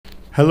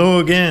Hello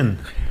again.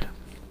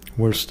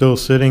 We're still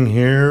sitting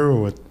here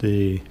with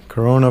the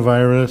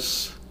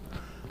coronavirus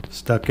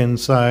stuck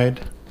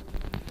inside.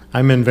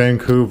 I'm in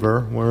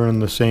Vancouver. We're in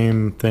the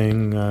same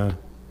thing,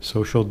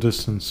 social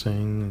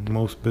distancing.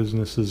 Most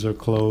businesses are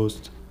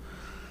closed.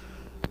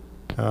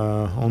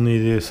 Only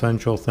the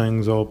essential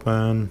things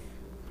open.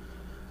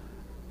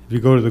 If you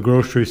go to the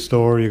grocery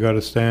store, you got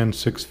to stand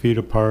 6 feet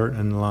apart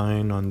in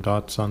line on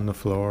dots on the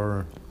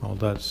floor, all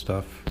that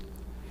stuff.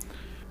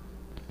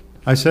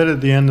 I said at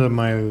the end of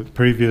my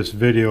previous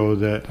video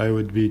that I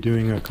would be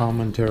doing a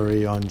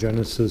commentary on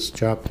Genesis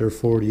chapter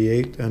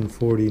 48 and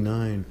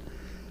 49,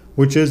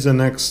 which is the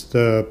next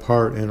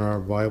part in our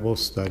Bible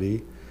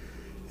study,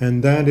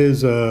 and that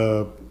is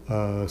a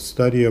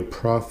study of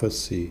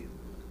prophecy.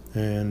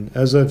 And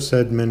as I've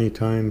said many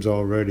times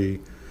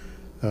already,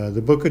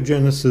 the book of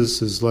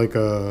Genesis is like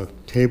a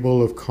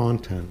table of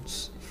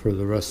contents for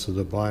the rest of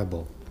the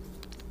Bible.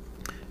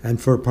 And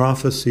for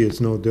prophecy,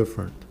 it's no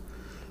different.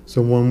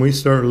 So when we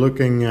start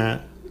looking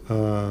at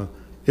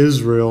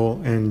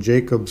Israel and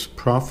Jacob's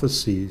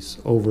prophecies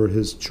over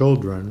his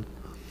children,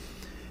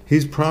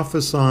 he's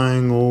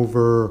prophesying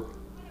over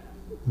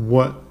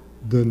what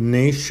the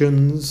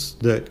nations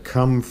that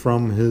come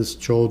from his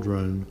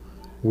children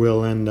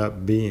will end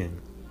up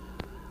being.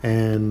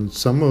 And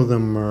some of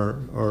them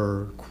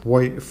are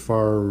quite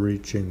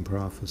far-reaching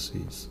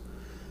prophecies.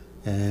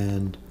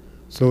 And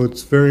so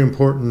it's very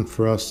important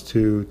for us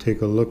to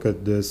take a look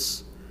at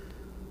this,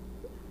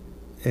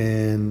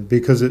 and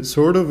because it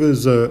sort of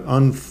is an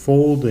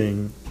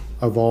unfolding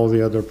of all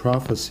the other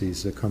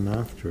prophecies that come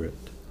after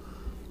it.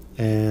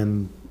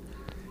 And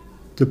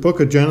the book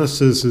of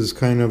Genesis is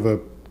kind of a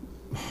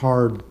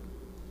hard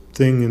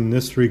thing in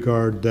this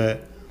regard,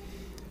 that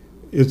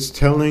it's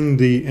telling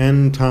the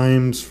end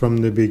times from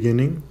the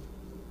beginning.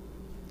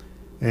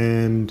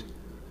 And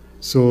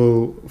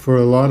so for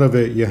a lot of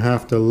it, you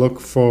have to look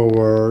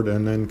forward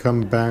and then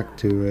come back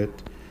to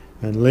it,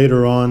 and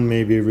later on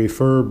maybe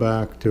refer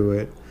back to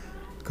it.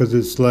 Because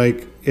it's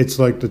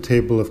like the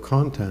table of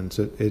contents.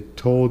 It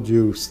told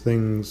you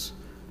things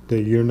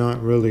that you're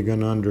not really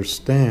going to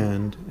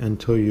understand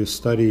until you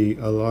study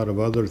a lot of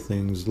other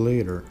things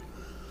later.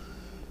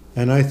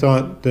 And I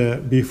thought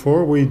that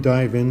before we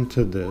dive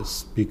into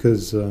this,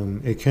 because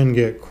it can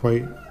get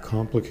quite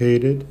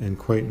complicated and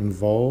quite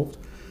involved,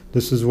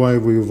 this is why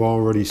we've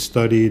already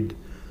studied.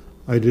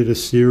 I did a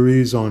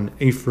series on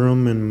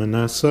Ephraim and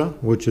Manasseh,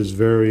 which is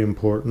very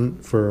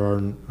important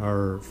for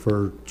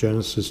for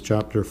Genesis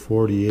chapter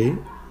 48,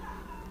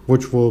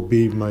 which will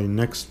be my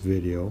next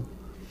video.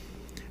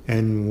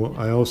 And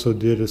I also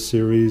did a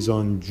series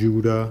on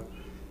Judah,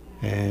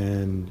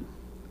 and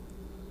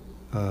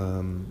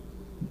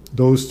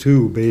those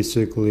two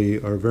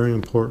basically are very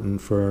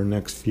important for our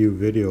next few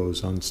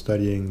videos on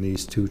studying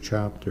these two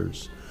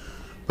chapters.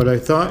 But I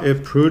thought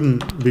it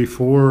prudent,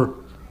 before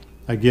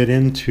I get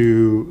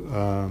into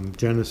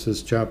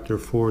Genesis chapter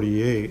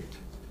 48,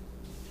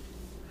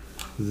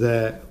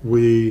 that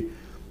we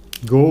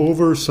go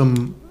over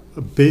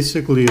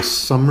basically a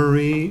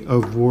summary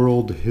of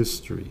world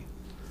history.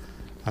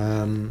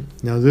 Now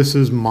this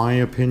is my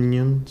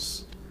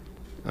opinions.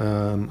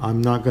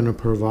 I'm not going to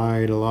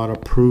provide a lot of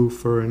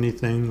proof or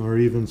anything, or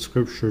even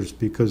scriptures,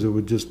 because it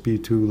would just be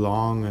too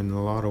long and a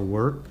lot of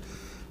work.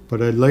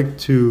 But I'd like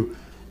to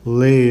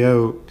lay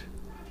out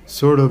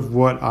sort of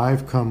what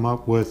I've come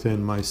up with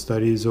in my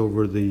studies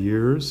over the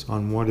years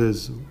on what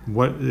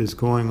is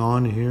going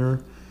on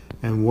here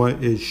and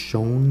what is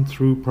shown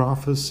through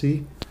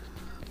prophecy.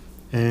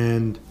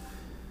 And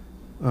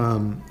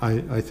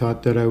I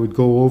thought that I would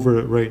go over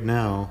it right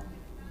now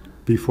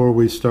before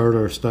we start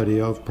our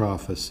study of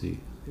prophecy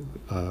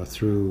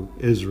through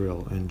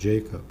Israel and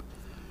Jacob.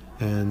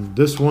 And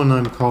this one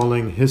I'm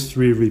calling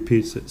History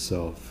Repeats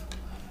Itself.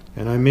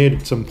 And I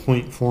made some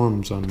point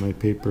forms on my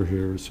paper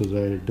here so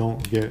that I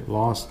don't get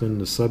lost in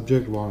the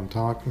subject while I'm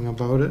talking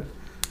about it.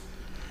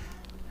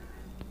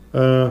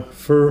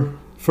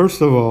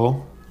 First of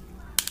all,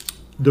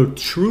 the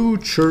true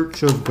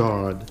church of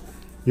God.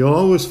 You'll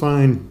always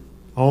find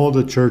all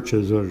the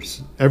churches, or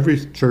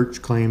every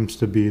church claims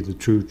to be the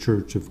true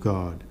church of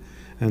God.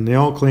 And they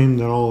all claim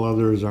that all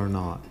others are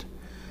not.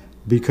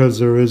 Because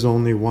there is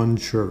only one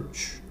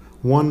church,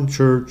 one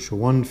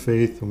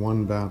faith,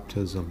 one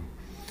baptism.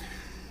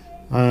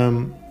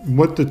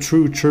 What the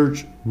true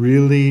church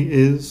really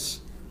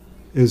is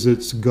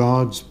it's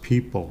God's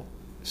people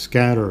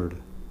scattered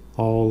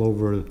all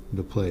over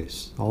the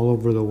place, all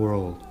over the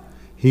world.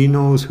 He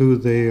knows who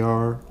they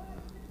are,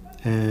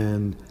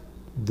 and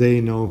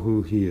they know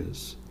who He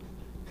is.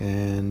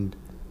 And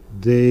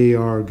they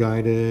are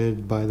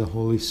guided by the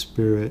Holy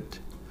Spirit.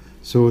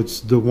 So it's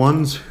the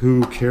ones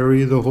who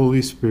carry the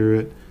Holy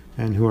Spirit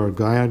and who are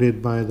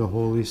guided by the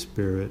Holy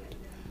Spirit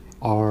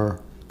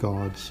are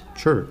God's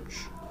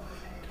church.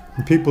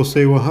 And people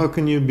say, well, how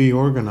can you be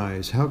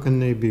organized? How can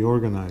they be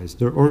organized?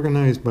 They're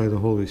organized by the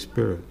Holy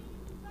Spirit.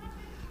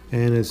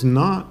 And it's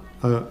not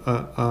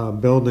a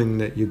building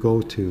that you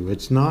go to.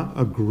 It's not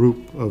a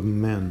group of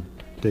men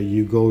that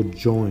you go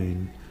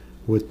join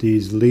with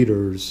these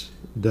leaders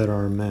that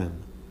are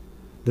men.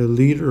 the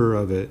leader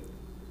of it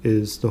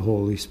is the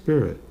Holy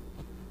Spirit,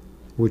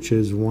 which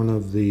is one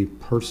of the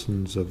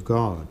persons of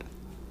God.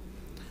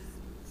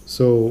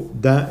 So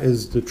that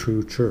is the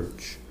true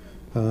church.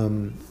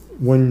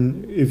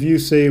 If you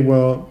say,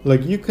 well,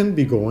 like, you can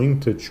be going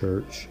to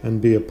church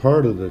and be a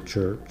part of the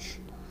church.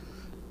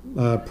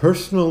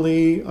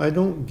 Personally, I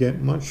don't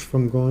get much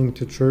from going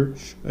to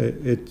church.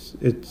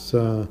 It's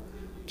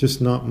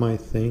just not my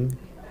thing.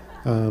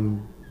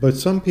 But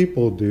some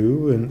people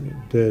do, and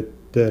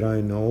that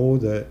I know,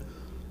 that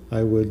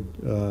I would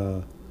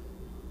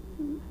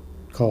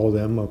call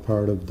them a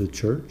part of the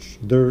church.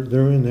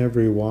 They're in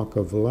every walk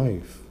of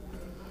life.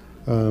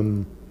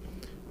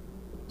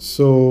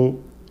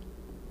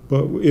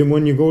 But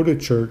when you go to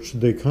church,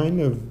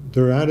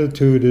 their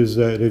attitude is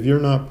that if you're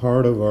not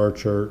part of our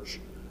church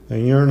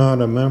and you're not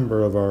a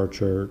member of our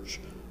church,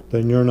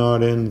 then you're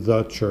not in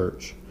the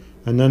church.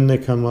 And then they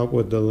come up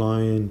with the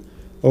line,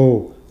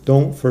 oh,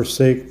 don't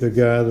forsake the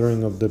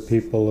gathering of the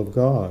people of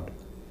God.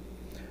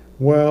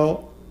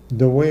 Well,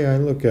 the way I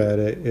look at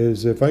it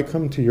is, if I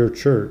come to your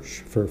church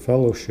for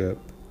fellowship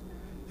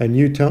and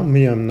you tell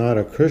me I'm not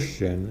a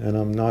Christian and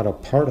I'm not a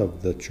part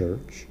of the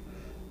church,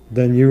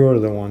 then you are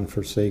the one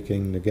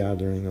forsaking the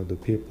gathering of the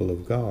people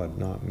of God,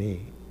 not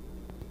me.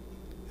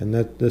 And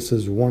this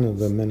is one of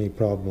the many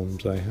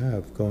problems I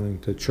have going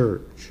to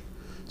church.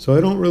 So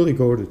I don't really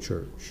go to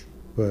church,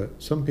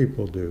 but some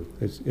people do.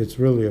 It's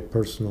really a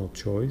personal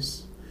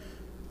choice.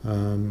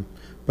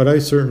 But I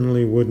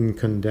certainly wouldn't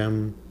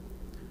condemn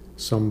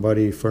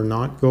somebody for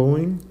not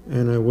going,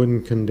 and I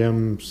wouldn't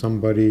condemn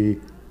somebody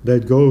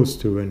that goes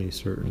to any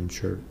certain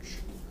church.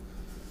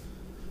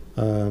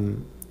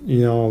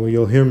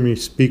 You'll hear me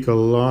speak a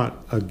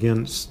lot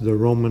against the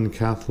Roman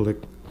Catholic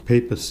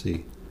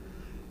papacy,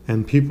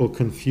 and people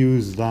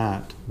confuse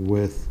that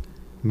with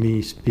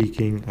me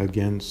speaking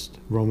against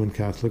Roman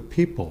Catholic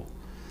people.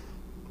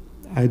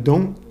 I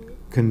don't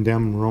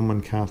condemn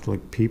Roman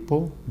Catholic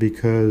people,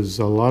 because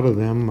a lot of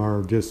them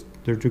are just,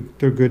 they're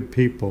good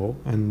people,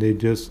 and they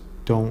just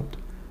don't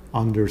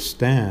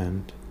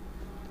understand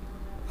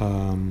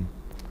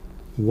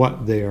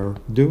what they are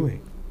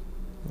doing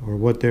or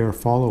what they are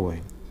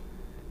following.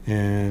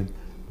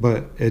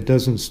 But it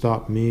doesn't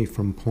stop me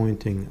from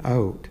pointing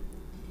out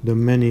the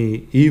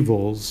many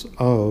evils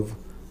of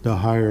the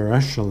higher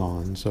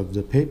echelons of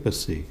the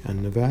papacy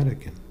and the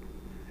Vatican.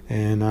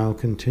 And I'll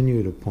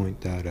continue to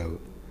point that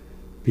out,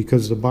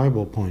 because the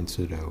Bible points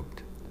it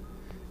out.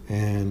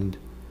 And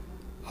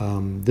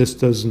this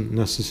doesn't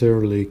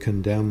necessarily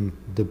condemn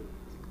the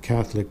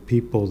Catholic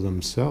people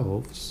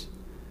themselves,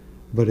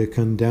 but it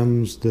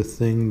condemns the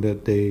thing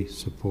that they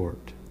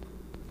support.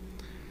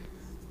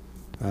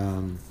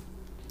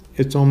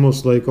 It's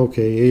almost like,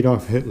 okay,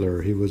 Adolf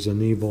Hitler, he was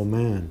an evil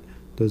man.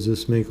 Does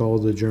this make all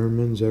the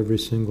Germans, every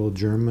single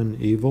German,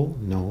 evil?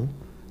 No.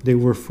 They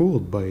were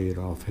fooled by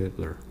Adolf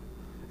Hitler.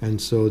 And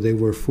so they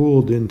were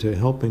fooled into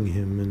helping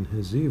him in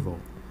his evil.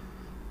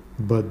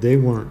 But they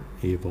weren't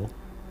evil.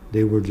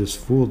 They were just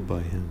fooled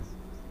by him.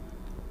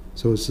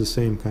 So it's the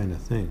same kind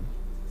of thing.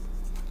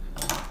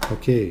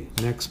 Okay,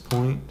 next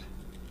point.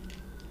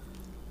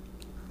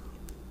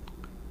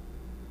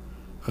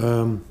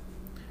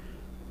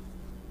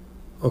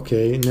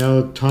 Okay,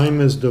 now time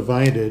is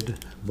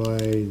divided by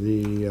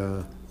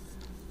the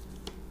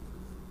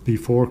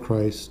before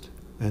Christ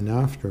and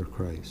after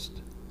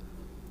Christ.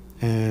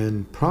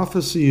 And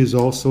prophecy is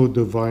also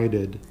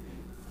divided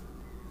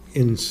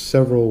in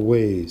several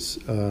ways.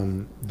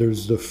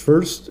 There's the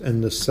first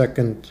and the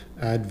second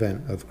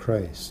advent of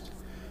Christ.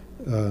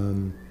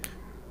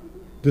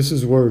 This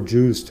is where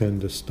Jews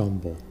tend to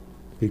stumble,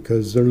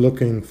 because they're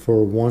looking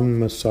for one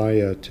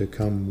Messiah to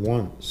come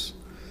once.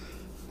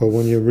 But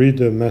when you read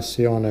the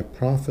Messianic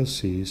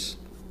prophecies,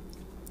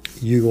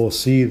 you will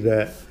see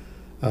that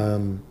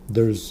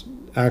there's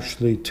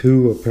actually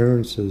two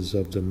appearances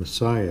of the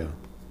Messiah.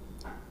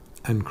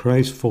 And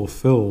Christ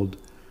fulfilled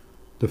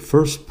the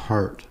first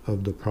part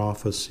of the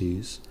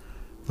prophecies,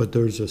 but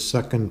there's a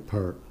second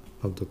part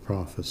of the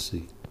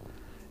prophecy.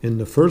 In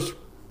the first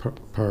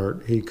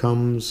part, he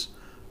comes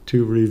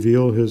to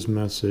reveal his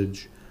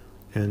message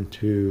and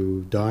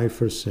to die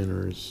for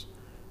sinners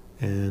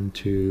and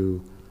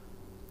to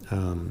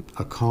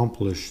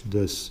accomplish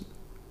this.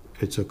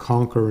 It's a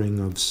conquering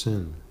of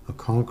sin, a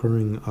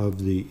conquering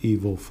of the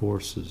evil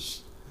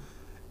forces.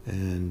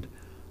 And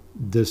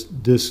this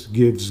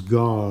gives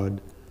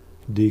God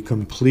the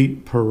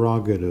complete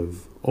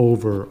prerogative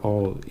over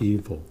all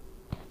evil.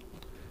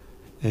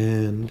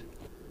 And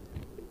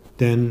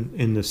then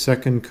in the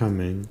second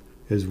coming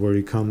is where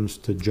he comes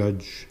to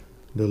judge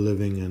the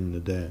living and the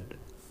dead,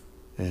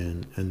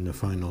 and the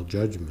final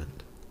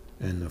judgment,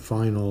 and the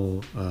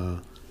final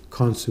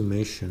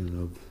consummation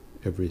of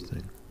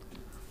everything.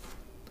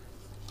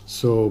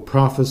 So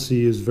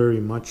prophecy is very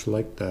much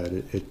like that.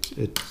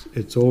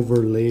 It's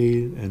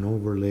overlaid and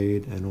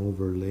overlaid and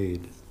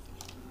overlaid.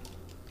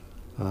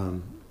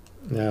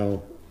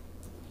 Now,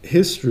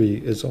 history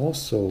is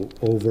also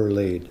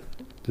overlaid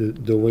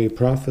the way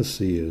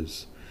prophecy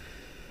is.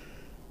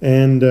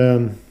 And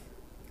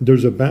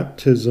there's a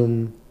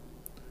baptism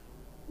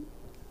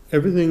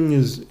everything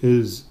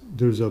is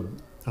there's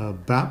a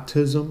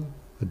baptism,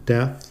 a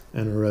death,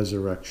 and a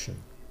resurrection.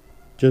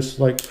 Just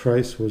like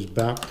Christ was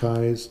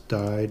baptized,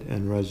 died,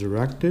 and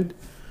resurrected,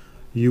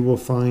 you will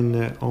find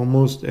that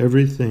almost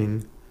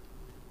everything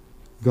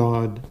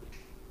God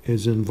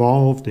is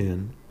involved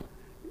in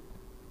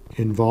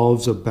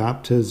involves a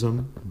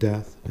baptism,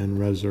 death, and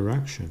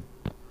resurrection.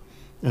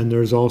 And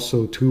there's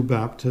also two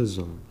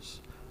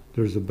baptisms.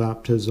 There's a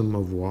baptism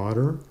of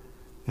water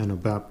and a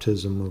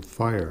baptism of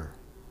fire.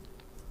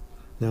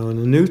 Now in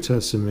the New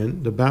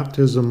Testament, the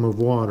baptism of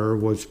water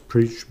was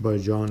preached by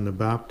John the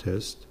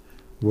Baptist,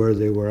 where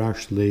they were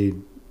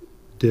actually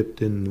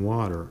dipped in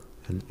water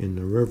and in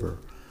the river.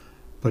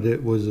 But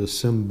it was a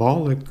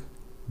symbolic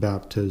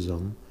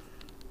baptism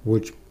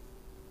which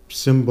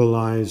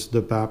symbolized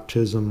the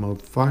baptism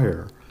of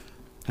fire.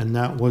 And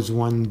that was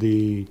when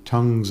the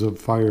tongues of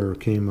fire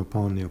came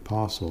upon the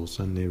apostles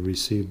and they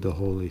received the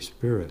Holy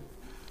Spirit.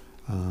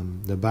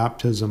 The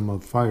baptism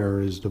of fire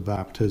is the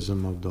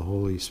baptism of the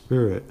Holy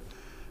Spirit,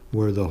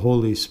 where the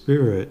Holy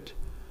Spirit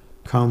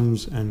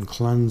comes and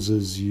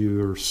cleanses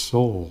your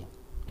soul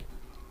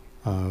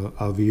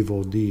of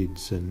evil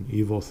deeds and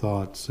evil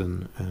thoughts,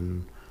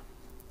 and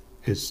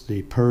it's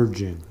the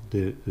purging,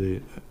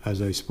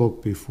 as I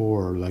spoke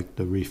before, like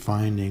the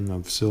refining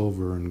of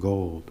silver and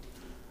gold.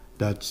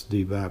 That's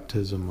the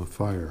baptism of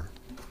fire.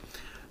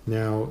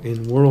 Now,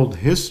 in world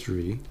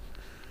history,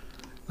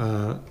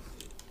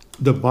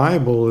 the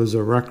Bible is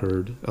a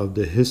record of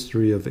the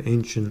history of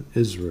ancient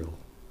Israel,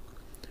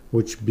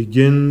 which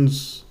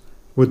begins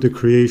with the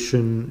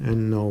creation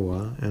and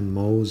Noah and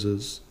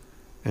Moses,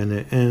 and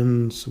it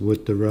ends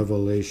with the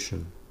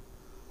Revelation,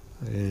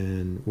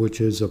 and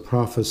which is a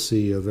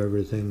prophecy of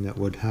everything that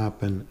would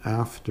happen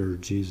after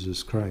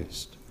Jesus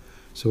Christ.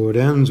 So it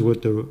ends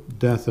with the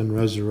death and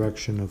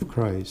resurrection of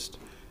Christ,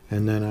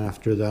 and then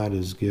after that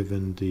is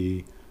given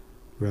the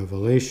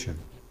Revelation,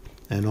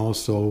 and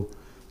also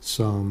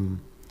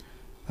some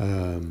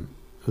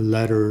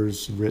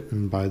letters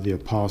written by the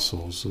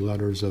apostles,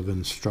 letters of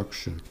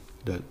instruction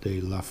that they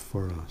left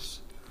for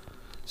us.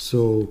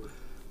 So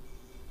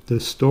the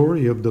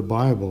story of the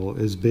Bible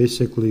is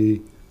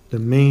basically, the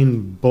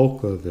main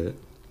bulk of it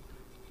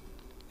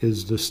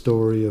is the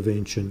story of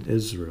ancient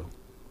Israel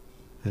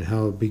and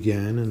how it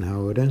began and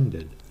how it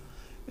ended.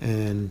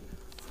 And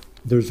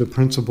there's a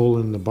principle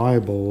in the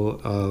Bible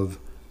of,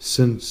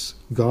 since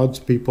God's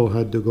people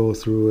had to go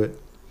through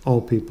it, all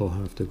people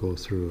have to go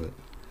through it.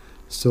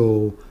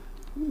 So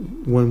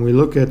when we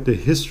look at the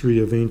history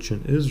of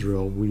ancient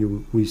Israel,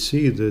 we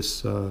see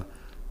this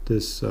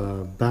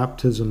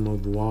baptism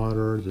of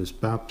water, this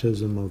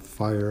baptism of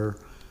fire,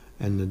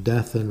 and the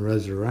death and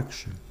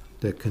resurrection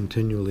that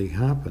continually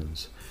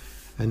happens.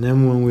 And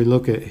then when we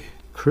look at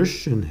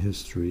Christian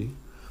history,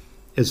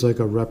 it's like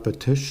a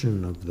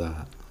repetition of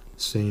that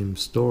same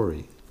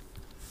story,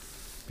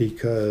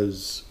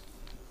 because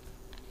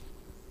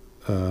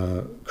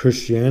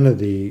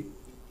Christianity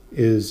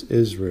is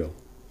Israel.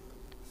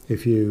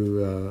 If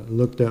you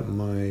looked at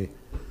my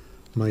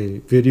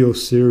video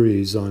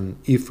series on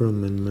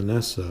Ephraim and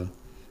Manasseh,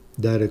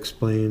 that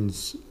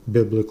explains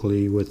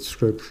biblically with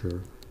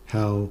scripture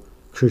how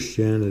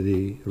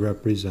Christianity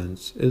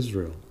represents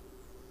Israel.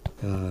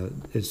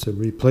 It's a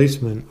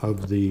replacement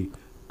of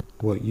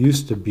what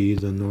used to be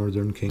the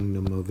northern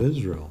kingdom of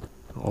Israel,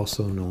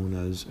 also known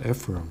as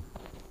Ephraim.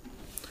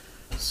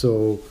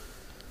 So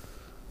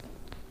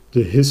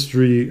the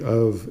history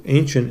of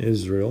ancient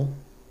Israel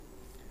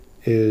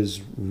is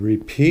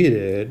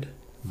repeated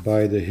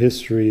by the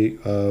history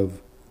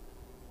of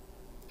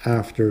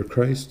after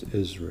Christ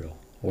Israel,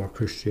 or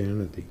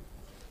Christianity.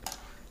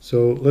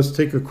 So let's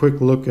take a quick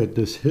look at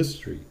this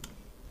history.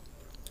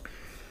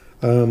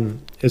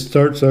 It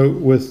starts out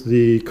with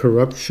the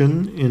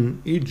corruption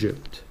in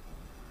Egypt.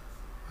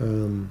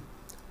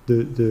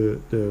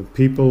 The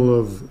people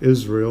of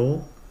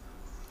Israel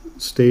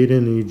stayed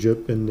in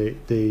Egypt, and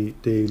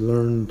they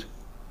learned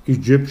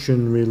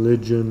Egyptian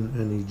religion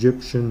and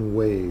Egyptian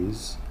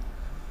ways,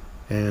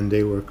 and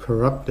they were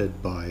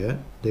corrupted by it.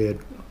 They had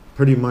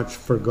pretty much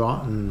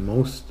forgotten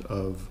most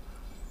of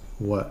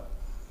what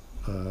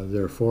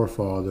their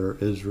forefather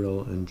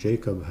Israel and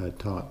Jacob had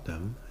taught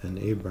them, and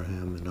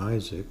Abraham and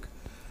Isaac,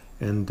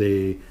 and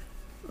they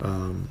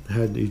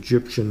had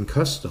Egyptian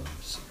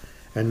customs.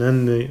 And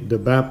then the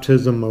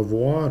baptism of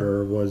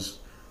water was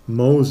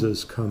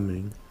Moses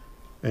coming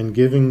and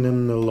giving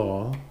them the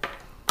law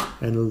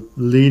and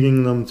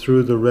leading them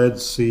through the Red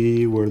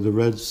Sea, where the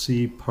Red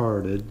Sea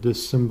parted.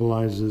 This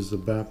symbolizes the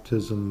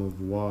baptism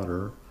of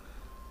water,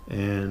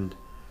 and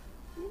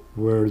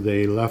where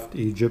they left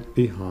Egypt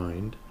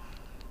behind,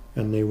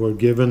 and they were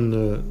given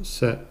the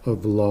set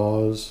of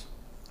laws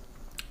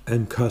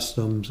and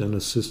customs and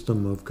a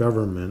system of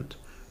government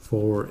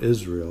for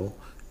Israel,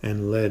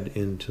 and led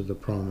into the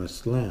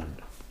promised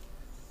land.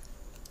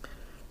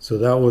 So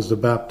that was the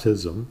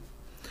baptism.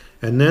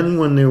 And then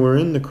when they were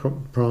in the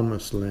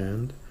promised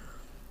land,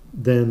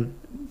 then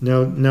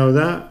now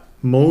that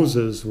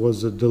Moses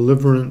was a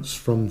deliverance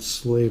from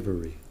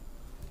slavery,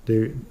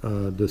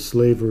 the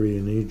slavery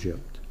in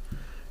Egypt.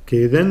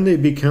 Okay, then they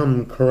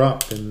become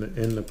corrupt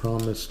in the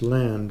promised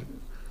land,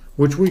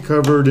 which we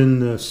covered in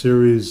the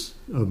series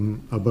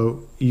about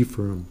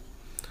Ephraim.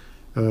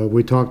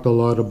 We talked a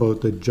lot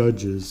about the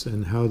judges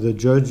and how the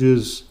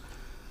judges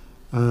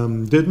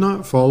did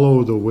not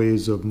follow the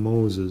ways of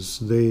Moses.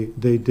 They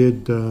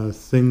did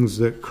things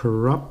that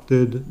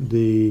corrupted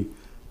the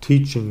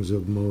teachings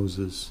of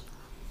Moses.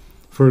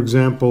 For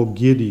example,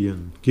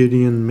 Gideon.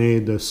 Gideon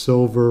made a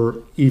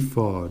silver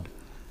ephod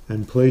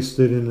and placed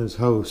it in his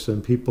house,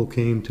 and people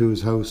came to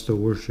his house to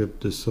worship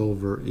the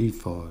silver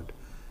ephod.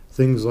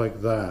 Things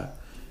like that.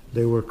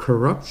 They were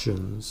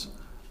corruptions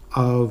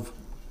of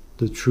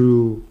the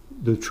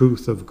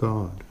truth of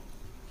God.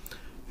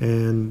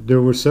 And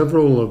there were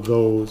several of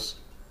those,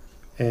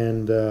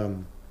 and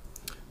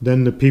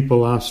then the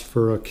people asked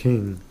for a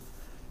king,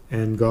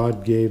 and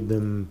God gave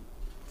them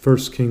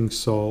first King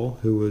Saul,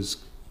 who was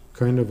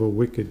kind of a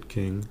wicked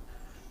king,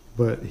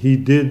 but he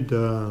did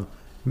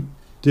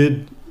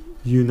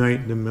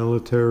unite the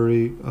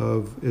military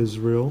of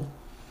Israel.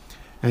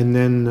 And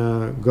then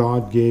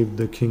God gave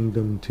the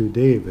kingdom to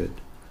David,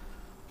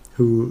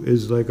 who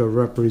is like a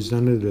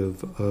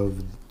representative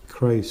of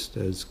Christ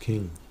as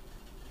king.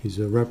 He's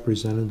a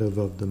representative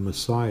of the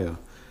Messiah.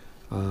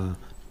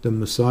 The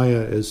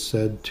Messiah is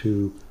said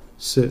to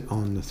sit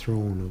on the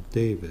throne of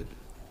David.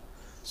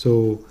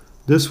 So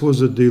this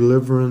was a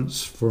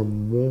deliverance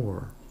from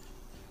war,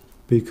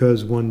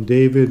 because when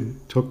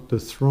David took the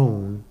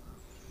throne,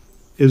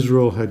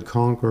 Israel had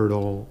conquered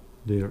all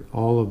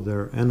of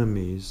their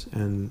enemies,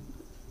 and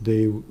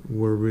they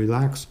were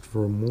relaxed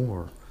from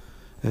war.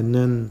 And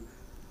then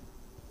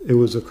it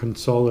was a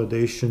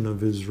consolidation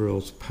of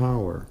Israel's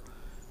power.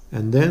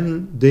 And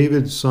then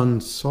David's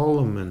son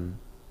Solomon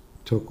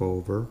took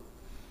over,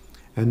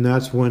 and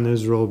that's when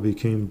Israel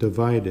became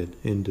divided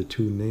into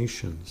two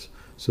nations.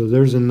 So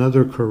there's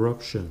another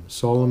corruption.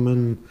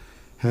 Solomon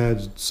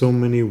had so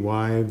many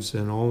wives,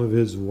 and all of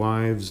his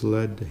wives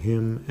led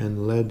him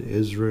and led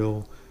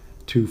Israel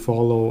to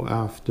follow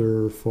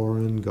after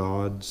foreign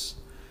gods,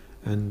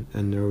 and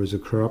there was a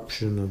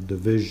corruption of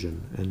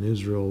division, and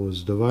Israel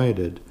was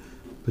divided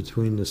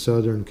between the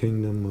southern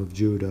kingdom of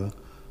Judah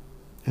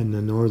and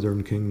the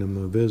northern kingdom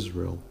of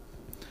Israel.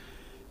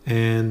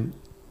 And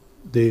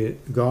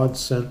God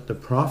sent the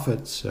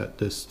prophets at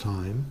this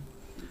time,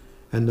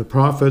 and the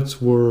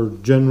prophets were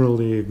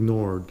generally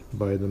ignored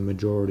by the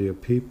majority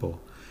of people.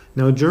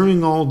 Now,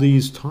 during all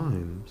these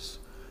times,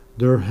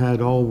 there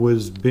had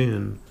always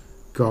been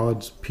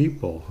God's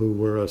people, who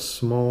were a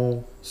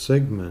small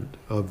segment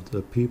of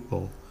the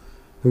people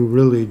who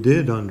really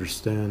did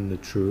understand the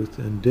truth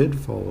and did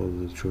follow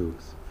the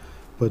truth.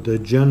 But the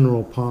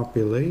general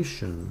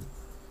population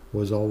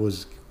was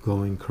always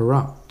going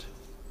corrupt.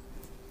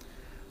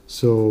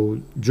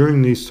 So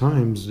during these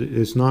times,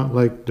 it's not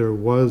like there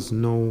was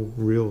no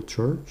real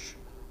church.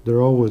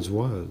 There always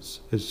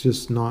was. It's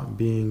just not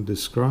being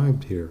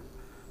described here.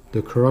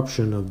 The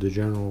corruption of the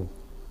general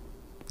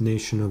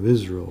nation of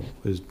Israel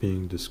is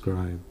being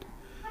described.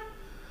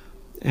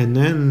 And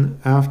then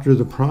after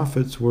the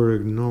prophets were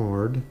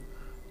ignored,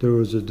 there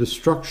was a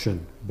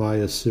destruction by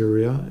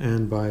Assyria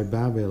and by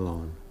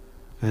Babylon.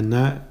 And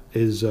that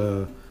is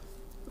a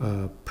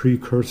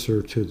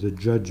precursor to the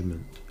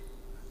judgment,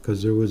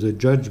 because there was a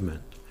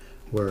judgment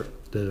where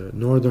the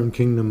northern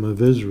kingdom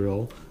of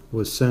Israel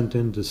was sent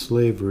into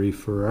slavery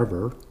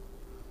forever,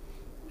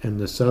 and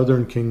the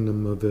southern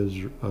kingdom of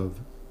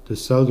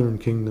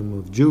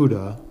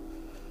Judah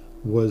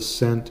was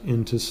sent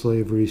into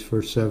slavery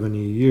for 70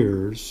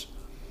 years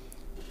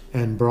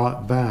and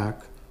brought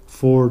back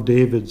for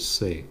David's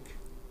sake,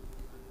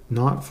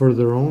 not for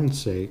their own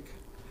sake,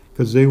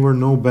 because they were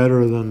no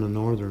better than the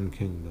northern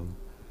kingdom,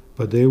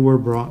 but they were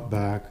brought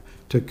back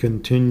to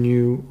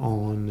continue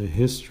on the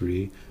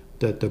history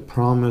that the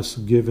promise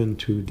given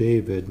to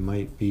David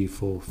might be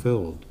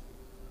fulfilled,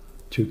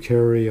 to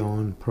carry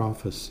on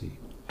prophecy,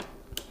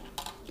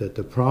 that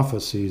the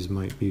prophecies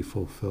might be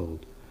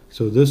fulfilled.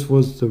 So this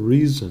was the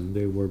reason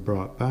they were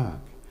brought back.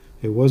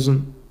 It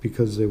wasn't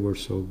because they were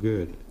so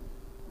good,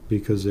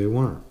 because they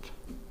weren't.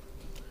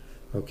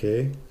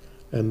 Okay?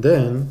 And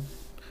then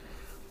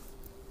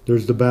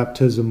there's the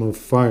baptism of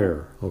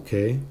fire.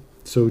 Okay?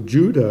 So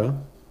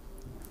Judah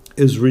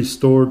is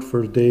restored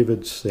for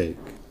David's sake.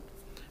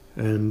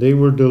 And they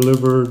were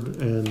delivered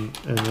and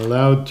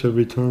allowed to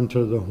return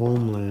to the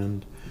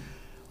homeland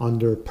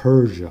under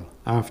Persia.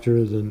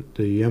 After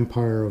the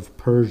empire of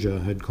Persia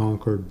had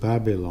conquered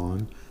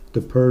Babylon,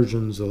 the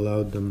Persians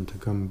allowed them to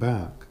come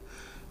back.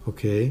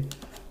 Okay?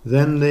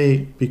 Then they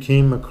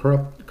became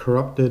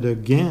corrupted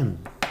again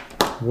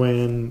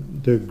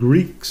when the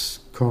Greeks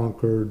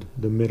conquered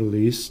the Middle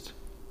East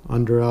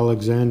under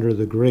Alexander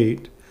the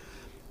Great.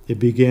 It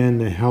began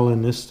the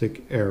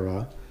Hellenistic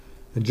era.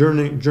 And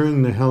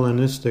during the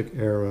Hellenistic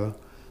era,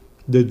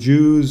 the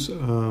Jews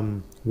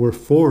were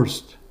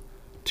forced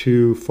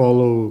to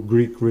follow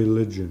Greek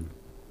religion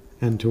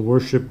and to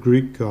worship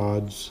Greek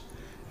gods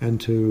and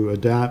to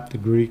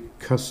adapt Greek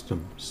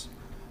customs.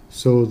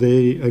 So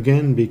they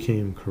again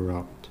became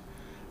corrupt.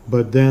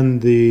 But then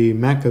the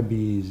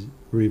Maccabees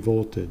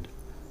revolted,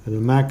 The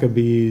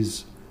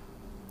Maccabees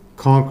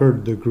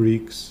conquered the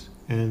Greeks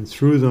and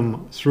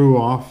threw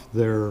off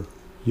their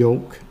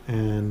yoke,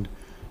 and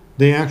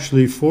they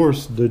actually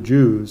forced the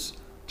Jews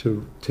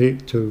to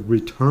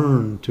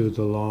return to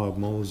the law of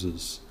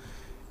Moses.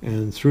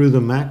 And through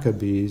the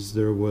Maccabees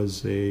there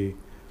was a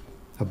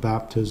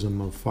baptism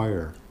of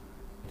fire,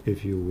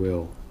 if you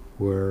will,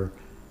 where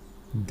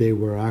they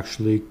left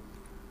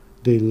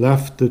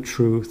the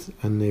truth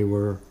and they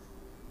were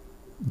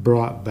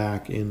brought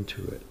back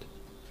into it.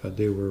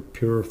 They were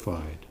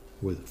purified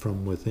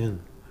from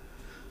within.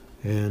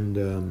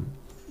 And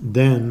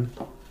then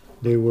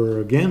they were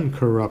again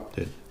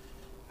corrupted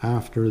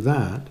after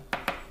that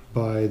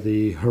by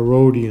the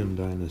Herodian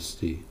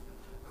dynasty,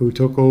 who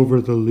took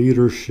over the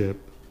leadership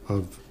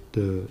of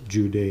the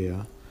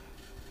Judea,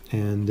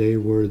 and they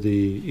were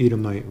the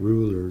Edomite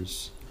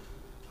rulers.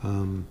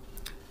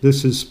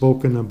 This is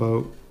spoken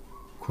about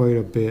quite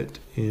a bit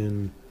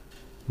in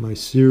my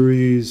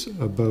series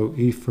about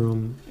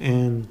Ephraim,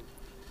 and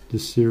the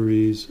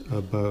series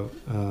about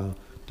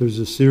there's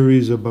a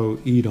series about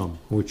Edom,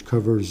 which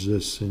covers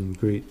this in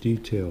great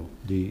detail,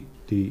 the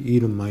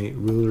Edomite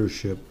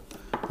rulership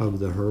of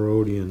the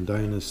Herodian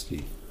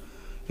dynasty.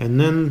 And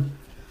then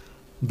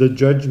the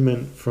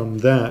judgment from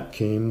that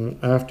came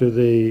after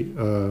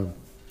the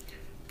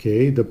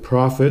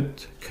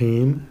prophet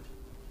came,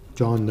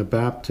 John the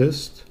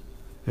Baptist,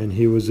 and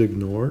he was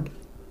ignored,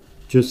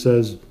 just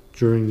as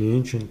during the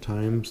ancient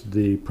times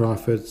the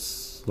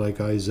prophets like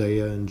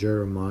Isaiah and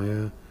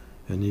Jeremiah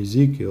and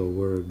Ezekiel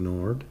were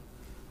ignored.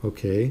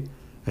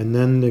 And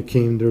then there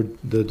came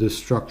the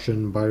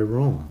destruction by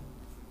Rome,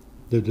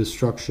 the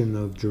destruction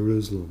of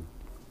Jerusalem,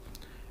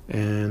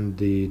 and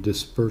the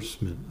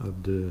disbursement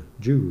of the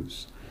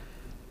Jews.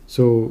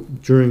 So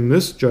during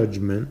this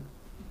judgment,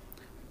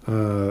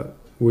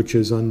 which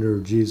is under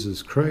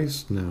Jesus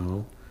Christ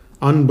now,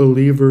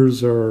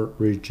 unbelievers are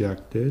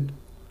rejected.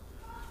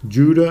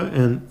 Judah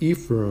and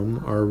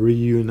Ephraim are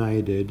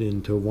reunited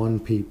into one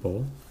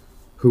people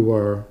who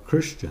are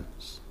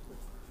Christians.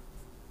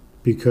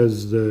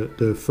 Because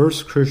the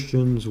first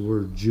Christians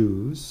were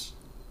Jews,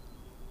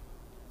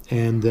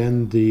 and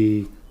then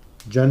the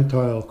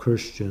Gentile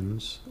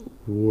Christians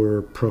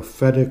were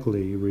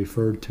prophetically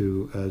referred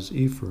to as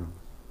Ephraim.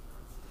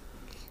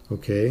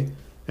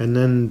 And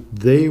then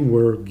they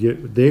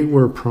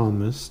were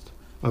promised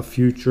a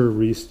future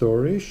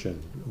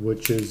restoration,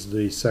 which is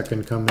the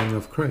second coming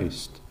of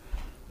Christ.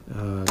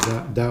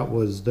 That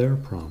was their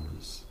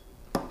promise.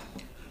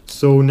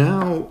 So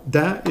now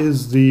that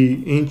is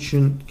the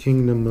ancient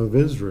kingdom of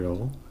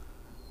Israel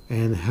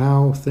and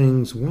how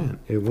things went.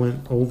 It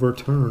went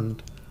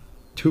overturned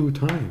 2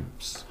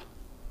 times.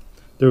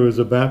 There was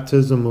a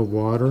baptism of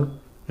water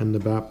and the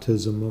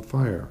baptism of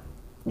fire.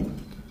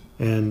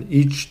 And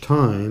each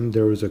time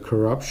there was a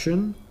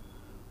corruption,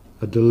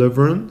 a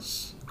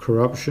deliverance,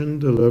 corruption,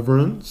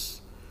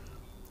 deliverance,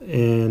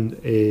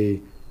 and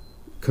a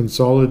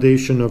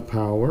consolidation of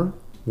power,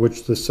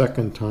 which the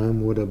second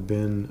time would have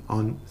been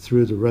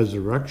through the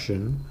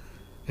resurrection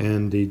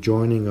and the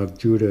joining of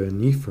Judah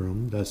and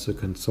Ephraim. That's the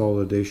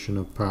consolidation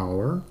of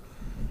power.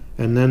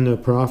 And then the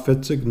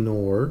prophets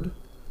ignored,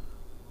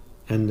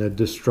 and the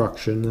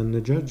destruction and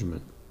the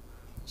judgment.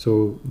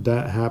 So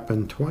that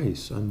happened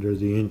twice under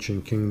the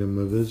ancient kingdom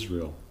of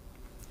Israel,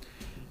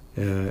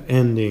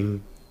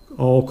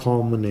 all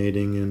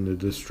culminating in the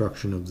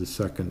destruction of the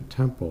Second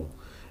Temple.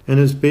 And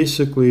it's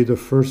basically the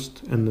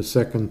First and the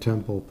Second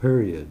Temple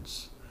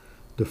periods.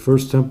 The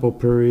First Temple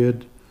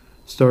period,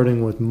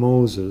 starting with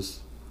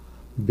Moses,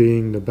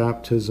 being the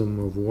baptism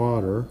of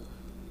water,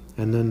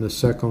 and then the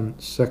second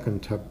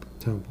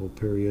Temple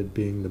period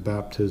being the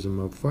baptism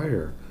of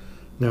fire.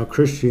 Now,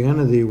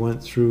 Christianity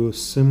went through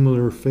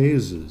similar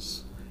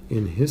phases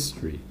in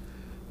history,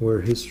 where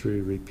history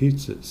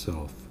repeats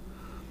itself.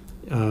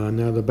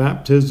 Now, the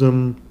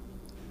baptism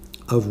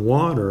of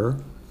water,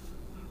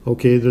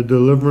 the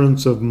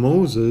deliverance of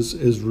Moses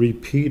is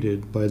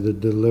repeated by the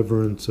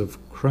deliverance of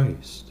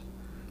Christ,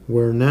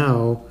 where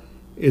now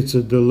it's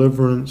a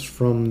deliverance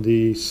from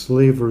the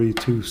slavery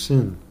to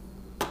sin.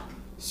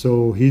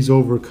 So he's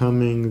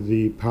overcoming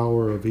the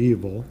power of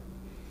evil,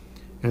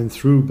 and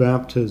through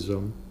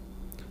baptism,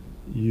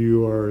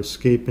 you are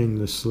escaping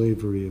the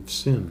slavery of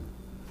sin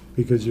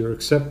because you're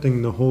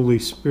accepting the Holy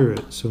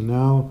Spirit. So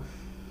now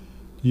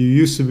you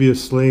used to be a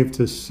slave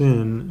to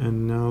sin,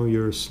 and now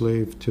you're a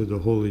slave to the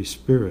Holy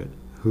Spirit,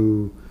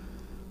 who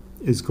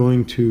is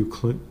going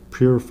to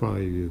purify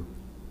you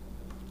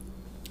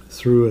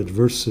through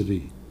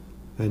adversity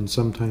and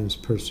sometimes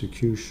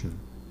persecution.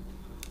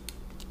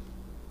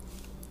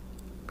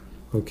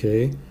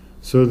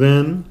 So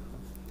then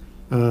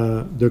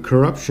the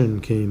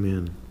corruption came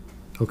in.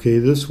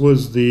 This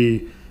was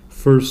the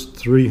first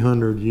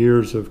 300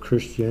 years of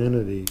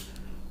Christianity.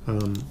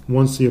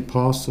 Once the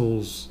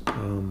apostles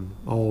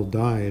all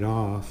died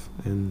off,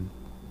 and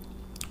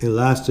it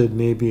lasted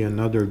maybe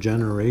another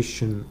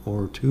generation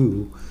or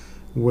two,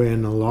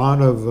 when a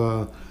lot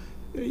of,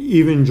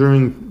 even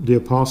during the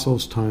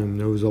apostles' time,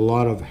 there was a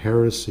lot of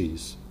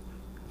heresies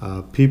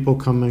People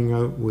coming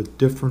out with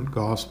different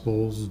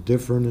gospels,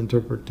 different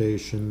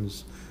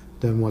interpretations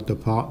than what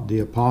the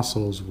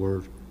apostles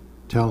were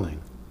telling.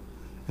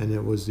 And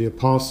it was the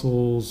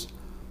apostles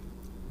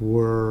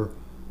were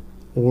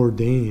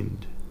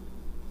ordained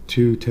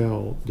to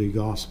tell the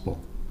gospel.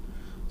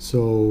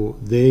 So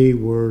they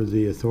were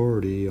the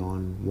authority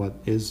on what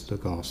is the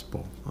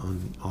gospel,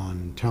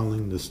 on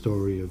telling the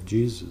story of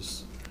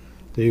Jesus.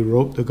 They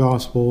wrote the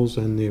gospels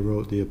and they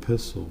wrote the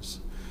epistles.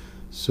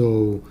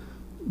 So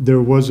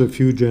there was a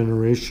few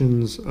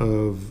generations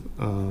of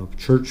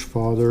church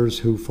fathers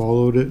who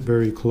followed it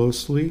very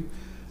closely,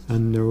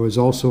 and there was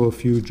also a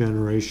few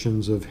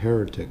generations of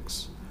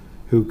heretics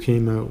who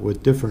came out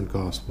with different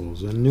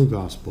gospels and new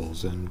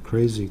gospels and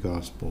crazy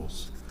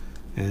gospels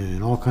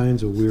and all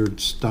kinds of weird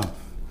stuff.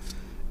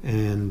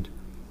 And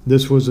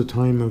this was a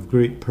time of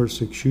great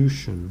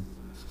persecution.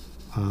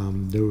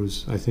 There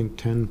was, I think,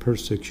 10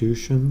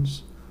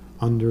 persecutions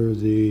under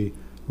the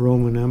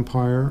Roman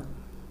Empire.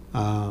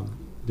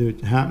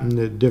 It happened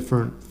at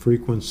different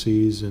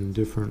frequencies and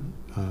different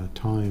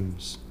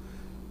times.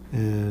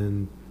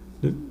 And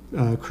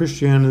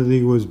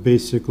Christianity was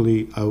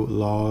basically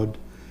outlawed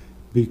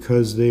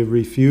because they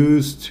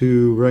refused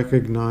to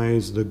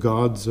recognize the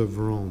gods of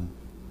Rome.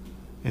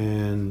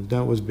 And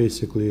that was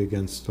basically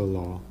against the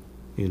law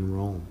in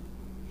Rome.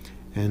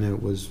 And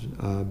it was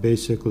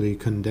basically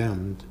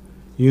condemned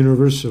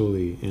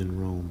universally in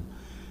Rome.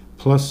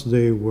 Plus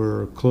they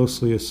were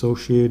closely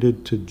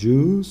associated to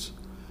Jews.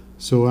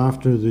 So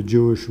after the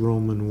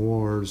Jewish-Roman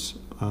wars,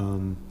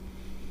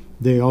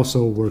 they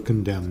also were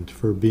condemned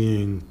for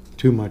being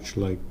too much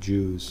like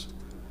Jews.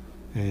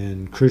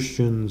 And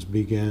Christians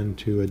began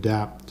to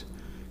adapt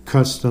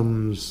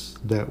customs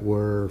that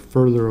were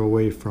further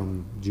away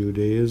from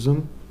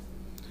Judaism.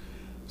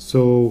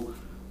 So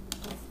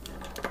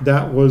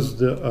that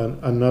was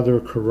another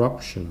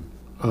corruption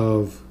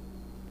of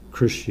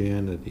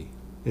Christianity.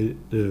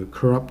 The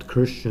corrupt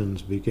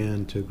Christians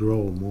began to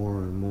grow more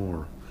and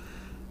more.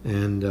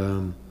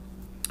 And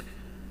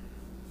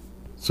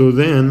so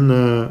then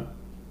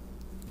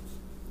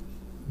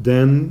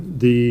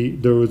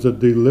there was a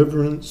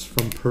deliverance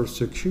from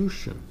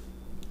persecution.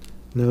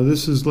 Now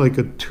this is like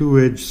a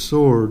two-edged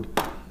sword,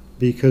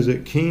 because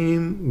it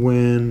came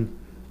when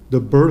the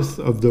birth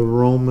of the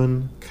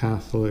Roman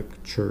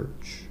Catholic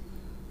Church.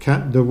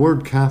 The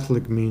word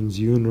Catholic means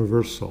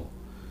universal.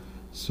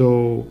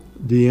 So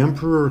the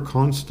Emperor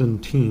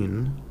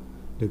Constantine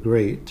the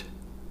Great,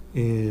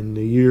 in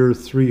the year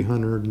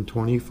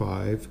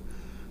 325,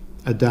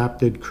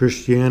 adopted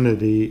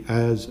Christianity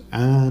as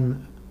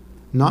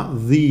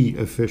not the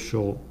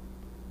official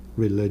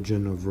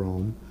religion of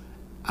Rome,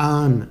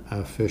 an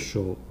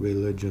official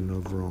religion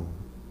of Rome.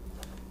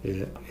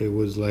 It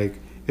was like,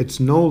 it's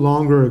no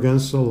longer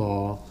against the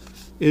law.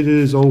 It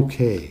is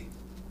okay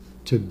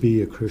to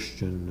be a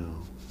Christian now.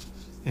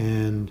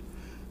 And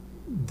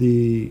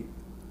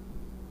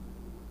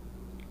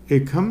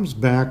it comes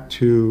back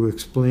to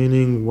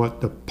explaining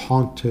what the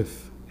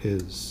pontiff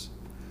is.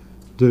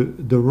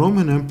 The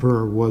Roman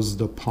emperor was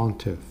the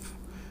pontiff,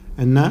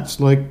 and that's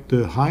like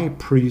the high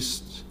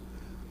priest.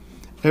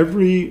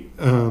 They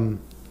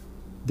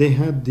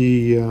had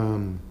the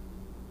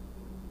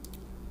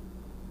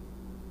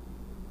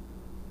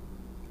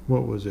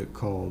what was it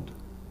called?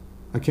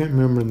 I can't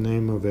remember the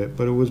name of it,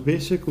 but it was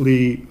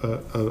basically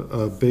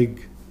a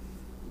big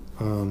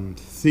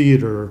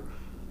theater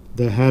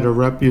that had a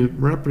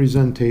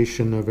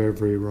representation of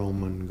every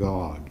Roman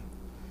god.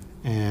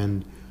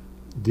 And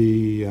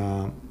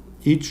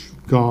each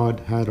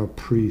god had a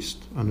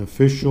priest, an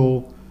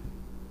official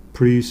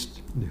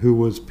priest who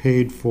was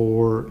paid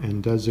for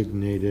and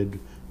designated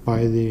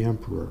by the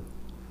emperor.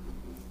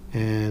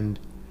 And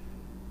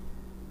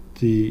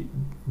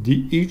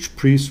each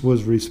priest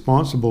was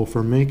responsible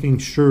for making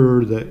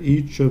sure that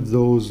each of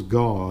those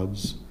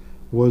gods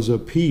was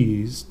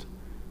appeased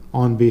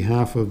on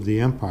behalf of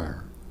the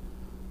empire,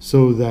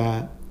 so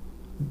that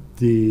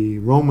the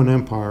Roman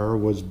Empire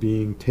was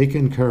being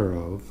taken care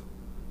of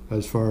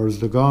as far as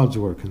the gods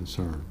were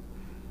concerned.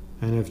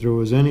 And if there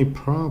was any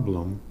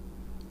problem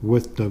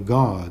with the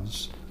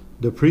gods,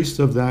 the priest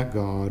of that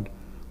god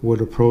would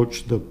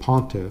approach the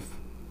pontiff,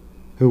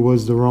 who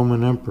was the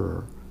Roman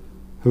emperor,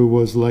 who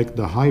was like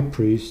the high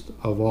priest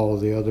of all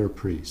the other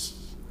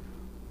priests.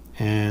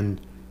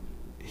 And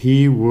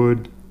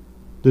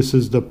this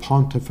is the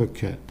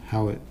pontificate,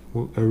 how it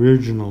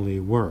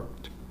originally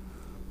worked.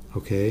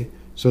 Okay,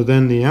 so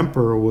then the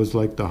emperor was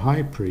like the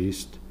high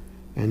priest,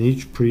 and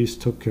each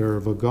priest took care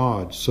of a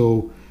god.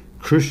 So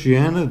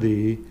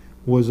Christianity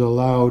was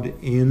allowed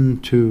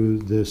into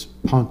this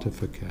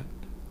pontificate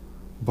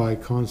by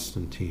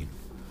Constantine.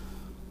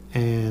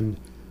 And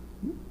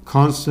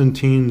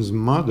Constantine's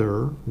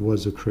mother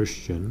was a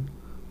Christian,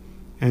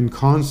 and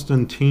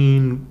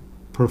Constantine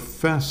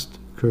professed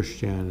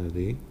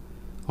Christianity,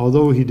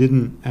 although he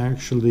didn't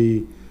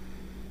actually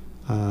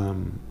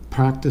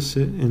practice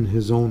it in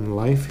his own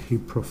life. He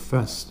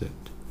professed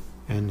it,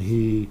 and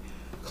he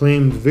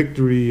claimed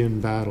victory in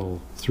battle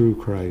through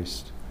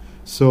Christ.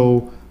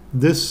 So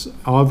this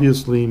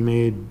obviously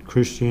made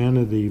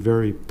Christianity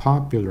very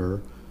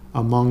popular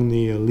among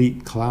the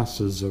elite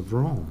classes of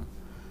Rome.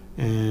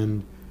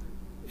 And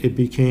it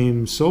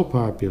became so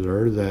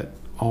popular that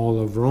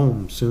all of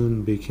Rome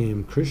soon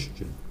became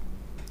Christian.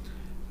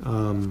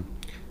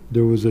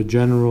 There was a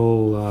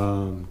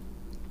general,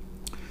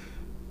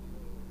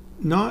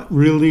 not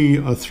really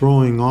a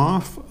throwing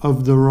off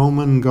of the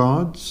Roman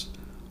gods,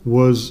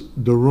 was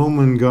the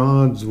Roman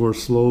gods were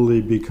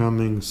slowly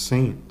becoming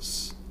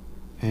saints,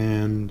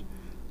 and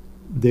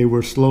they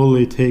were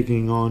slowly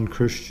taking on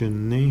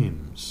Christian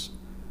names,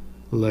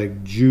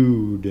 like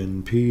Jude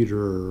and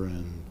Peter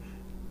and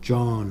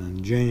John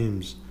and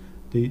James.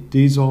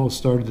 These all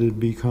started to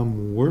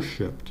become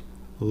worshipped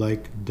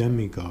like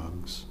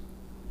demigods.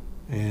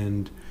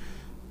 And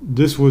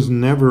this was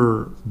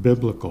never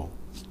biblical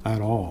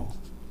at all.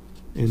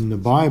 In the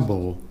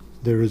Bible,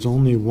 there is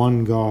only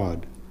one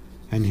God,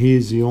 and He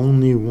is the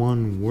only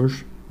one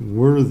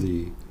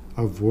worthy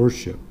of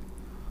worship.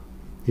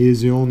 He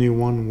is the only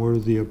one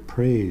worthy of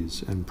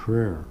praise and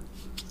prayer.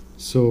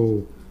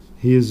 So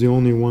He is the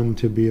only one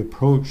to be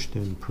approached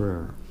in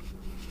prayer.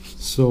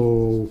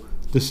 So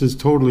this is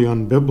totally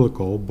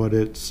unbiblical, but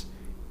it's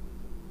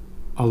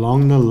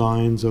along the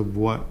lines of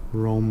what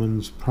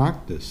Romans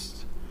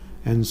practiced.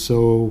 And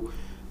so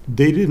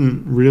they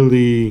didn't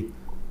really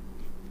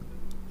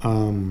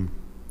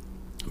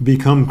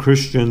become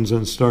Christians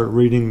and start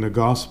reading the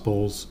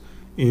Gospels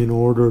in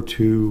order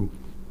to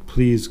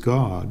please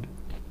God.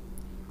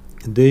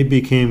 They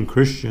became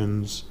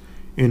Christians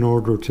in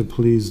order to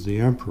please the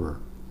emperor.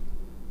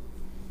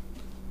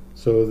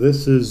 So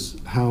this is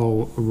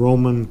how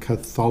Roman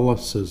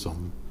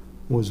Catholicism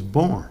was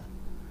born.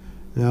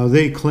 Now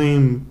they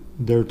claim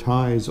their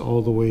ties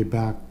all the way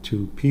back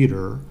to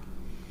Peter,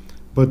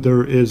 but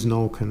there is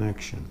no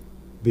connection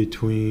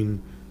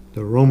between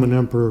the Roman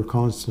Emperor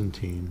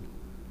Constantine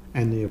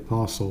and the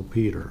Apostle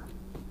Peter.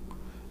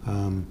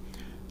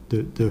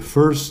 The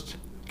first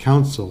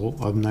council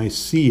of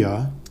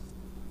Nicaea,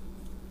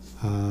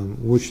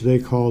 which they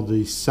call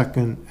the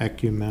Second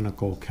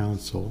Ecumenical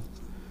Council,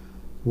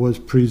 was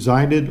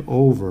presided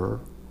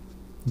over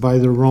by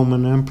the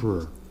Roman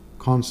Emperor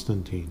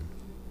Constantine,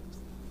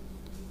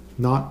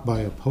 not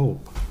by a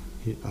pope.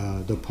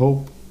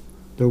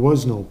 There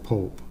was no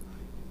pope.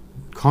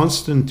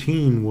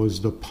 Constantine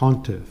was the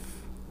pontiff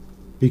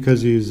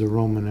because he is the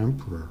Roman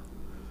emperor.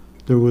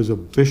 There was a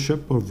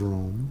bishop of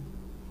Rome,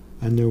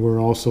 and there were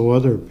also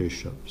other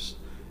bishops.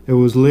 It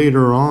was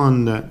later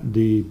on that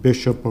the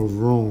Bishop of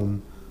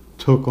Rome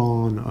took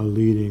on a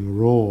leading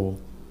role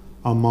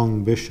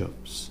among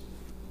bishops.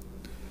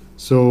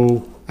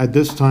 So at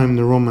this time,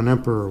 the Roman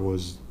emperor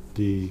was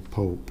the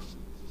pope,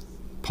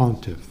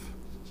 pontiff.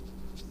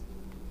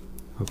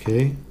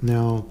 Okay,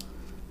 now,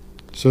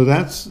 so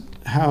that's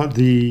how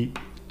that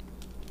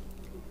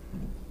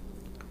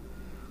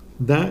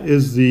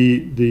is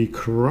the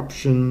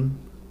corruption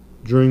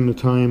during the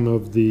time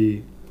of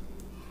the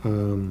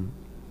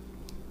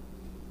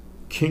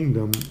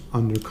kingdom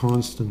under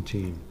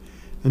Constantine.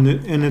 And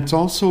it's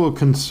also a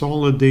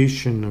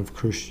consolidation of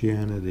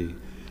Christianity,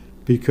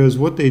 because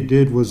what they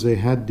did was they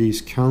had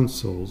these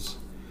councils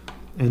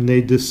and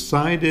they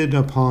decided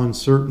upon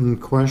certain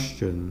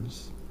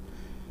questions,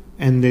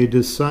 and they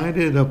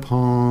decided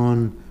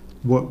upon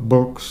what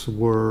books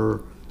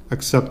were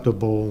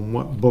acceptable and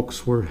what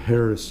books were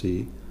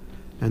heresy.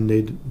 And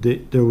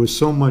there was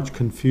so much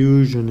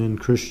confusion in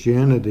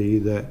Christianity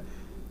that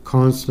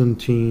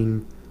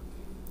Constantine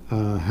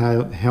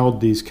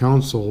held these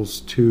councils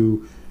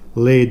to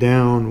lay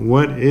down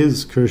what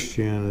is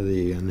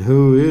Christianity and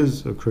who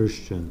is a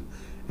Christian.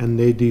 And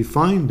they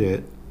defined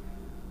it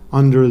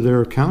under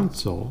their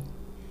council.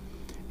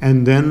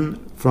 And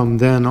then from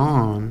then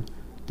on,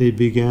 they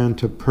began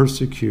to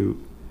persecute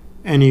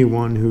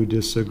anyone who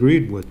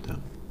disagreed with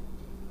them.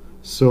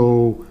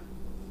 So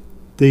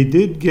they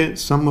did get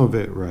some of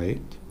it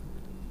right,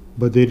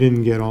 but they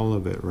didn't get all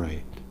of it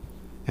right.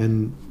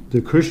 And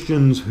the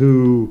Christians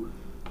who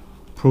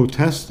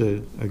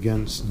protested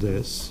against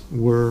this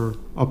were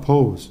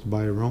opposed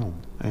by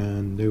Rome,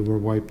 and they were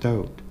wiped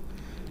out.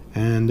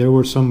 And there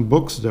were some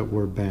books that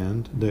were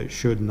banned that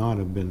should not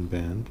have been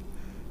banned.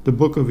 The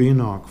Book of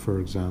Enoch, for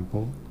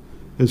example,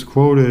 is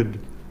quoted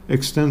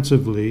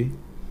extensively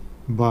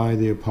by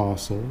the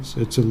apostles.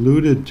 It's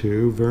alluded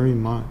to very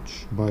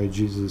much by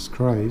Jesus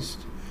Christ,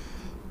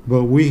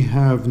 but we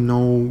have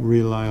no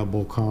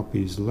reliable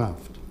copies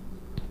left,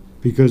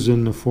 because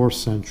in the 4th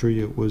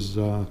century it was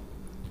a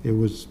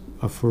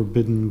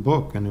forbidden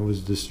book and it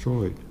was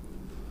destroyed.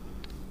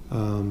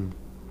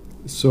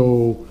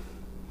 So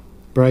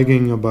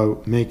bragging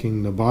about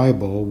making the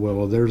Bible,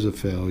 well, there's a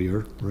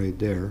failure right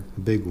there, a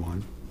big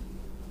one.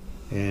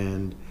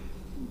 And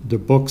the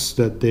books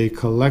that they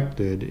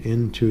collected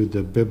into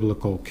the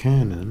biblical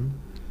canon,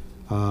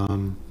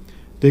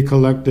 they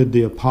collected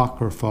the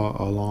Apocrypha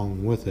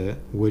along with it,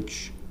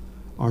 which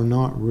are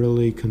not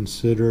really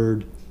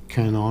considered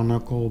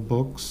canonical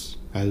books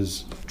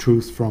as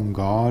truth from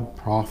God,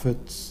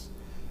 prophets.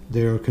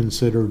 They are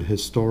considered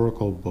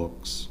historical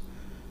books.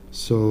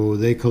 So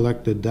they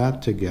collected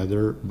that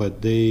together,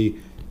 but they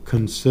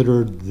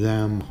considered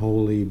them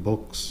holy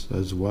books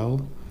as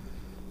well.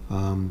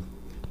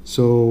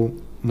 So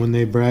when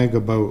they brag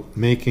about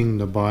making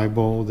the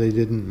Bible, they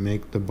didn't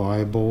make the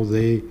Bible.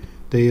 They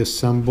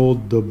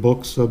assembled the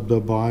books of the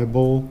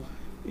Bible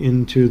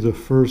into the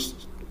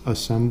first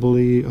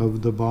assembly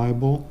of the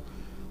Bible,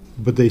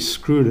 but they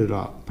screwed it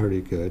up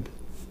pretty good.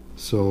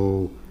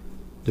 So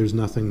there's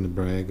nothing to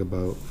brag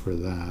about for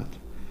that.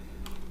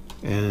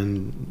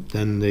 And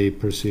then they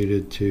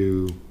proceeded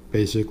to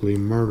basically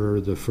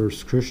murder the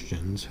first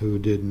Christians who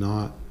did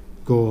not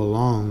go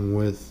along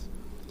with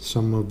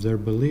some of their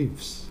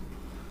beliefs.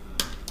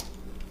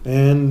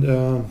 And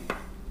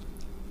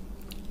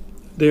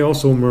they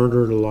also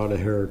murdered a lot of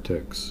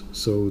heretics.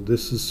 So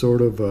this is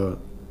sort of a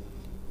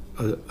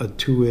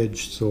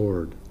two-edged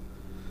sword.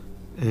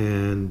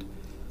 And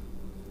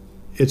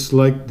it's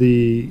like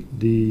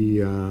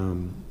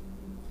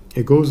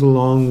it goes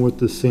along with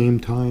the same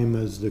time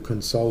as the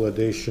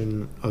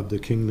consolidation of the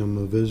kingdom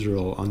of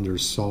Israel under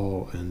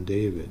Saul and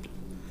David,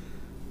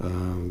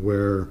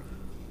 where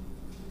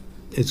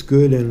it's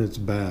good and it's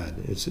bad.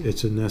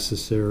 It's a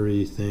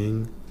necessary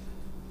thing,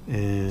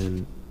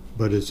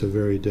 but it's a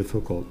very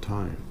difficult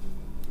time.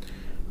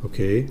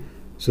 Okay,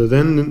 so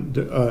then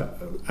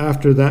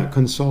after that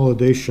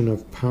consolidation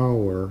of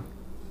power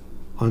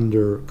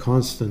under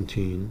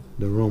Constantine,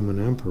 the Roman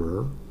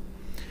emperor,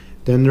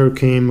 then there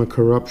came a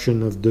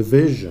corruption of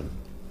division.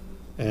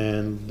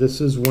 And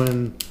this is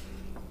when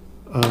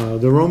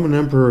the Roman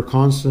Emperor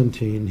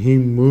Constantine, he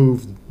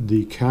moved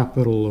the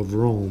capital of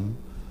Rome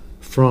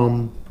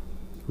from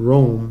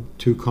Rome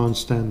to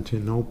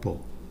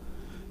Constantinople.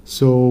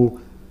 So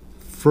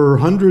for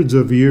hundreds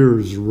of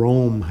years,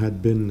 Rome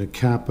had been the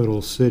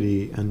capital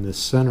city and the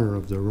center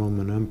of the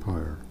Roman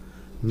Empire.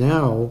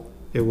 Now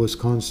it was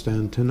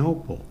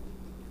Constantinople,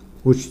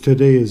 which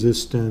today is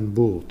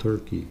Istanbul,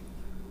 Turkey.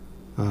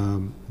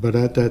 But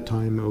at that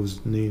time it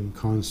was named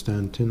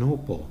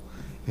Constantinople,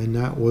 and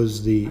that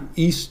was the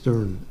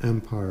Eastern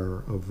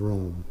Empire of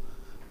Rome.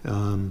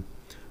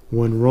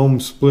 When Rome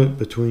split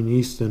between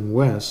East and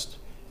West,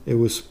 it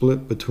was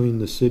split between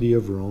the city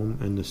of Rome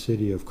and the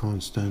city of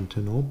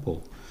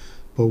Constantinople.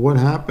 But what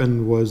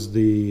happened was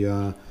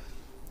the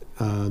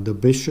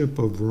Bishop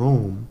of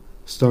Rome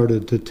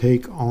started to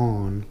take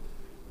on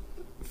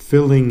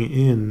filling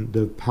in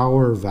the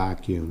power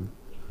vacuum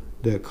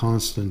that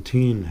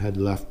Constantine had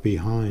left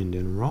behind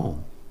in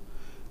Rome.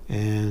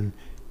 And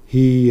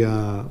he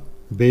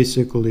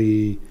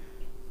basically,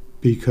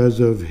 because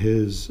of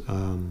his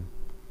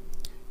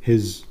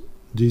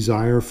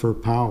desire for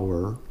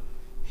power,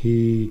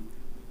 the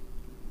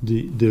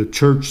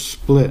church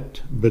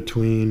split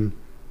between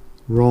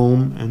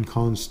Rome and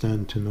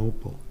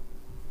Constantinople.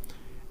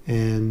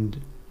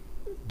 And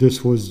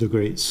this was the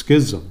Great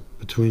Schism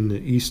between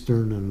the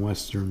Eastern and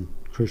Western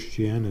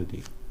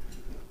Christianity.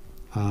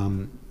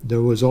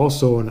 There was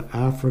also an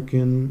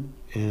African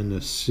and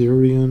a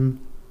Syrian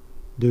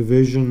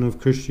division of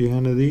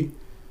Christianity,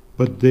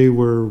 but they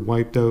were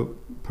wiped out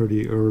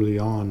pretty early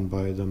on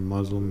by the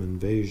Muslim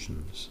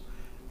invasions,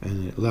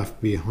 and it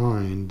left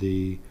behind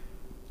the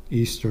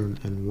Eastern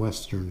and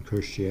Western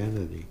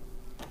Christianity.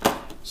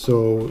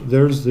 So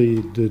there's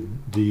the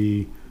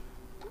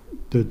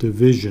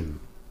division,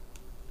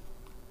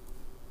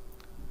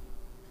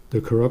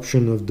 the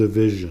corruption of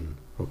division,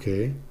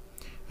 okay?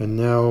 And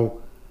now,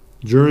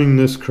 during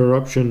this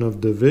corruption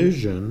of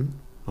division,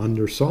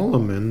 under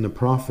Solomon, the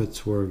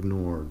prophets were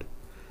ignored.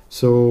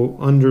 So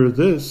under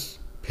this,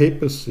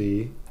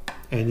 papacy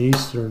and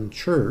Eastern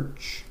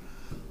Church,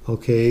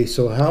 okay,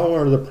 so how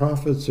are the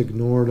prophets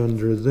ignored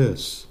under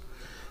this?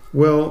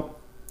 Well,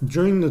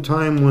 during the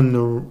time when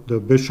the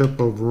Bishop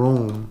of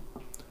Rome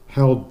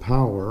held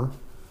power,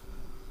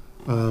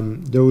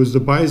 there was the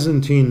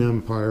Byzantine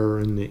Empire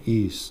in the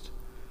East,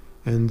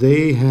 and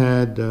they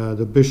had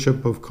the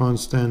Bishop of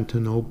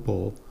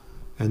Constantinople,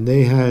 and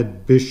they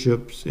had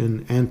bishops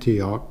in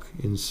Antioch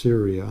in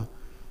Syria,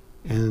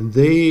 and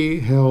they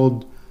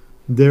held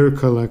their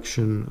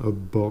collection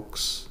of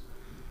books,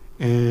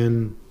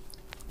 and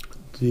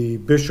the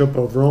Bishop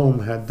of Rome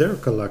had their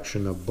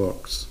collection of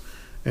books.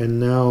 And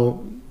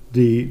now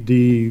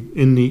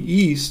in the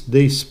East,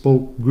 they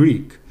spoke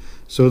Greek,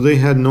 so they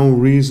had no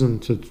reason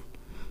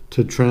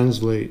to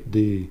translate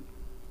the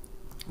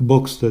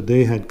books that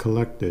they had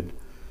collected.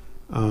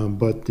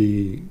 But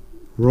the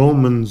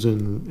Romans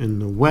in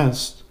the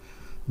West,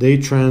 they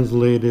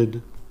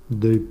translated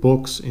the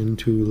books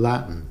into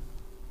Latin,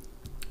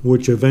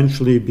 which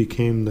eventually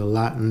became the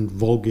Latin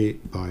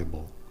Vulgate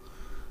Bible.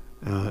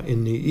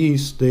 In the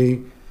East,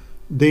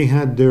 they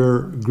had their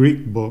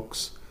Greek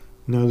books.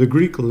 Now, the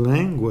Greek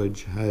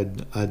language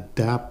had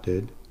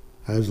adapted,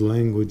 as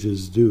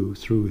languages do,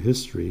 through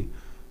history.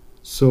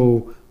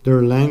 So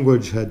their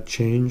language had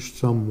changed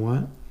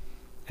somewhat,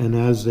 and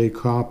as they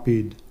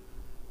copied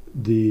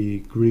the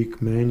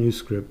Greek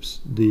manuscripts,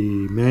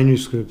 the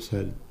manuscripts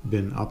had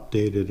been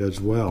updated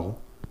as well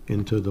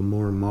into the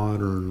more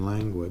modern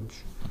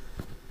language.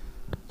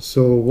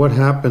 So what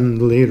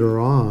happened later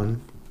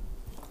on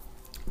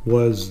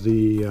was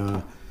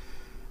the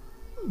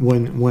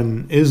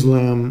when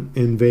Islam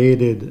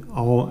invaded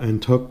all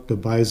and took the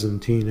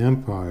Byzantine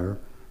Empire.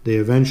 They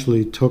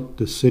eventually took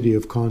the city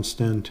of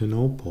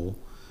Constantinople,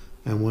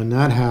 and when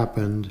that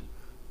happened,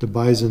 the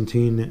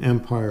Byzantine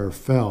Empire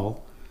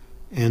fell,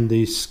 and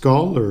the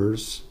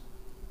scholars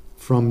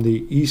from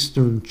the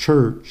Eastern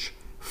Church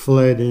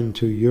fled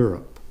into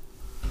Europe.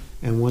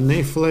 And when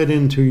they fled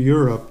into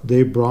Europe,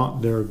 they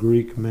brought their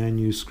Greek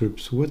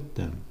manuscripts with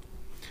them.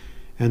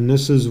 And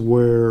this is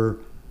where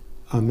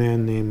a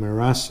man named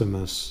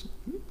Erasmus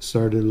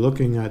started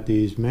looking at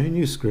these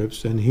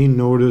manuscripts, and he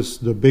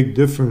noticed the big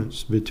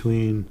difference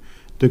between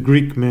the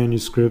Greek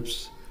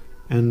manuscripts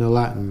and the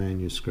Latin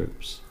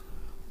manuscripts.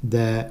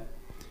 That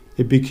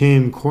it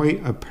became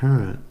quite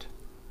apparent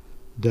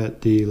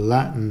that the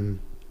Latin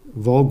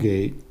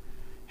Vulgate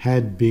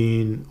had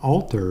been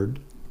altered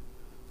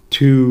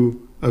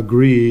to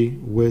agree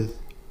with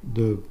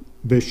the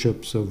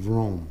bishops of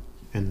Rome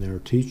and their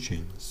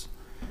teachings.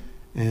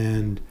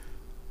 And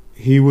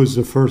he was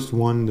the first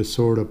one to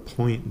sort of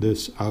point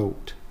this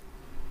out.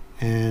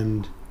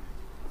 And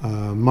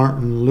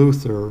Martin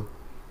Luther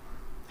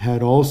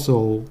had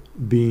also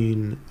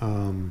been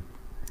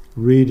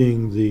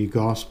reading the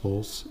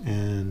Gospels,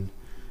 and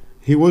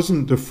he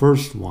wasn't the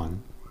first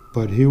one,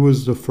 but he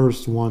was the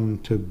first one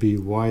to be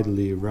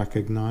widely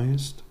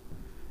recognized.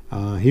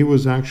 He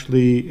was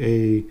actually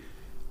a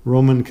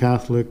Roman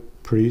Catholic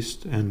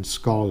priest and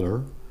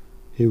scholar.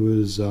 He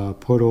was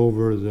put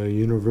over the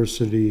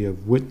University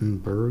of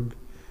Wittenberg,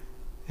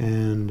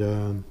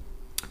 and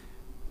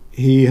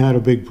he had a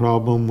big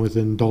problem with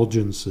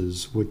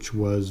indulgences, which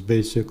was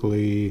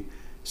basically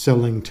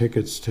selling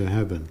tickets to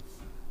heaven.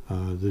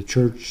 The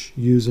church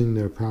using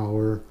their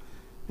power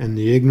and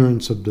the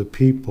ignorance of the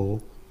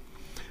people.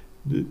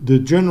 The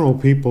general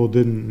people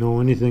didn't know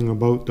anything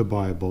about the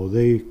Bible.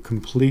 They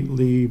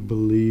completely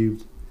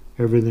believed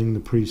everything the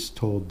priests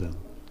told them.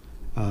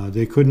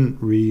 They couldn't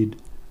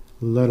read,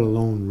 let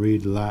alone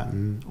read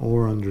Latin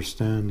or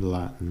understand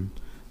Latin.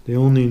 They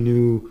only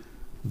knew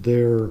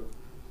their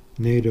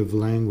native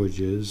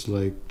languages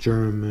like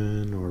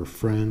German or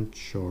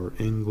French or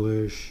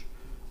English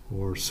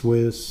or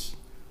Swiss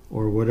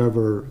or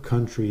whatever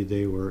country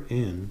they were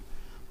in.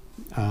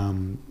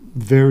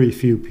 Very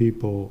few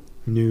people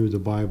knew the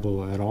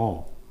Bible at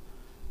all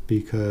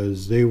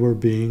because they were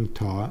being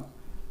taught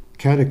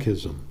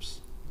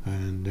catechisms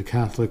and the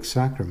Catholic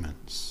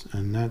sacraments,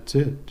 and that's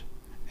it.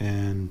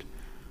 And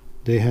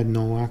they had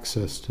no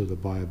access to the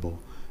Bible.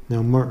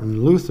 Now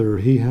Martin Luther,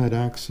 he had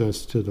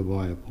access to the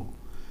Bible,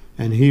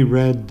 and he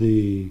read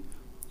the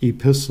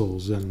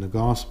epistles and the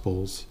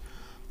Gospels,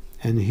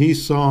 and he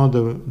saw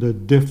the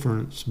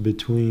difference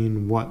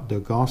between what the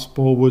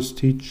Gospel was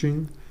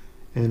teaching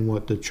and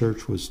what the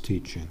church was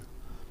teaching.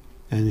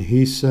 And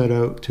he set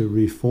out to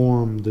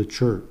reform the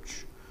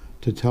church,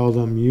 to tell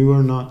them, you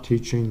are not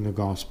teaching the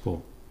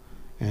Gospel,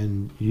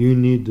 and you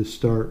need to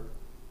start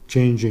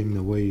changing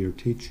the way you're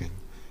teaching.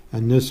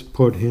 And this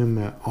put him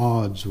at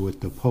odds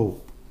with the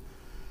Pope.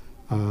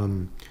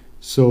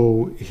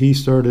 So he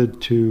started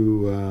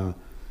to,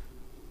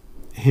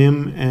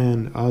 him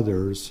and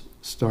others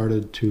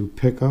started to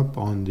pick up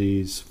on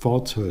these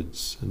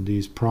falsehoods and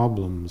these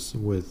problems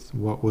with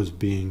what was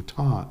being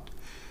taught.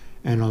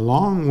 And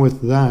along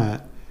with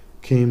that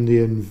came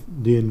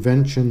the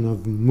invention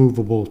of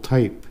movable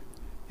type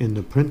in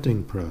the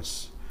printing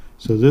press.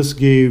 So this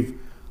gave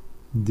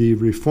the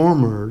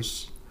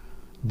reformers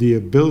the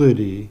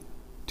ability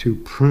to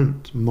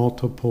print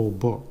multiple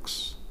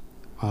books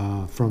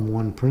from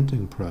one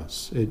printing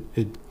press.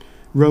 It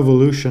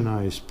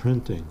revolutionized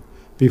printing.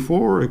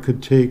 Before, it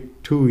could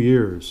take 2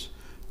 years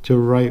to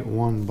write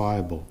one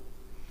Bible.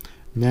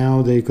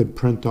 Now they could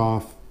print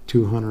off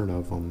 200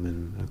 of them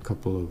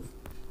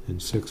in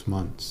 6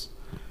 months.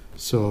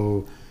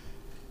 So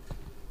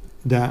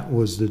that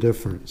was the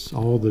difference,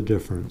 all the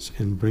difference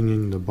in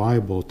bringing the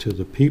Bible to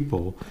the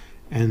people.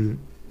 And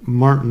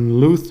Martin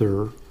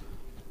Luther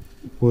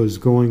was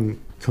going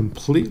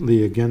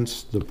completely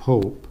against the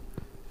Pope.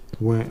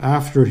 When,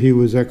 after he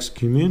was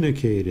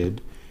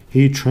excommunicated,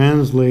 he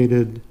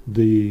translated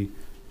the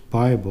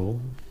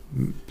Bible,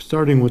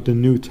 starting with the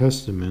New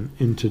Testament,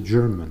 into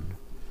German.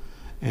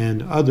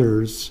 And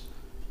others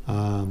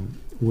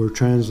were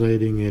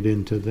translating it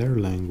into their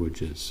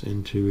languages,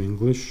 into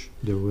English.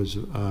 There was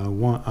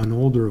an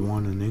older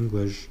one in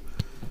English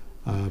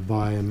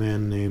by a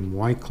man named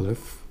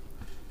Wycliffe,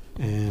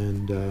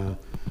 and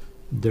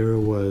there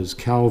was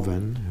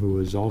Calvin, who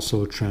was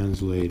also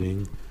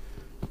translating,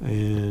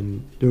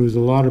 and there was a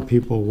lot of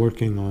people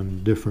working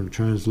on different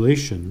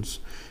translations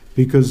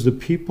because the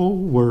people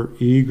were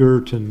eager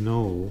to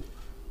know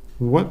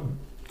what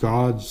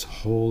God's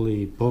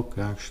holy book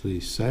actually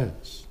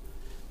says.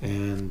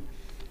 And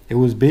it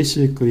was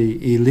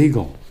basically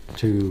illegal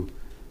to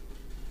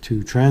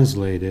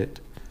translate it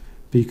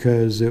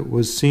because it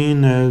was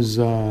seen as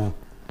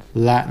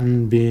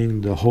Latin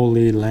being the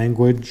holy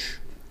language,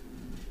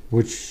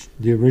 which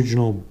the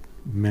original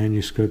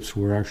manuscripts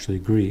were actually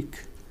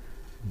Greek,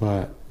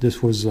 but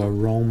this was a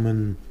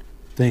Roman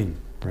thing,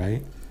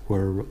 right?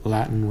 where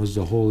Latin was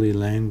the holy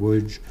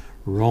language,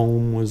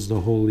 Rome was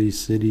the holy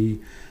city.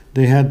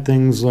 They had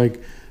things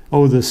like,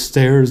 oh, the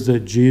stairs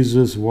that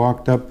Jesus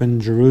walked up in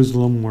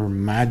Jerusalem were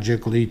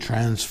magically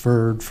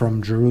transferred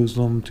from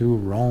Jerusalem to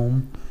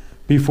Rome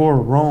before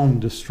Rome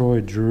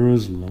destroyed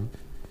Jerusalem.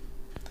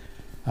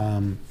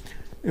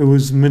 It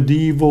was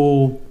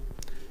medieval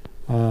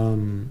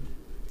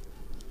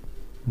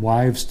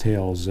wives'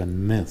 tales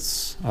and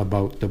myths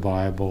about the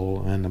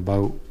Bible and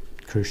about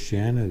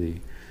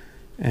Christianity.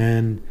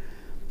 And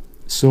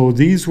so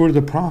these were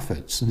the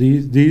prophets.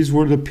 These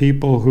were the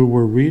people who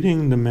were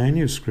reading the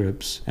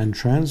manuscripts and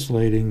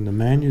translating the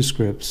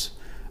manuscripts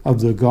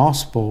of the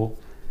gospel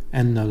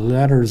and the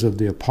letters of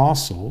the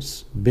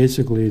apostles,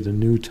 basically the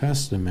New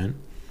Testament,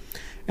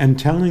 and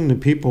telling the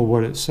people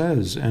what it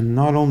says, and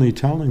not only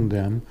telling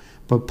them,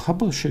 but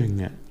publishing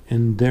it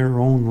in their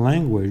own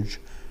language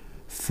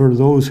for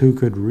those who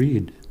could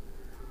read,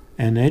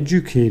 and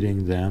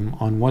educating them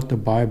on what the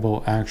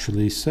Bible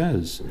actually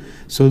says.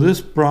 So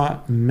this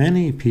brought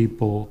many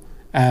people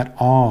at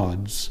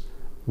odds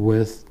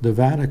with the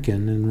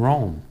Vatican in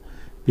Rome,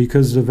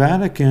 because the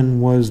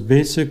Vatican was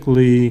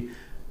basically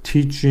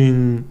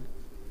teaching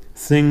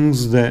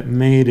things that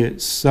made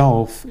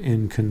itself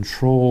in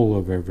control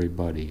of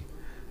everybody,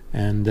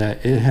 and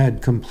that it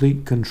had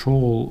complete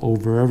control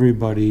over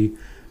everybody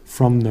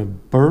from the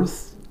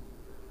birth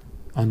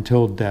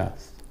until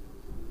death,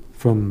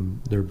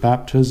 from their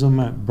baptism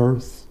at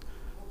birth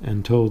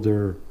until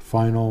their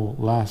final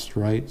last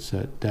rites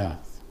at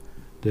death.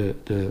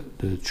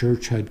 The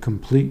church had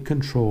complete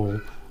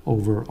control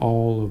over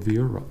all of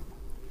Europe.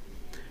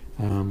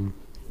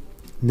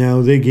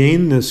 Now they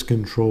gained this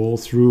control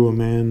through a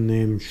man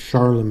named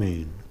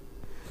Charlemagne.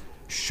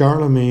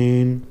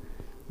 Charlemagne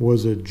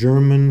was a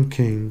German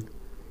king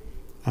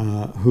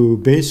who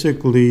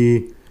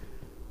basically,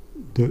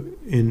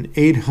 in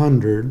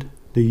 800,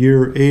 the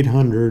year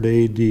 800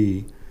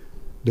 AD,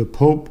 the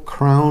Pope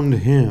crowned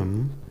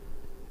him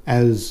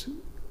as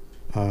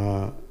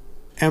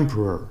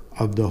emperor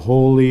of the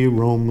Holy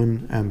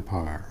Roman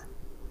Empire.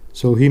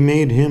 So he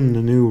made him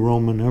the new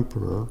Roman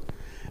emperor,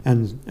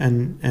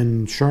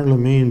 and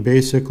Charlemagne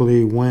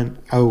basically went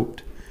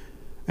out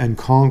and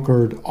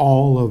conquered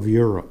all of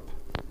Europe.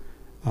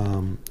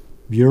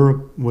 There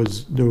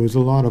was a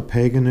lot of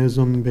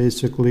paganism,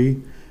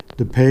 basically.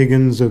 The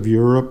pagans of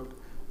Europe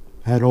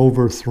had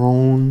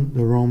overthrown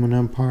the Roman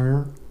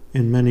Empire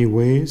in many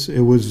ways.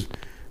 It was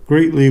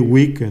greatly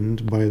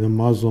weakened by the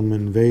Muslim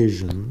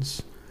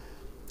invasions,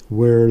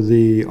 where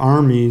the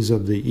armies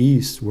of the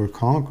East were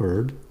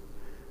conquered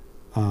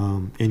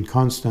in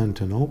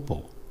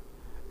Constantinople,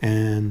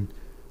 and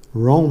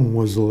Rome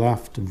was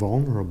left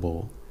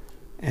vulnerable.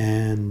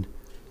 And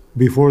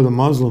before the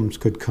Muslims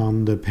could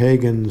come, the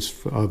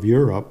pagans of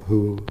Europe,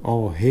 who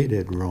all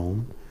hated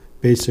Rome,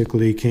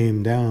 basically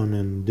came down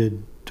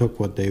and took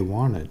what they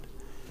wanted.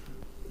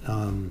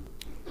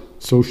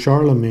 So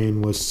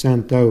Charlemagne was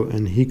sent out,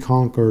 and he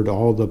conquered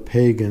all the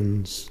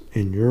pagans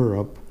in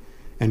Europe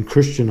and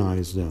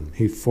Christianized them.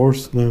 He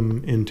forced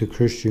them into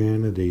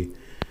Christianity.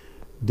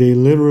 They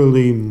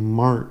literally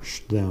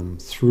marched them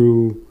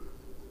through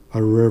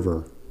a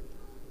river,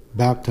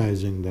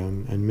 baptizing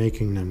them and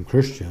making them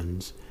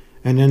Christians,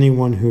 and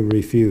anyone who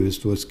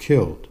refused was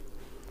killed.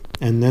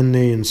 And then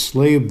they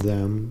enslaved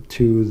them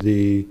to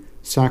the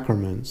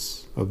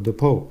sacraments of the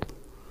Pope.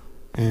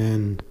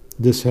 And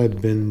this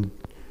had been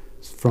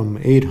from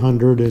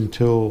 800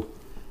 until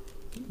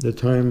the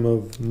time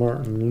of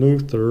Martin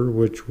Luther,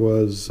 which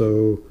was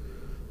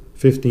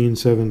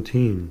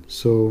 1517.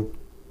 So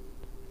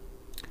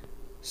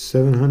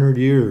 700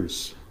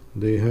 years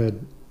they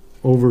had.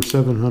 Over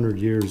 700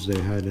 years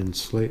they had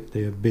enslaved.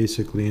 They had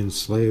basically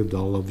enslaved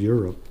all of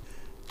Europe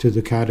to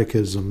the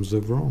catechisms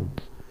of Rome.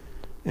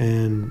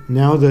 And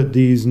now that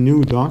these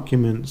new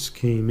documents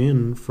came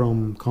in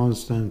from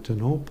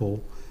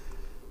Constantinople,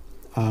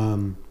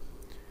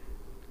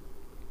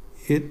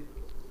 it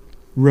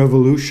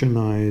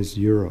revolutionized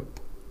Europe.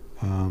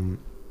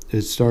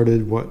 It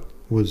started what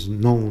was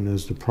known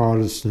as the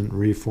Protestant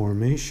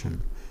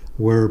Reformation,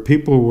 where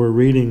people were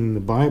reading the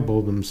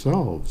Bible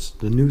themselves,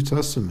 the New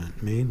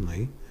Testament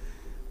mainly,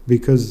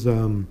 because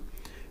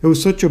it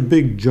was such a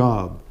big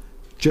job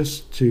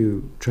just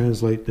to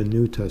translate the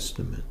New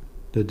Testament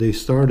that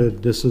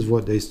this is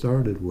what they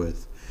started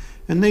with.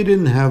 And they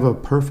didn't have a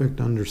perfect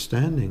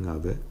understanding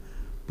of it,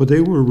 but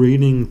they were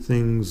reading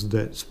things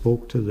that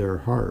spoke to their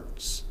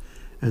hearts.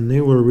 And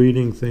they were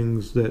reading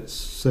things that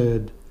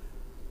said,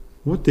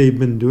 what they've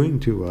been doing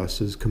to us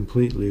is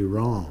completely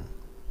wrong.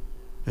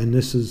 And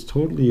this is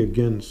totally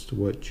against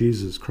what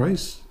Jesus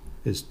Christ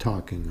is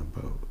talking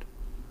about.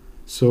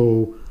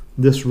 So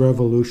this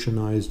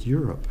revolutionized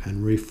Europe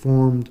and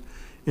reformed,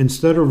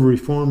 instead of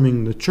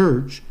reforming the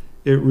church,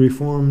 it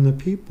reformed the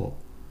people.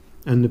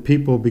 And the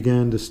people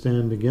began to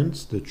stand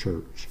against the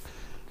church.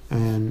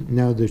 And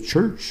now the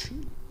church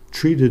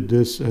treated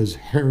this as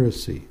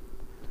heresy.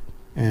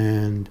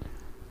 And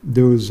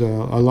there was a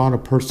lot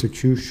of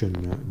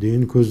persecution. The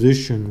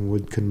Inquisition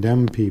would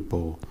condemn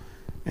people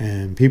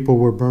And people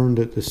were burned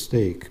at the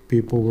stake.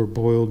 People were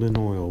boiled in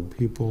oil.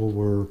 People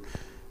were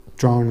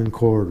drawn and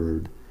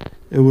quartered.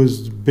 It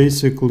was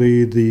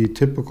basically the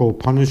typical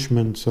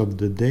punishments of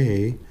the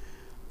day,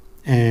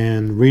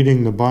 and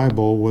reading the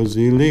Bible was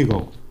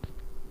illegal,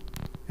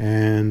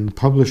 and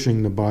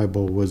publishing the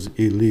Bible was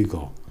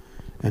illegal,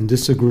 and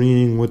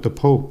disagreeing with the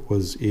Pope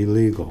was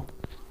illegal.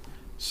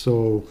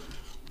 So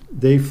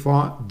they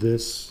fought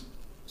this.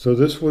 So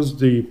this was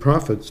the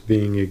prophets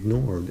being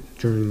ignored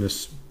during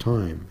this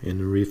time in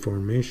the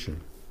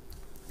Reformation.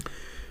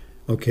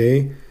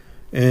 Okay,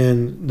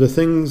 and the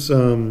things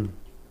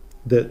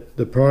that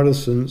the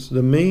Protestants,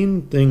 the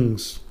main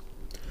things,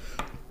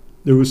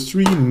 there was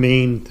three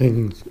main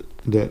things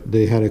that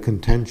they had a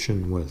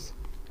contention with.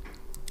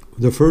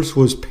 The first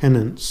was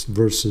penance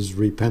versus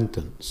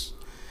repentance.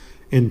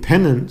 In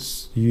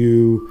penance,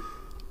 you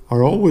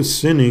are always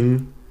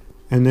sinning,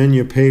 and then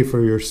you pay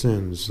for your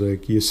sins.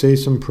 Like, you say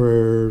some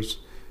prayers,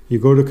 you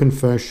go to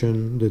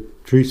confession, the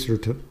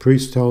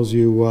priest tells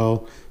you,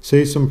 well,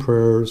 say some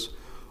prayers,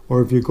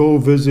 or if you go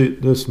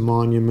visit this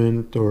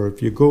monument, or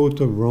if you go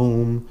to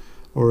Rome,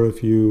 or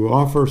if you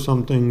offer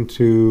something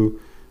to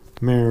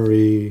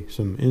Mary,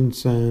 some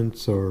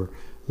incense, or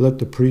let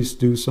the priest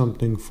do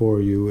something for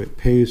you, it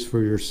pays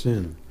for your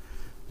sin.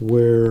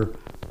 Where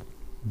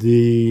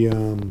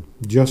the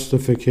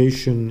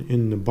justification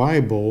in the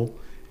Bible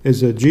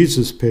is that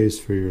Jesus pays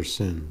for your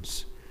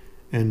sins.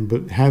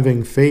 But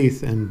having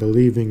faith and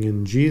believing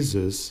in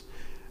Jesus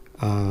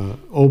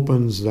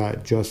opens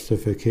that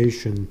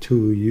justification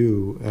to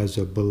you as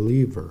a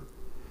believer.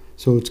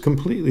 So it's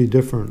completely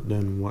different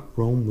than what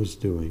Rome was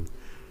doing.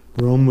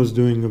 Rome was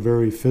doing a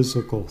very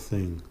physical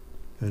thing,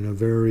 and a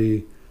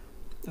very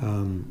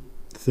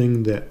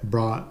thing that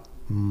brought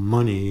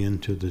money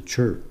into the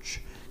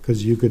church,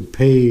 because you could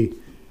pay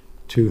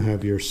to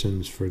have your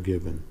sins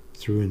forgiven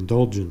through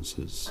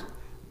indulgences.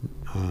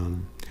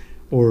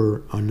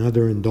 Or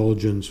another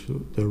indulgence,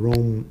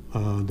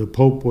 the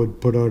Pope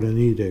would put out an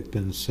edict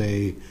and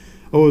say,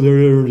 oh,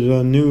 there's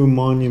a new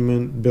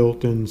monument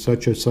built in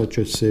such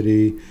a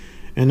city,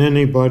 and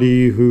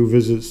anybody who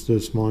visits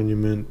this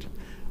monument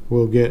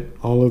will get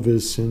all of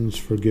his sins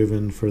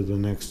forgiven for the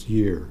next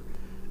year.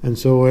 And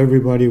so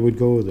everybody would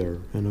go there.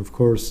 And of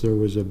course there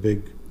was a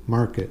big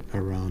market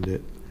around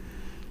it.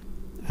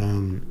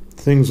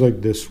 Things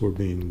like this were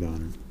being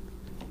done.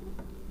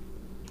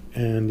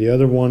 And the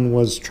other one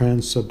was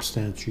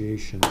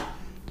transubstantiation,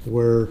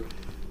 where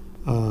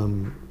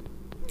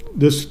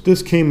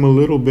this came a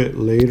little bit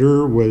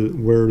later,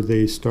 where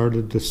they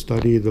started to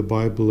study the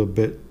Bible a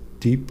bit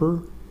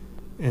deeper,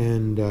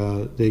 and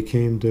they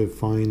came to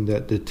find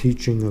that the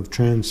teaching of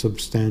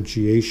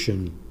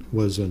transubstantiation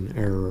was an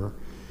error.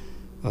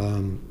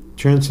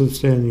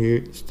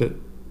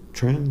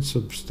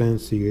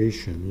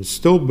 Transubstantiation is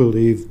still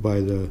believed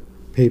by the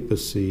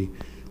papacy,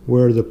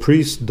 where the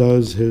priest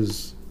does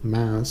his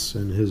Mass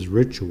and his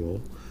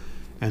ritual,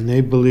 and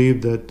they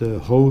believe that the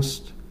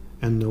host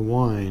and the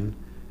wine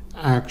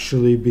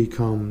actually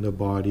become the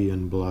body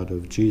and blood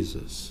of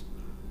Jesus.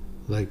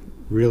 Like,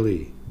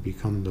 really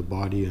become the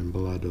body and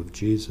blood of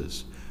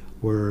Jesus,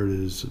 where it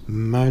is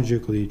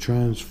magically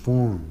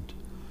transformed.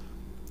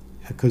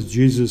 Because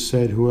Jesus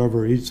said,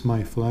 whoever eats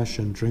my flesh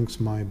and drinks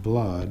my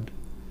blood,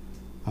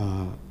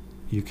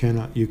 you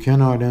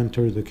cannot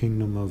enter the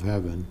kingdom of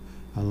heaven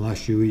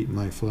unless you eat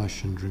my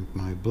flesh and drink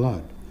my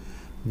blood.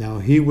 Now,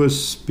 he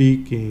was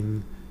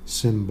speaking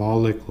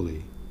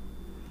symbolically,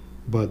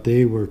 but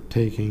they were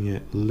taking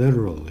it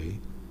literally,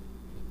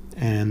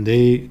 and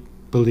they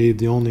believe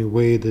the only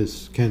way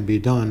this can be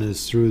done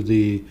is through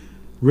the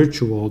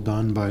ritual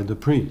done by the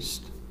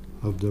priest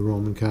of the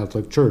Roman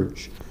Catholic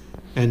Church,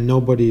 and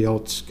nobody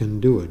else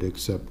can do it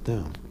except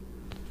them.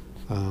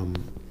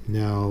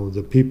 Now,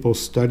 the people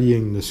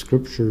studying the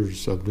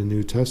scriptures of the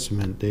New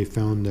Testament, they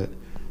found that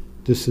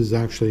this is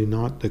actually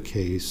not the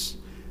case.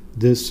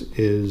 This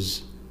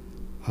is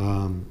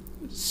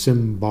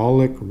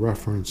symbolic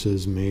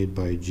references made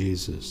by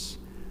Jesus,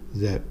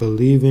 that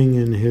believing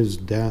in his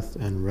death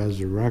and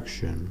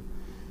resurrection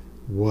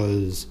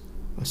was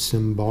a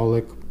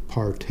symbolic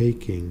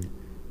partaking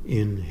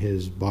in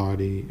his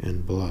body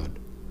and blood.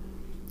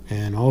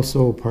 And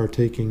also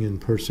partaking in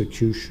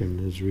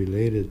persecution is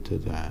related to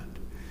that.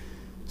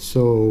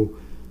 So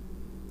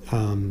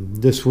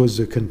this was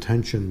a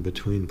contention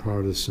between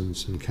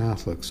Protestants and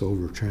Catholics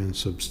over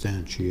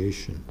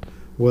transubstantiation,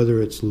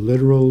 whether it's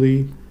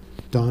literally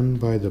done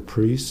by the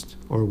priest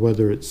or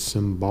whether it's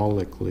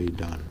symbolically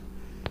done.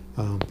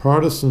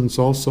 Protestants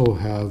also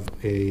have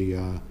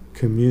a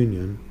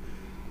communion,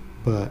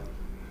 but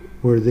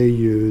where they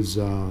use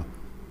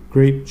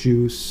grape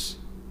juice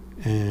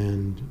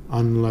and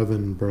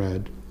unleavened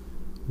bread,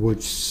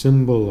 which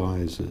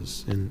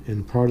symbolizes,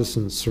 in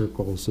Protestant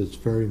circles, it's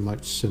very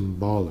much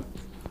symbolic.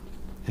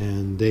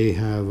 And they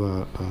have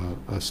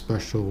a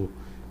special,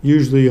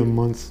 usually a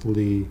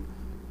monthly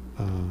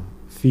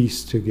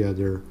feast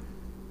together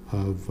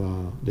of,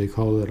 they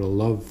call it a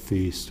love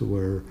feast,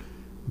 where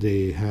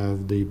they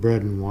have the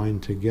bread and wine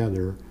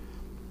together,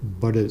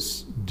 but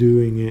it's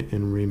doing it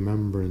in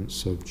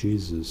remembrance of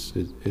Jesus.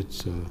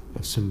 It's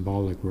a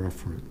symbolic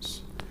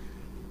reference.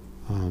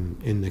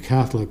 In the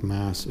Catholic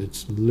Mass,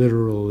 it's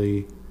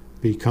literally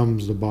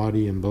becomes the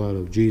body and blood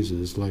of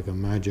Jesus, like a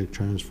magic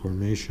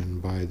transformation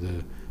by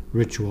the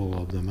ritual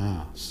of the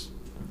Mass.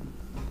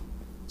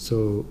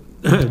 So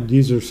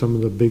these are some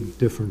of the big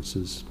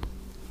differences.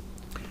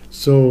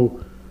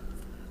 So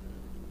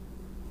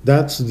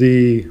that's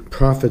the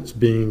prophets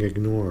being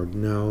ignored.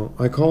 Now,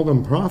 I call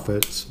them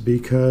prophets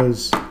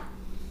because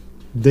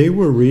they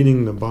were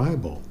reading the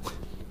Bible,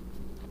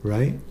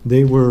 right?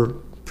 They were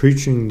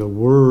preaching the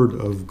Word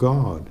of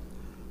God.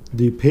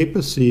 The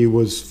papacy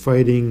was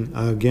fighting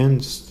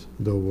against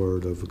the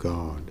Word of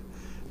God.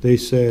 They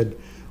said,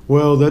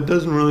 well, that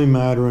doesn't really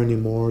matter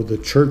anymore. The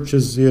church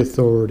is the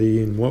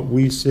authority, and what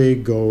we say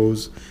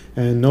goes,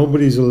 and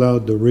nobody's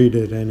allowed to read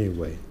it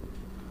anyway.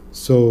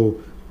 So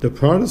the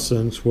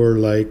Protestants were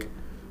like,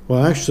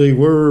 well, actually,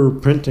 we're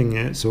printing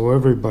it so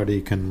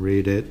everybody can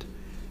read it,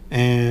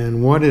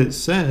 and what it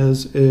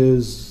says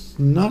is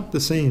not the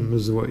same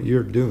as what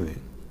you're doing.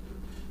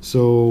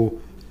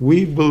 So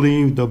we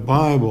believe the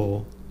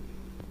Bible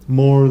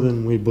more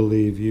than we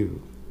believe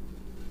you.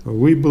 Or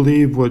we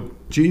believe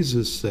what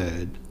Jesus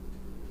said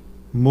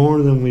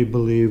more than we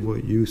believe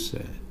what you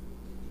said.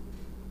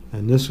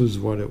 And this was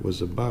what it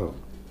was about.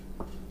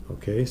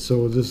 Okay,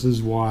 so this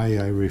is why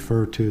I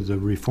refer to the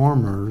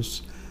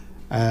Reformers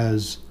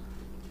as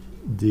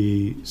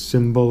the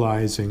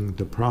symbolizing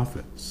the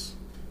prophets,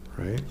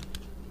 right?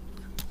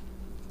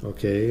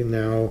 Okay,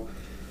 now,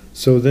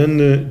 so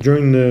then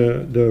during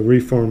the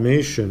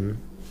Reformation,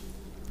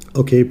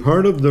 okay,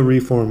 part of the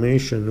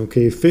Reformation,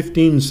 okay,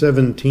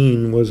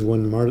 1517 was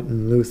when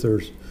Martin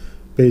Luther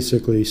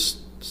basically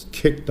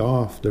kicked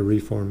off the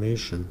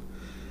Reformation.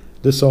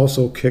 This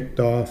also kicked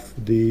off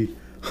the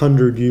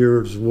 100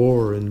 Years'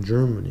 War in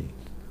Germany.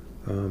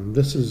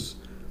 This is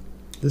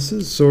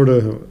sort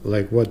of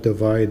like what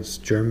divides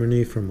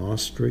Germany from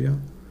Austria.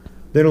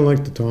 They don't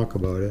like to talk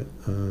about it.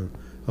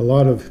 A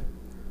lot of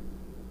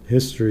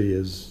history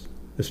is,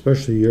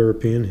 especially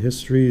European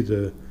history,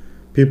 the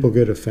people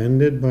get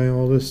offended by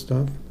all this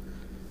stuff.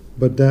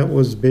 But that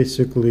was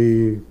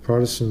basically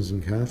Protestants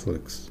and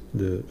Catholics.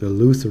 The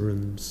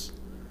Lutherans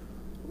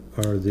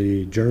are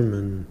the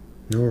German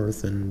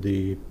north, and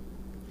the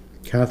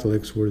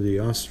Catholics were the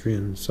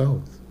Austrian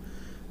south.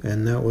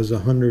 And that was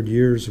 100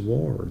 Years'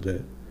 War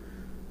that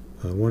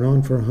went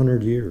on for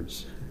 100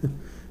 years.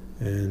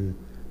 And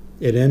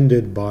it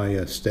ended by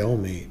a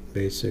stalemate,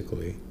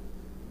 basically.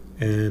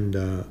 And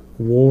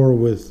war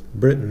with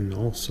Britain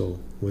also,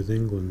 with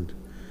England.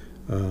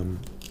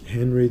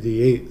 Henry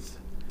VIII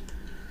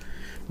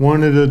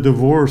wanted a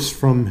divorce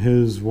from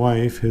his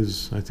wife,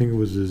 I think it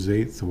was his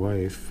 8th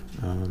wife.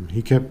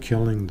 He kept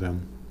killing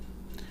them.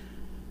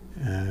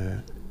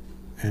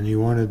 And he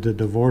wanted to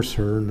divorce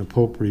her, and the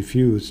Pope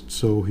refused,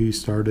 so he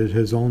started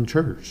his own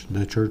church,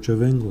 the Church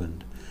of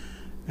England.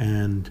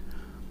 And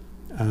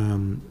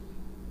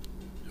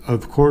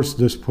of course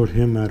this put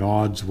him at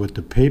odds with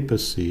the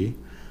papacy,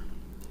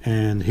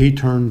 and he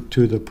turned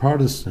to the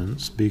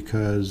Protestants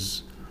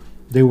because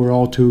they were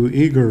all too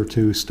eager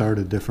to start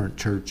a different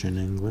church in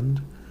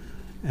England.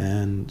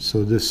 And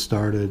so this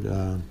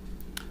started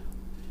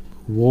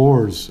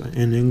wars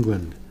in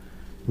England.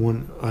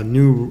 When a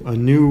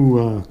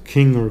new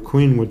king or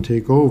queen would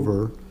take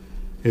over,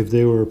 if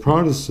they were a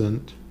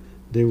Protestant,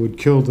 they would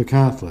kill the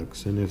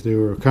Catholics, and if they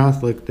were a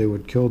Catholic, they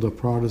would kill the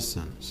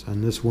Protestants.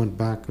 And this went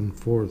back and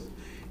forth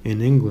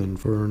in England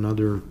for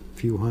another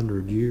few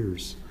hundred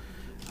years.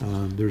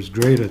 There's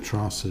great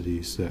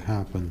atrocities that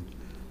happened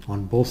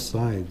on both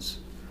sides.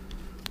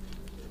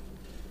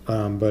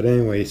 But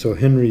anyway, so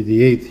Henry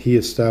VIII, he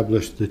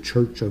established the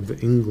Church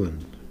of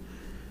England,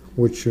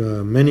 which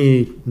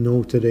many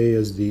know today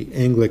as the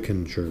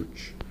Anglican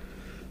Church.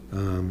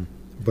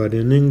 But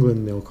in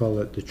England, they'll call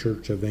it the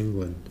Church of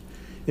England.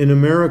 In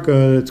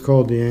America, it's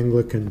called the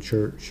Anglican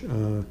Church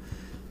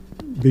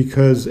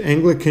because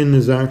Anglican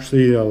is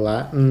actually a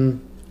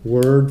Latin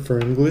word for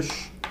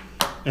English,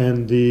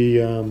 and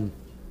the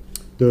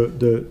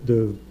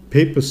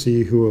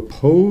papacy who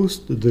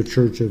opposed the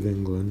Church of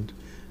England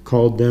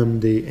called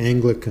them the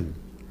Anglican,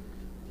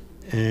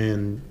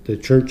 and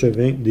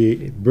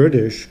the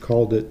British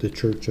called it the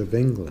Church of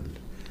England.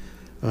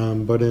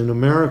 But in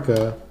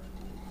America,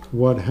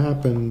 what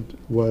happened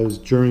was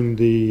during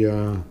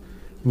the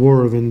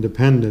War of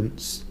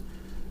Independence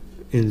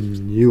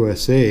in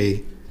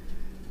USA,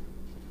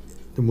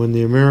 when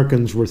the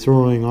Americans were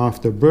throwing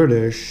off the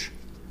British,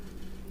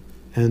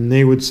 and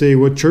they would say,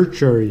 "What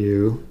church are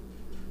you?"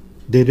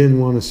 They didn't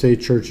want to say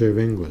Church of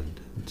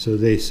England, so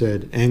they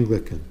said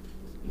Anglican.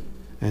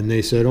 And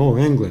they said, "Oh,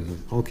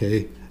 England,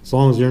 okay, as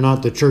long as you're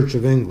not the Church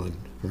of England,"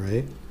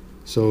 right?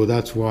 So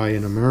that's why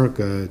in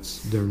America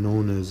they're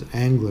known as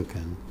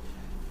Anglican,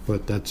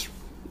 but that's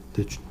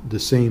the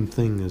same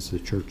thing as the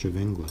Church of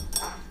England.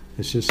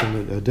 It's just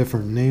a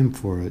different name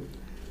for it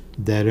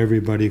that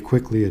everybody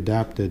quickly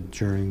adapted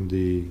during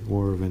the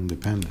War of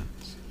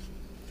Independence.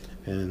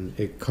 And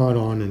it caught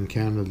on in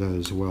Canada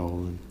as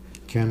well. And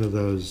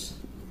Canada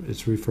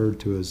it's referred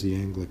to as the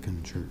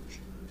Anglican Church.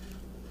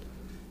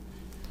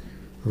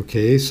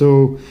 Okay,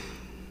 so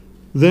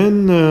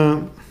then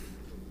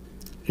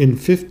in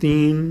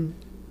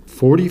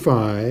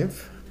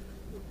 1545,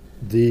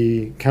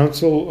 the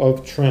Council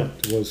of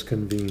Trent was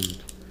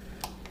convened.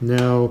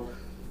 Now,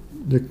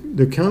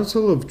 the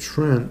Council of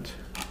Trent,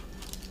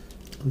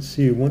 let's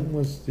see, when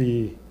was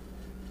the...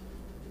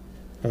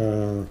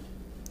 in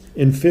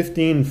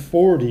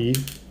 1540,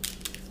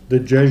 the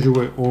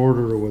Jesuit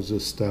order was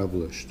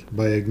established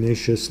by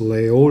Ignatius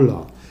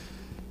Loyola,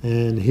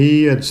 and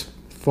he had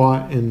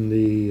fought in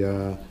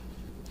the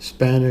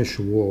Spanish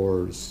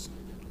Wars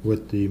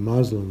with the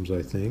Muslims,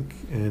 I think,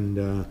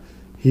 and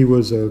he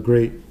was a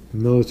great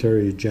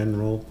military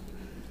general,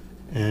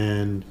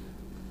 and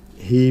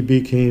he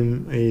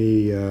became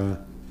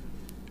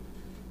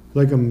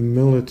like a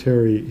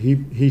military,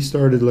 he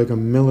started like a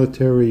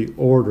military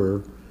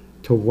order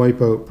to wipe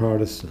out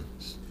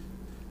Protestants.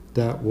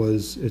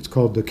 It's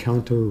called the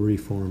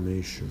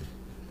Counter-Reformation.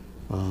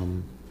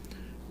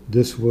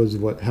 This was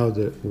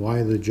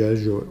why the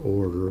Jesuit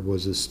order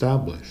was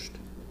established,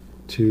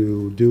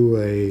 to do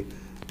a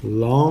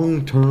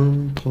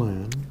long-term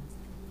plan,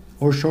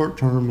 or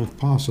short-term if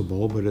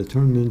possible, but it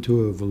turned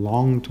into a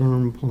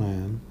long-term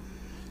plan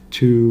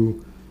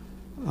to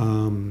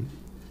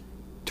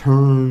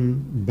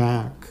turn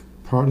back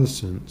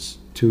Protestants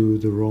to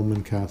the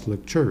Roman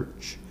Catholic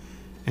Church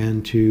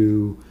and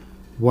to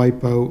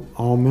wipe out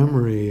all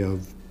memory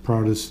of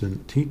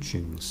Protestant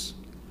teachings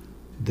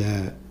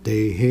that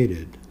they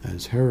hated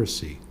as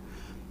heresy.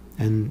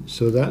 And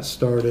so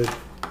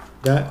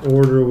that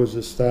order was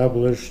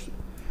established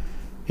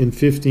in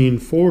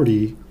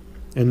 1540,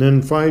 and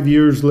then 5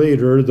 years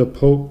later the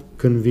Pope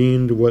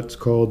convened what's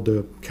called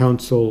the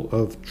Council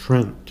of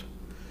Trent.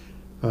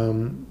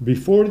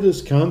 Before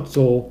this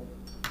council,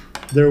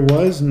 there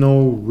was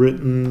no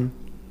written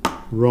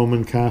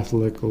Roman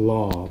Catholic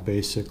law,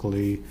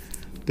 basically.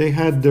 They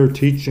had their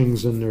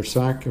teachings and their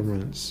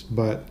sacraments,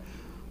 but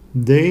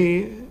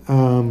they...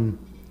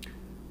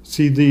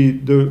 see,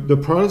 the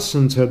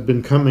Protestants had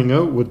been coming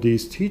out with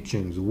these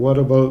teachings. What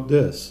about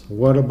this?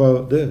 What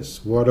about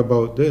this? What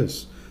about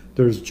this?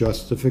 There's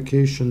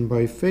justification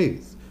by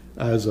faith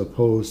as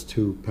opposed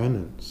to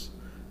penance.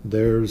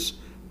 There's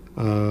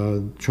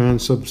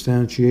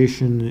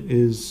transubstantiation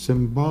is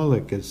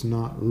symbolic, it's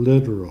not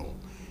literal.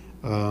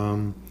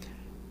 The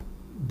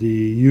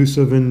use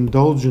of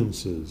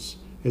indulgences,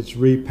 it's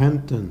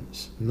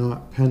repentance,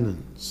 not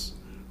penance.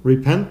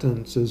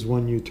 Repentance is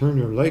when you turn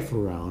your life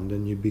around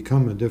and you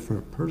become a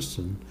different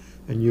person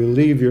and you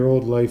leave your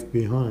old life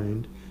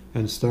behind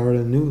and start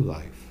a new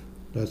life.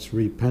 That's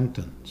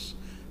repentance.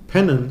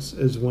 Penance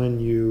is when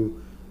you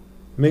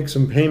make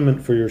some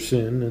payment for your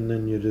sin and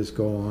then you just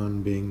go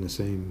on being the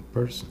same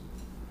person.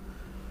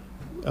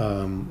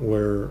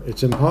 Where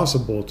it's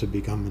impossible to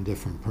become a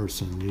different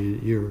person.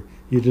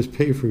 You just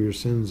pay for your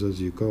sins as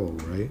you go,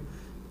 right?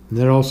 And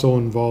that also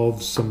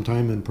involves some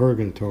time in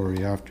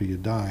purgatory after you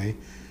die,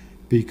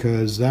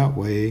 because that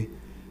way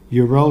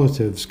your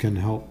relatives can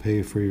help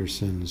pay for your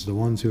sins. The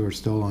ones who are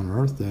still on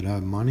earth that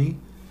have money,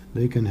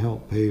 they can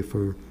help pay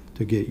to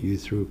get you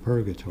through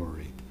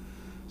purgatory.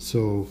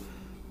 So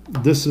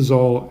this is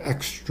all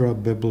extra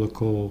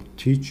biblical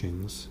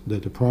teachings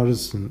that the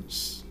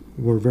Protestants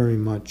were very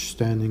much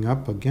standing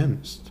up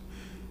against,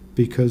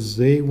 because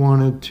they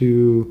wanted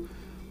to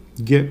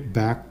get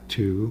back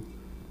to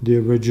the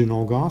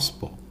original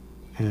gospel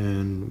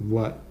and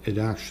what it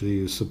actually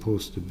is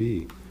supposed to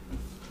be.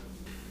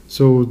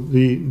 So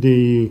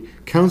the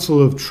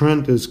Council of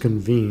Trent is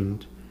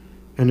convened,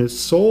 and its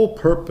sole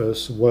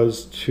purpose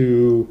was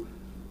to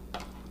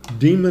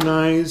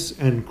demonize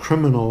and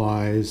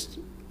criminalize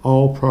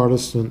all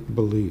Protestant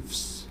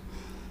beliefs.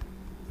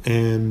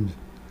 And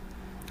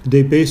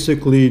they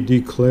basically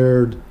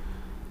declared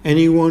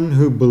anyone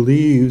who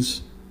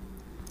believes,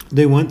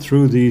 they went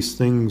through these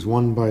things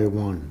one by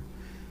one,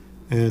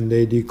 and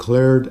they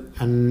declared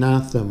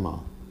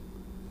anathema.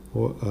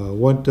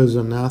 What does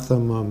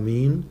anathema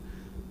mean?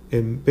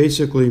 It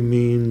basically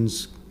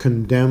means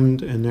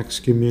condemned and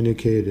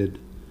excommunicated,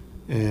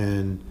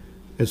 and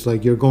it's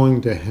like you're going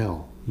to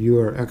hell. You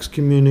are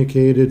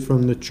excommunicated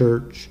from the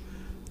church,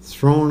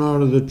 thrown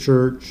out of the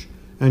church,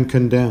 and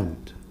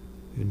condemned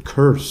and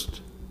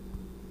cursed.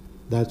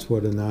 That's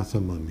what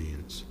anathema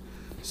means.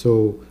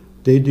 So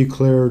they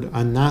declared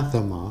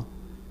anathema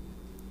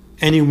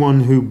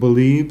anyone who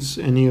believes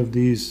any of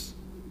these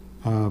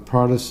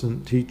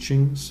Protestant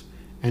teachings,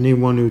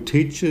 anyone who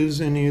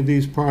teaches any of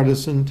these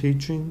Protestant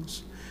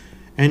teachings,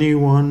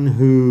 anyone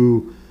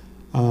who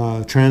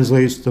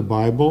translates the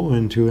Bible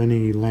into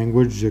any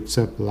language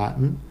except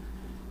Latin,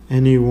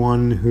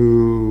 anyone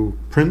who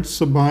prints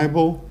the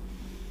Bible,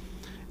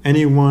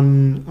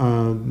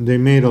 anyone, they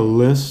made a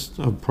list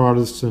of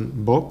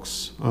Protestant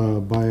books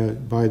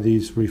by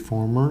these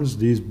reformers.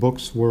 These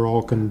books were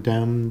all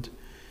condemned.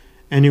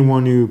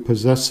 Anyone who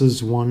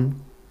possesses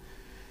one,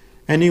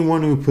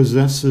 anyone who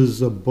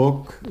possesses a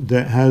book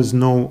that has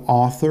no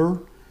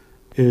author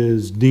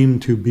is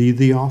deemed to be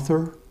the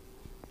author.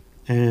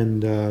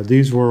 And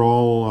these were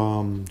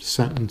all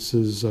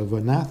sentences of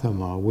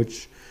anathema,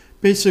 which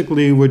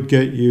basically would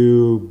get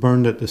you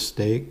burned at the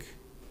stake,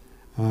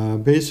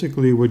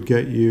 basically would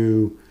get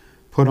you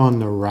put on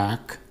the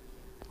rack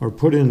or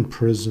put in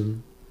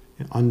prison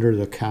under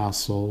the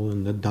castle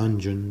in the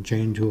dungeon,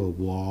 chained to a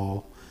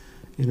wall.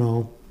 You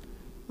know,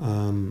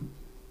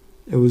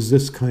 it was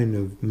this kind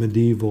of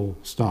medieval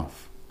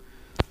stuff.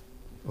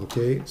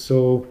 Okay,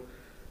 so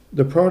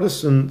the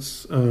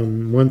Protestants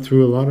went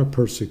through a lot of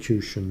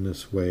persecution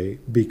this way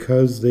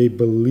because they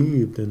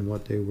believed in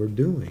what they were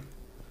doing.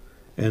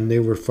 And they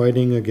were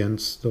fighting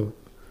against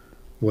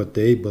what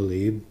they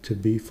believed to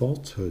be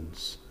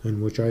falsehoods,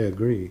 in which I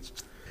agree.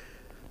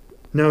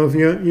 Now, if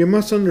you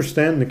must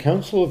understand, the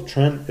Council of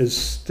Trent is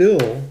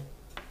still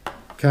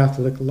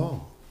Catholic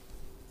law.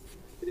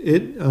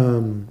 It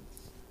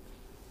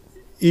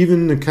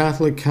even the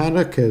Catholic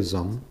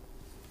Catechism,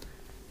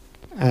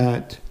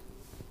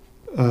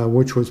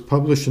 which was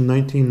published in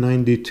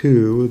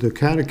 1992, the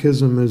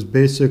Catechism is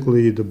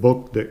basically the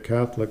book that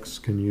Catholics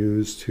can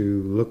use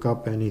to look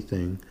up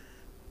anything,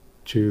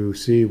 to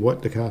see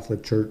what the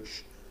Catholic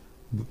Church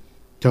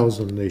tells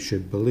them they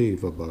should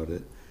believe about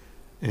it.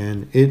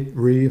 And it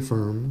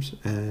reaffirms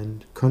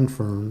and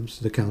confirms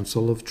the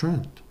Council of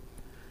Trent.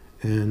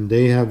 And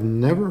they have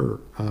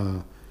never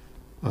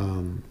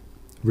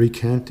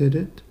recanted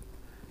it,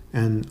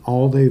 and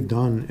all they've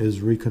done is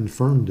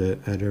reconfirmed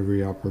it at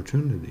every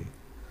opportunity.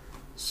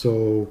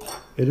 So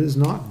it is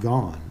not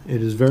gone.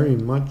 It is very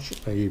much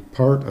a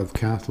part of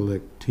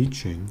Catholic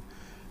teaching,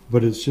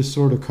 but it's just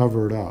sort of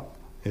covered up.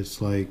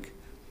 It's like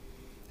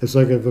if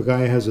a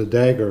guy has a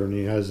dagger and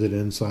he has it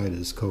inside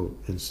his coat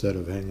instead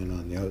of hanging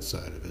on the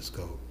outside of his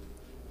coat.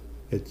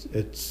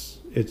 It's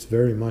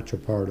very much a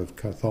part of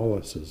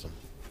Catholicism,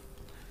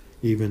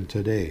 even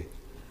today.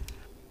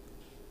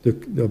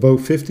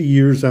 About 50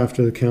 years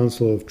after the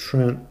Council of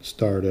Trent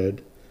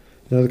started,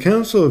 now the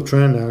Council of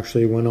Trent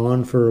actually went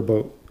on for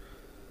about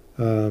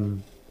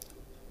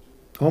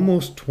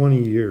almost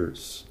 20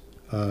 years.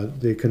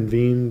 They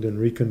convened and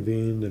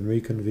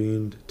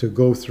reconvened to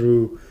go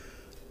through.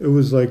 It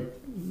was like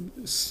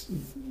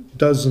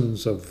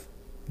dozens of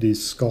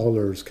these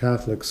scholars,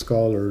 Catholic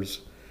scholars.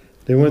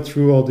 They went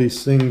through all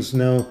these things.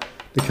 Now,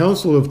 the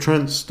Council of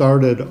Trent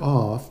started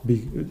off.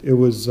 It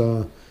was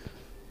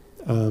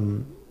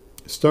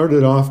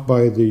started off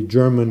by the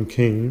German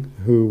king,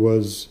 who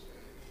was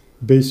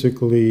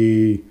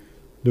basically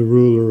the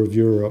ruler of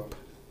Europe,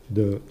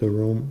 the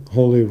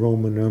Holy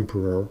Roman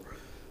Emperor,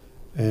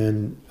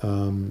 and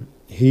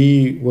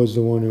he was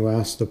the one who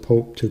asked the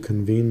Pope to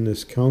convene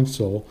this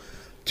council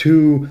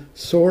to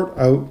sort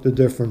out the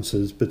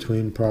differences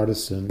between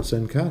Protestants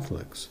and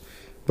Catholics.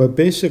 But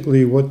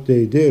basically what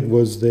they did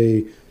was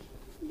they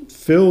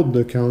filled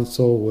the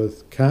council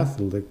with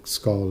Catholic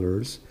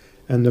scholars,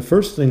 and the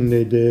first thing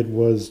they did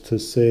was to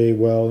say,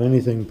 well,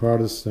 anything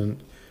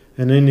Protestant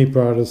and any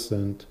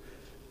Protestant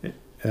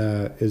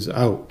is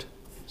out.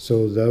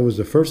 So that was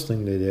the first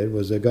thing they did,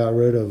 was they got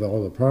rid of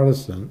all the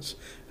Protestants,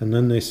 and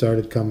then they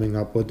started coming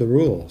up with the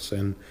rules.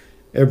 And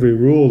every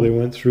rule, they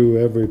went through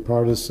every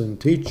Protestant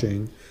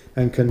teaching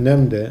and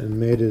condemned it and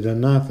made it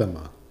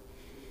anathema.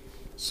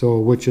 So,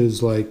 which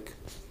is like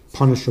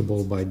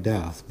punishable by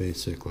death,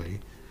 basically.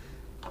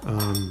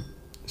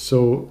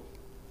 So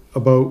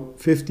about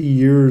 50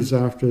 years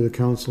after the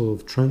Council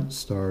of Trent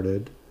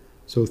started,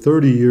 so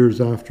 30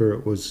 years after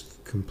it was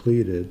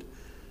completed,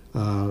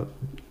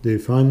 they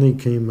finally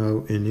came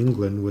out in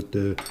England with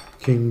the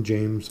King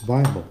James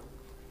Bible.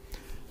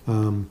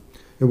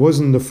 It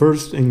wasn't the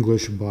first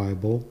English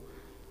Bible,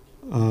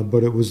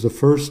 but it was the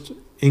first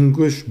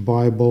English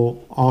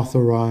Bible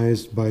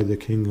authorized by the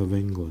King of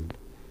England.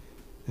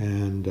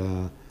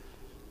 And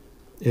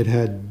it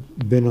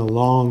had been a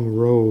long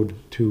road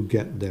to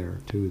get there,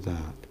 to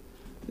that.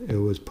 It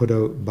was put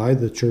out by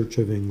the Church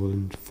of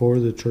England, for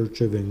the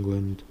Church of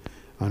England,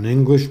 an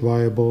English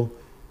Bible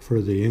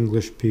for the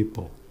English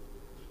people.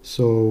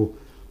 So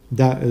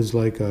that is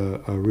like a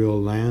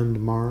real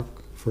landmark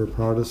for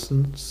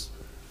Protestants.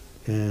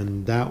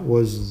 And that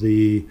was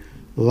the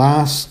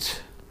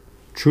last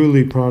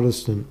truly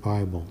Protestant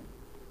Bible,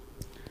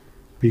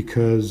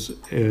 because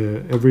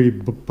every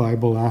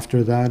Bible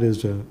after that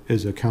is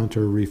a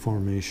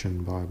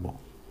Counter-Reformation Bible,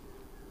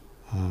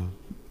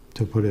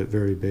 to put it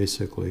very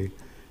basically.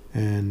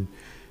 And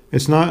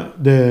it's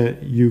not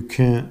that you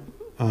can't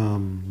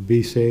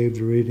be saved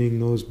reading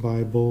those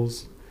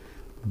Bibles,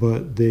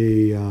 but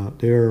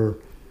they're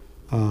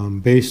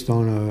based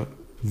on a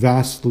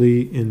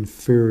vastly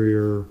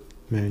inferior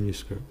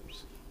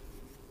manuscripts.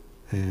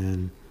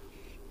 And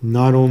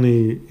not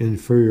only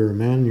inferior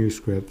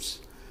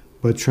manuscripts,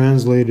 but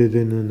translated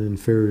in an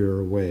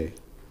inferior way,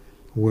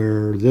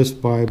 where this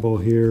Bible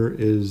here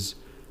is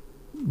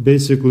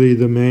basically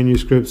the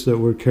manuscripts that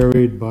were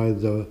carried by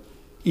the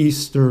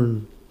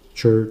Eastern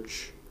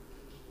Church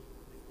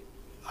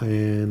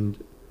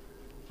and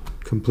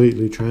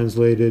completely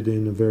translated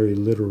in a very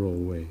literal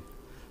way.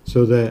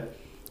 So that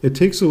it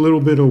takes a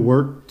little bit of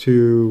work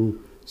to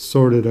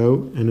sort it out,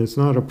 and it's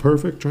not a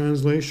perfect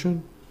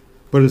translation,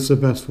 but it's the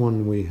best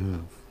one we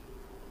have.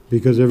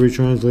 Because every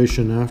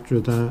translation after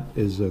that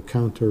is a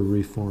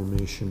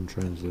counter-Reformation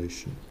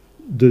translation.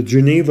 The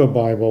Geneva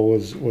Bible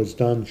was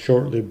done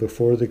shortly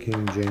before the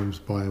King James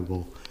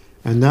Bible,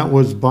 and that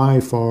was by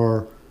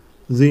far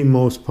the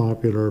most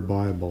popular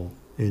Bible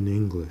in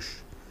English.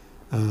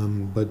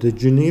 But the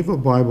Geneva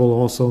Bible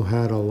also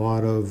had a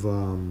lot of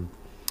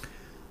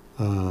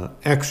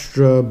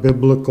extra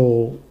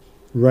biblical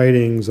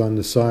writings on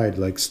the side,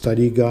 like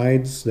study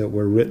guides that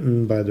were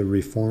written by the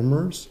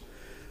Reformers,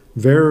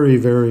 very,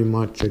 very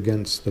much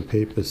against the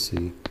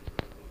papacy.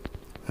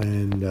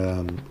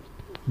 And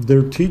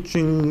their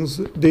teachings,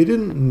 they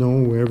didn't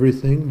know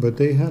everything, but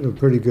they had a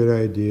pretty good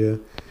idea.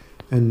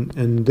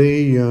 And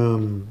they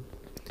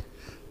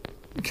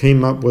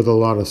came up with a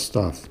lot of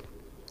stuff.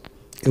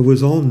 It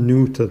was all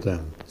new to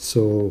them.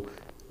 So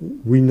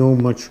we know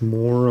much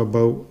more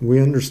about, we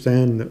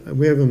understand,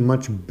 we have a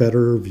much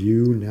better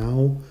view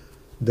now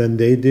than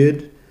they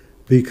did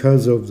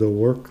because of the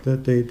work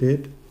that they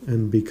did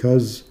and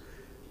because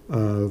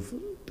of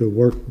the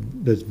work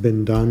that's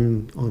been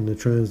done on the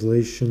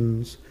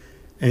translations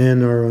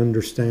and our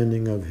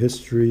understanding of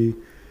history.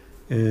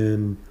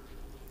 And,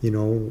 you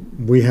know,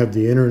 we have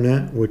the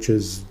internet, which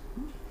is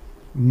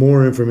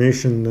more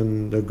information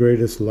than the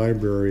greatest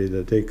library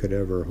that they could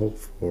ever hope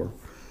for.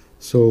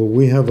 So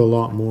we have a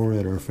lot more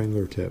at our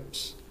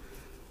fingertips.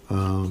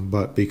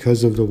 But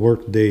because of the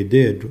work they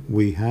did,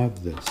 we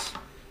have this.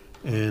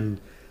 And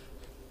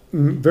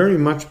very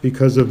much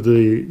because of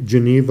the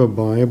Geneva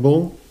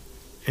Bible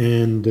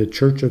and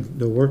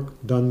the work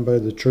done by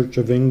the Church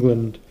of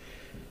England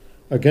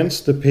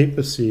against the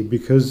papacy,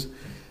 because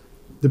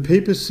the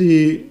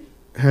papacy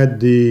had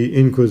the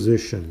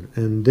Inquisition,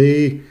 and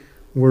they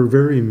were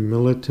very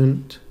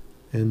militant,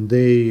 and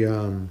they,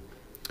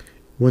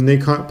 when they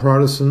caught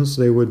Protestants,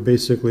 they would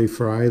basically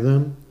fry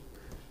them,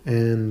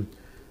 and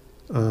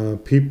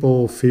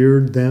people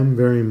feared them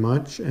very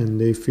much, and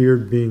they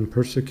feared being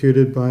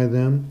persecuted by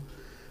them.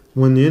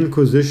 When the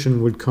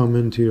Inquisition would come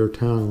into your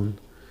town,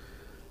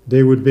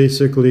 they would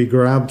basically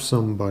grab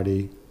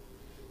somebody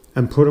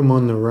and put them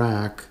on the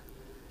rack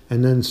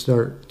and then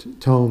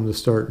tell him to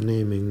start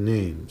naming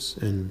names.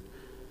 And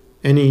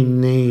any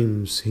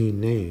names he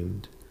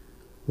named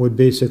would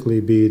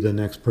basically be the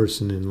next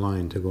person in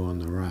line to go on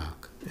the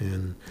rack.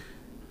 And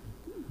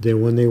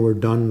when they were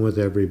done with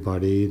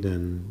everybody,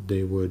 then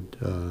they would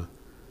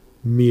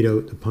mete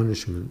out the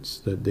punishments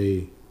that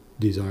they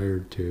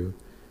desired to.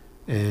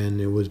 And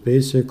it was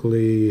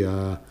basically,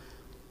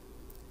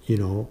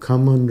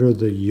 come under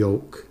the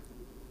yoke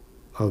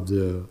of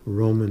the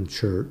Roman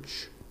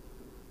Church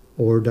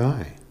or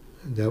die.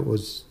 That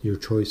was your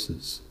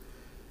choices.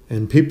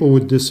 And people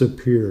would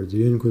disappear.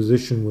 The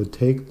Inquisition would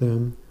take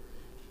them,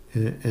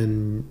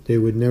 and they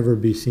would never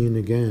be seen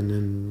again,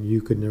 and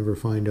you could never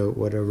find out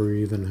whatever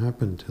even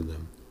happened to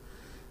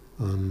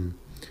them.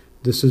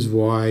 This is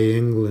why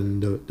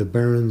England, the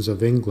barons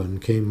of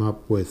England, came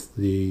up with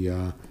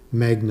the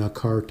Magna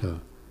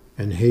Carta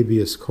and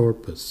habeas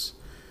corpus,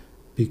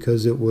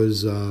 because it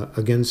was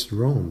against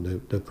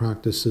Rome, the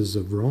practices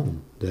of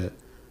Rome, that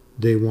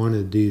they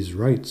wanted these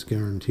rights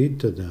guaranteed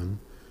to them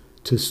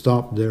to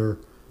stop their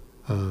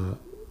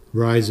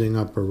rising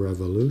up a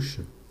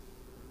revolution,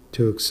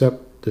 to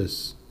accept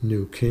this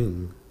new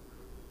king.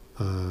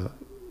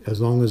 As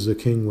long as the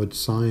king would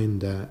sign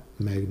that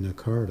Magna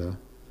Carta,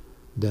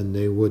 then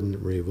they wouldn't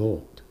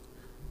revolt.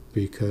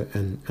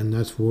 And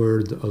that's where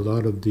a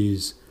lot of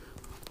these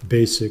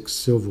basic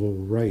civil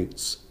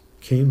rights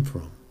came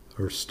from,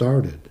 or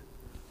started,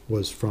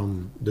 was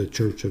from the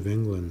Church of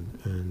England,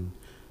 and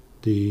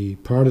the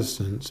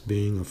Protestants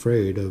being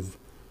afraid of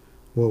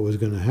what was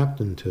going to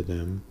happen to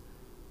them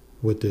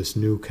with this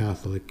new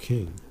Catholic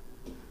king.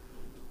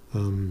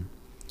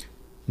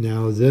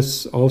 Now,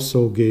 this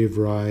also gave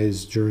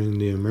rise during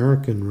the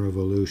American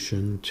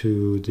Revolution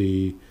to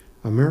the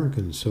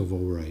American civil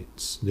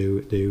rights.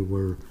 They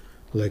were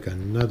like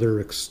another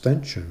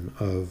extension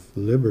of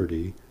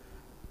liberty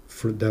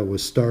that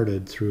was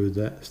started through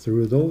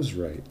those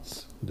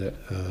rights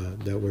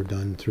that were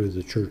done through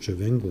the Church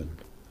of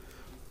England.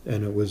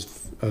 And it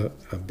was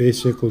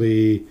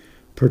basically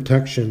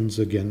protections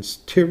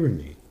against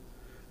tyranny,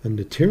 and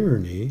the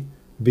tyranny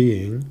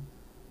being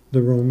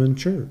the Roman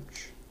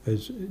Church.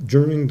 As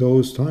during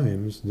those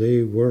times,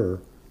 they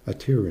were a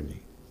tyranny.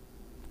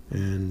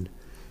 And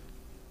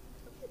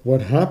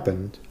what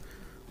happened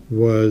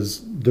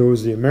was there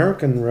was the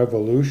American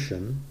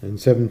Revolution in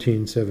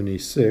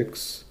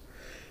 1776,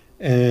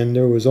 and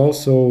there was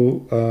also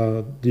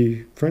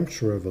the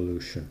French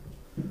Revolution.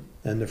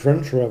 And the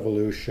French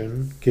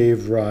Revolution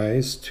gave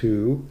rise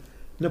to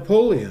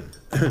Napoleon.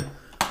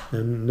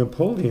 And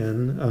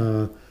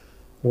Napoleon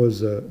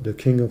was the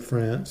King of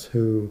France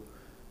who,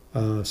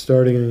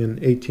 starting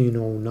in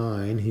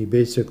 1809, he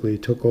basically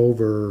took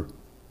over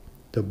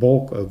the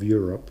bulk of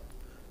Europe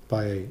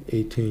by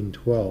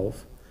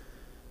 1812.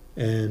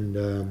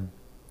 And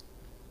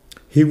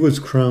he was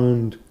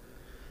crowned.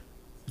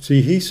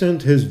 See, he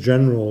sent his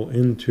general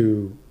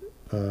into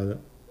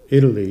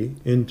Italy,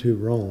 into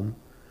Rome,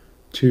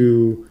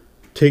 to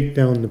take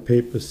down the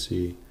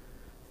papacy.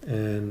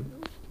 And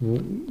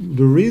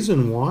the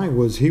reason why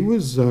was he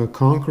was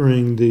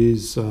conquering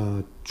these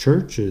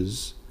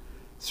churches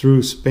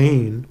through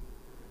Spain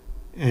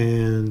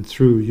and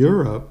through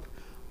Europe,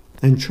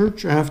 and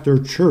church after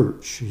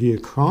church he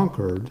had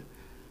conquered.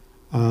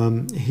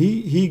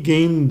 He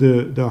gained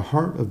the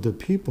heart of the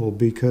people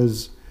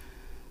because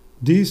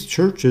these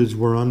churches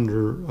were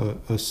under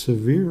a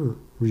severe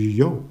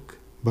yoke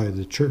by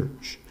the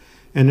church.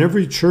 And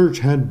every church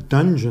had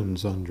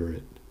dungeons under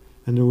it.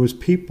 And there was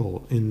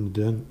people in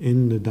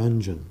the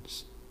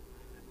dungeons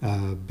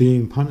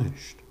being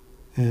punished.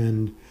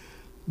 And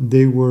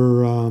they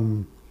were,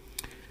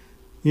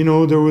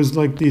 there was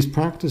like these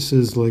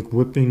practices like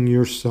whipping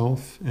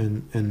yourself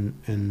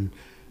and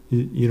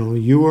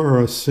you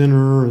are a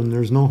sinner and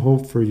there's no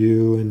hope for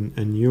you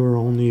and you're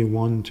only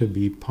one to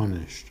be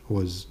punished,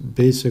 was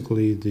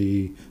basically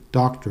the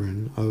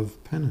doctrine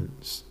of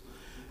penance.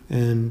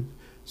 And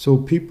so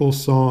people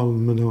saw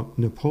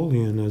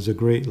Napoleon as a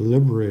great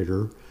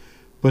liberator,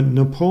 but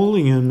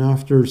Napoleon,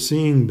 after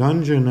seeing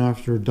dungeon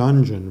after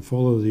dungeon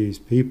full of these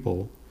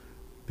people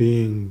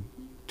being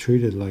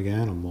treated like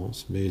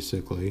animals,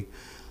 basically,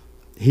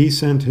 he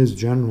sent his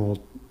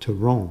general to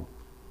Rome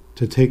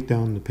to take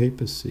down the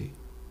papacy.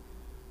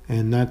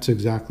 And that's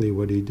exactly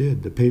what he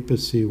did. The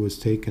papacy was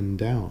taken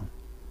down.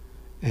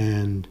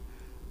 And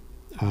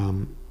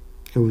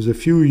it was a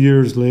few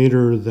years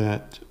later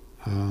that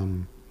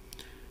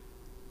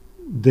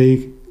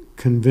they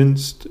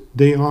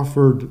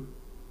offered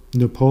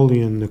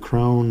Napoleon the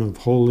crown of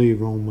Holy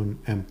Roman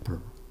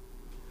Emperor.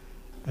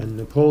 And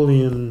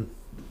Napoleon,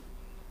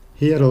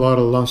 he had a lot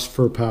of lust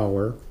for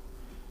power,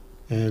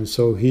 and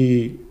so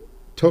he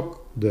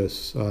took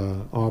this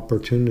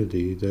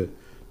opportunity.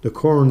 The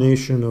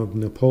coronation of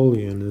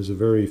Napoleon is a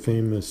very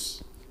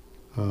famous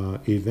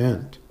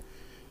event.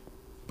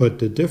 But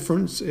the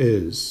difference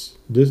is,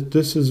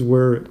 this is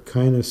where it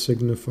kind of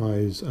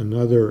signifies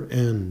another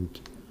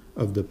end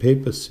of the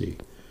papacy.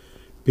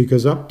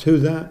 Because up to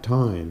that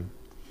time,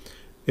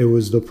 it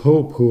was the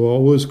Pope who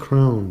always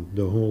crowned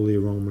the Holy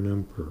Roman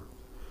Emperor.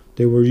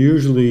 They were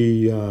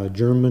usually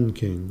German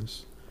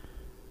kings,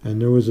 and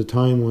there was a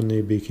time when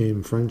they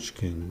became French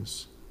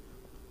kings.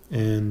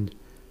 And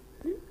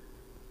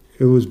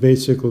it was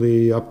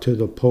basically up to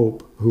the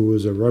Pope, who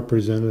was a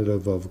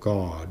representative of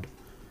God,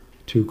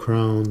 to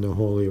crown the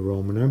Holy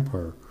Roman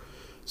Emperor.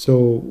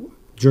 So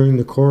during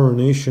the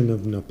coronation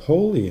of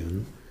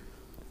Napoleon,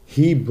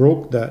 he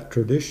broke that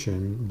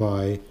tradition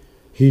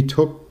he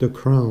took the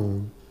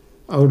crown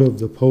out of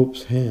the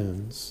Pope's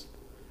hands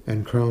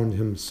and crowned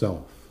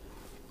himself.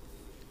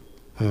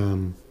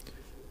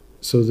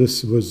 So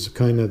this was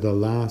kind of the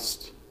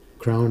last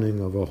crowning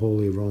of a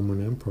Holy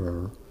Roman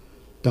Emperor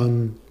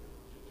done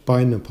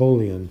by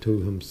Napoleon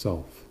to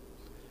himself.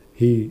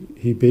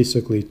 He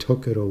basically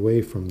took it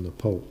away from the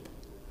Pope.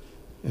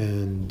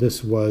 And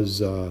this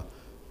was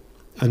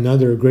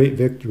another great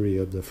victory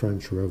of the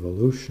French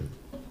Revolution.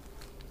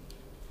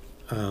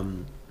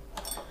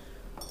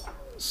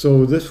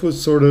 So this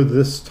was sort of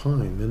this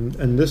time,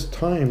 and this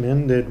time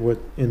ended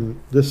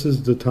this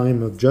is the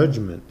time of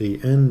judgment, the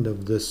end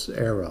of this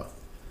era,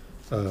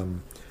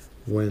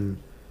 when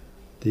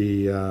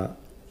the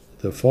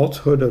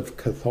falsehood of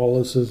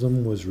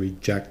Catholicism was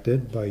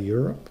rejected by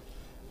Europe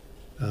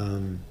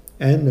and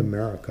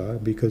America,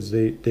 because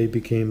they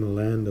became a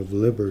land of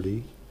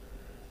liberty,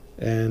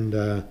 and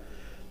the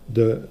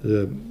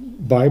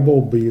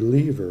Bible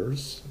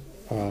believers,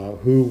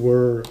 who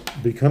were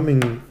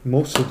becoming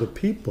most of the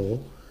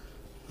people,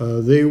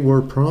 they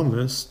were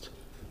promised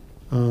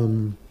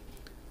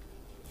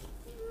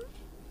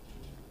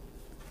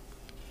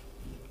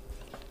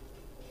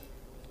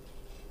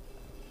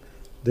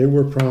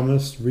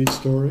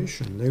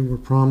restoration. They were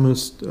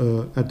promised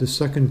at the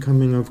second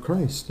coming of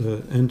Christ,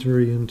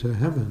 entry into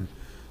heaven,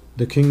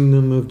 the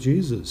kingdom of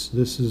Jesus.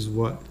 This is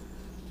what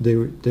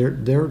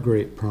their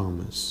great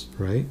promise,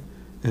 right?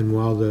 And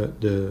while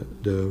the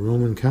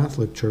Roman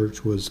Catholic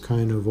Church was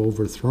kind of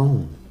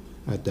overthrown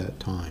at that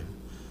time,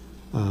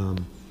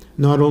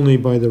 not only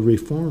by the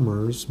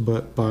reformers,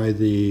 but by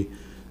the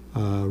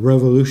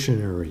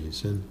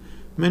revolutionaries. And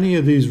many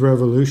of these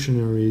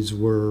revolutionaries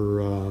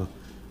were,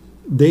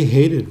 they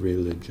hated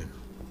religion.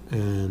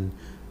 And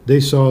they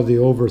saw the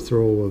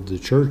overthrow of the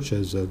church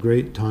as a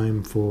great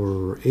time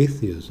for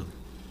atheism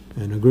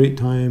and a great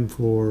time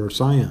for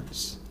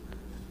science.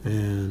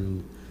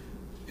 And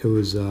it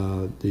was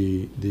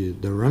the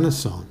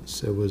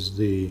Renaissance. It was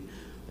the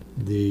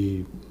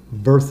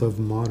birth of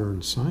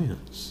modern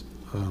science.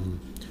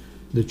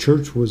 The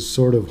church was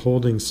sort of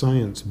holding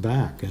science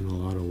back in a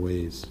lot of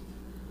ways.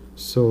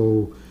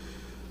 So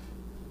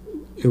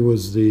it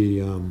was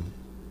the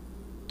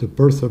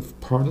birth of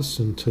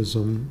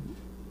Protestantism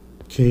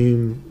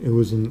came. It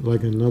was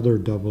like another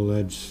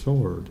double-edged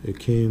sword. It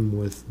came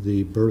with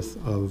the birth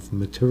of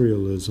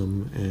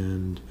materialism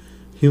and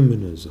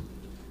humanism.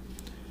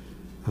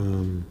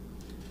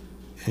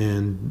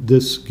 And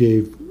this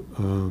gave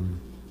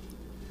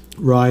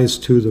rise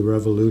to the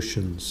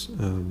revolutions,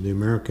 the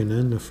American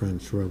and the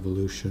French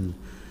Revolution,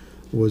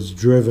 was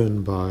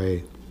driven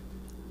by,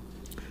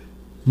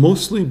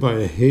 mostly by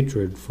a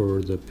hatred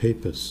for the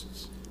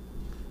papists,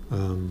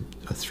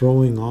 a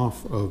throwing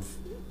off of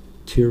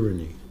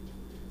tyranny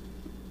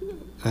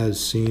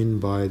as seen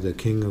by the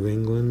King of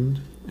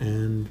England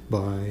and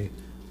by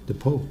the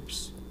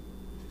popes.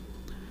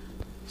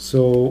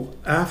 So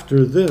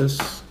after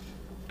this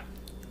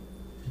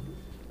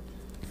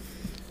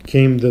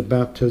came the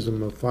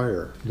baptism of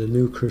fire, the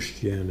new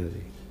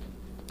Christianity.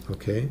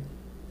 Okay?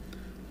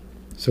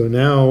 So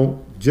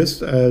now,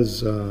 just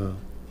as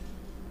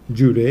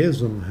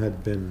Judaism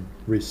had been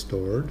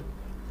restored,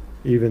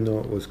 even though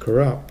it was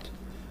corrupt,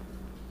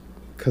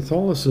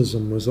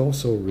 Catholicism was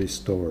also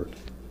restored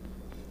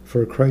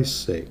for Christ's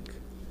sake,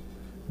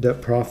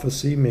 that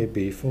prophecy may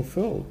be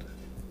fulfilled.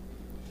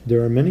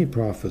 There are many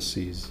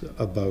prophecies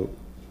about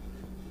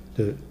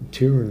the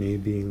tyranny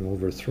being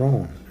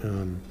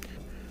overthrown.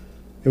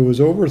 It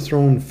was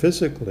overthrown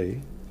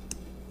physically,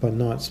 but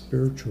not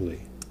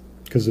spiritually,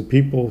 because the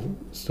people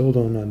still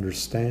don't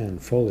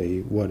understand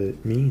fully what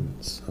it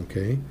means,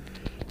 okay?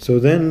 So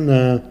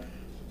then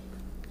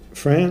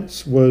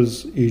France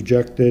was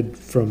ejected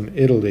from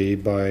Italy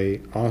by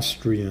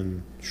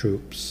Austrian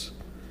troops,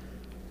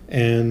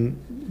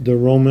 and the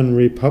Roman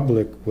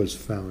Republic was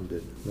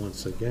founded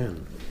once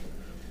again.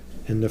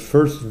 And the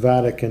First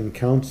Vatican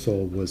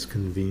Council was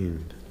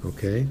convened,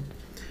 okay?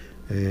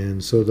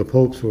 And so the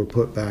popes were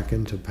put back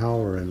into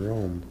power in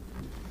Rome.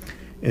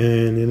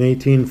 And in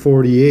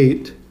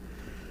 1848,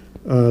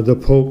 the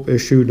Pope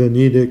issued an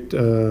edict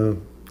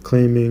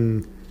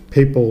claiming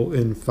papal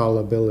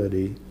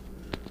infallibility,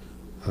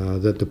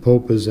 that the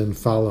Pope is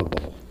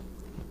infallible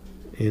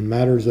in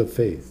matters of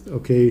faith.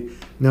 Okay,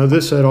 now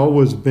this had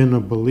always been a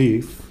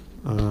belief,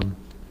 or,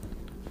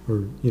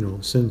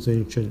 since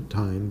ancient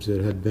times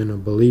it had been a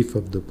belief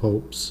of the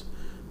popes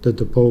that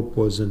the Pope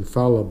was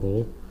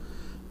infallible,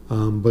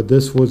 but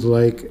this was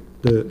like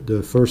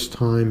the first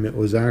time it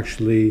was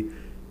actually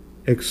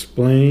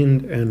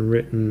explained and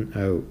written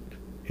out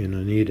in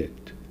an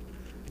edict,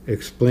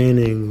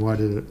 explaining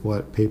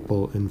what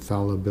papal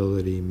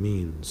infallibility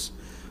means.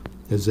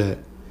 Is that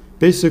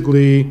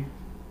basically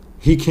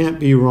he can't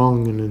be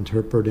wrong in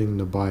interpreting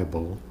the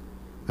Bible,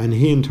 and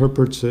he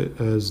interprets it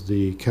as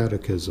the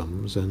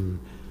catechisms, and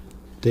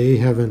they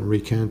haven't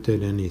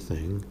recanted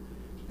anything,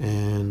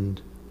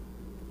 and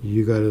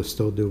you got to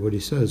still do what he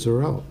says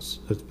or else.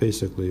 That's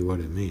basically what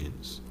it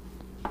means.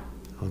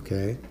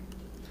 Okay?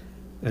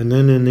 And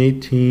then in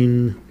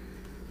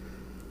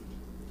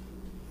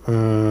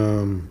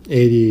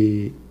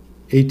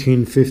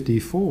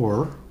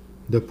 1854,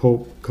 the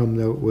Pope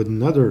comes out with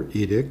another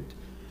edict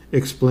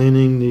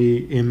explaining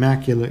the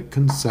Immaculate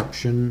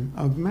Conception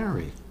of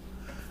Mary.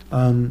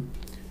 Now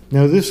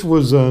this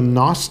was a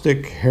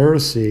Gnostic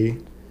heresy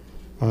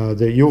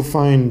that you'll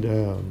find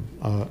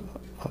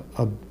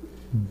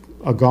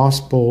a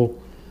gospel.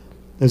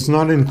 It's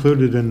not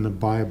included in the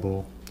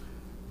Bible,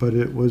 but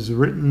it was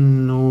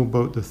written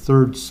about the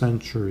 3rd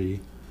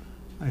century,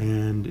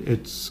 and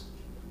it's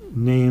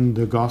named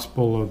the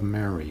Gospel of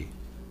Mary,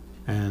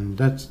 and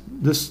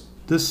this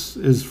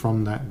is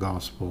from that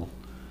gospel.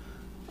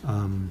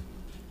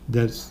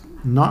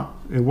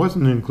 It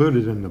wasn't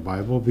included in the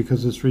Bible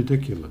because it's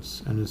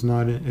ridiculous, and it's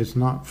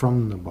not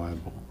from the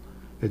Bible.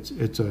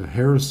 It's a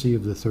heresy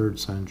of the 3rd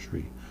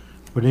century.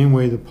 But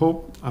anyway, the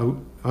Pope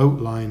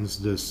outlines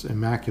this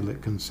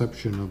Immaculate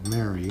Conception of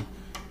Mary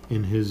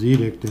in his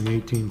edict in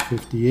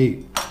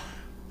 1858.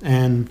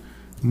 And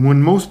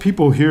when most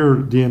people hear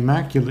the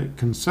Immaculate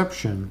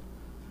Conception,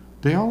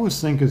 they always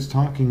think it's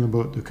talking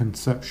about the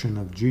conception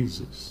of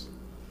Jesus,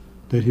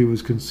 that he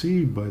was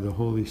conceived by the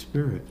Holy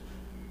Spirit.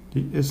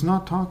 It's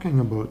not talking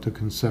about the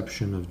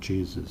conception of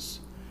Jesus.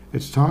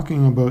 It's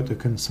talking about the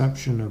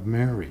conception of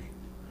Mary,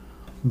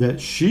 that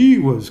she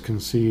was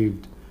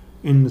conceived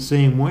in the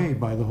same way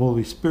by the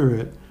Holy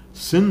Spirit,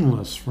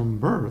 sinless from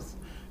birth,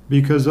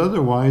 because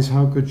otherwise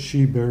how could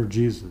she bear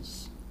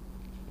Jesus?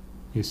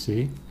 You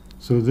see?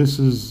 So this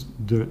is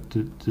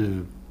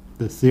the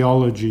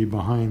theology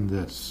behind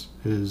this,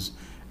 is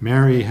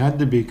Mary had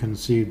to be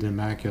conceived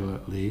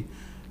immaculately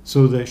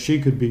so that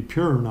she could be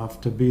pure enough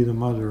to be the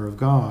mother of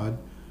God,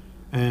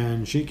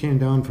 and she came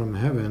down from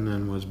heaven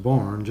and was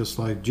born just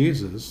like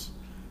Jesus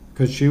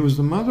because she was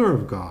the mother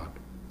of God,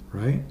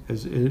 right?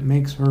 It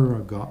makes her a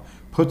God,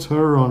 puts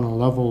her on a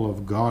level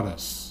of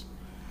goddess.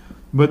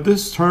 But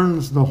this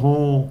turns the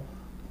whole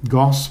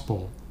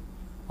gospel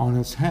on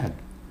its head,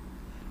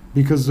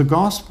 because the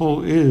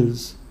gospel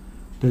is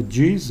that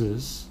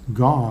Jesus,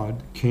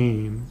 God,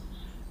 came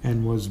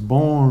and was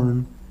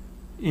born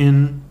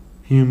in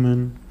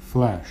human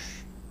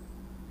flesh.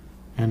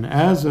 And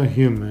as a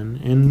human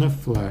in the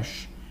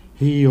flesh,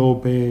 he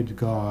obeyed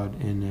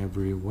God in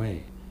every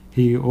way.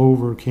 He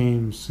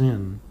overcame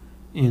sin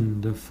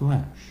in the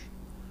flesh.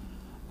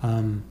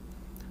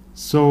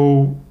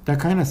 So that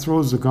kind of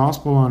throws the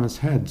gospel on its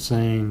head,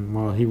 saying,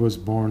 well, he was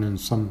born in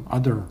some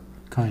other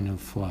kind of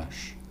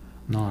flesh,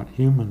 not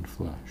human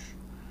flesh.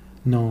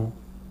 No,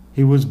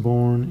 he was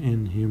born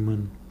in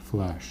human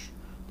flesh,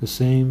 the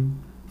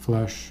same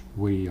flesh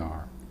we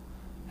are.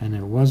 And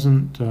it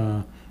wasn't,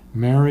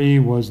 Mary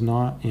was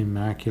not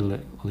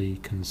immaculately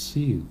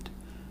conceived.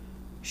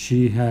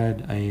 She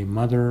had a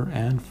mother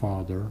and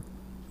father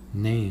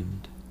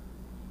named.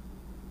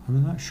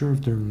 I'm not sure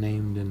if they're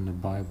named in the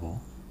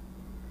Bible.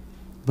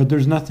 But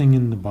there's nothing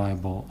in the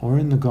Bible or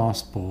in the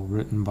Gospel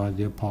written by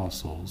the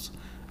apostles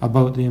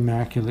about the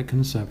Immaculate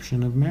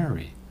Conception of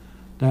Mary.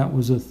 That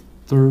was a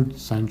 3rd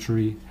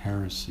century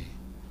heresy.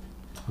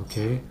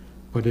 Okay?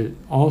 But it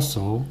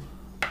also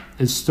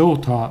is still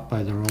taught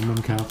by the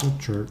Roman Catholic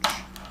Church,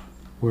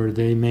 where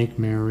they make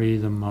Mary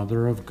the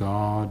Mother of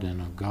God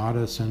and a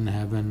goddess in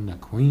heaven, the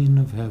Queen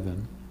of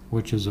Heaven,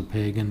 which is a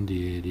pagan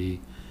deity.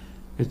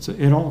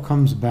 It all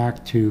comes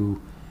back to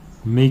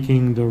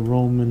making the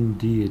Roman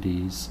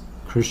deities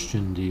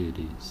Christian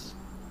deities.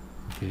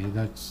 Okay,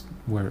 that's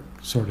where it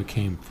sort of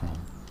came from.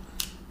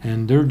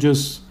 And they're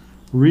just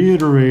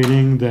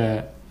reiterating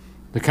that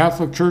the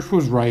Catholic Church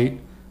was right,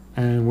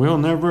 and we'll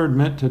never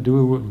admit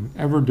to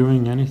ever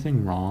doing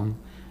anything wrong.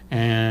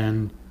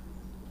 And,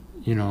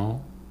 you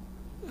know,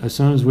 as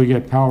soon as we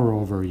get power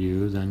over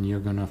you, then you're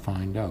going to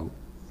find out,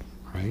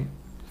 right?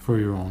 For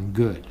your own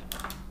good.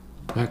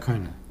 That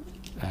kind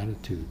of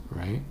attitude,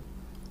 right?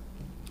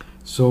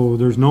 So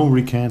there's no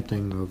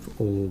recanting of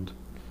old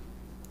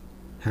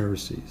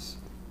heresies.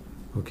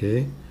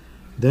 Okay?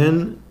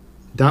 Then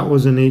that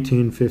was in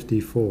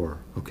 1854.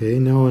 Okay?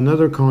 Now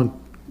another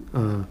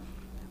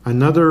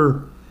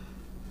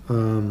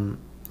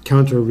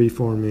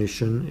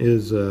Counter-Reformation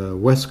is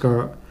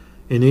Westcott.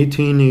 In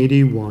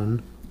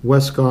 1881,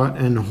 Westcott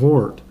and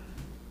Hort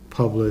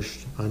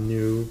published a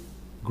new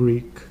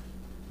Greek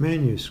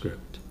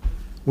manuscript,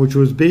 which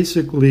was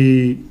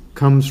basically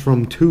comes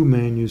from 2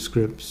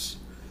 manuscripts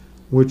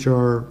which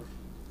are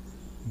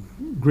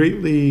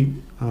greatly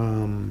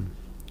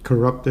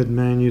corrupted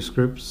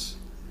manuscripts.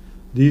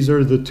 These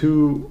are the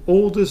 2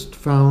 oldest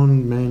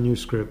found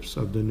manuscripts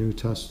of the New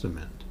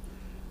Testament.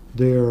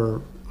 They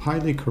are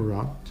highly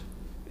corrupt,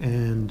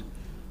 and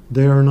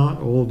they are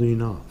not old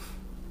enough,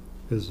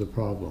 is the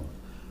problem.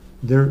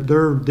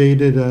 They're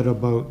dated at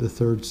about the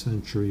 3rd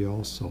century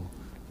also,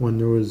 when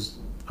there was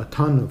a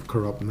ton of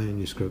corrupt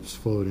manuscripts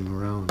floating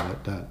around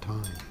at that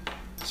time.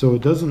 So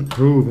it doesn't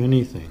prove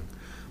anything.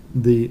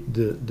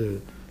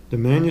 The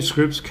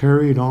manuscripts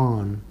carried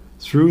on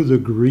through the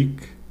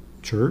Greek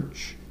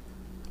church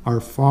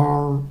are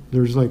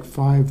there's like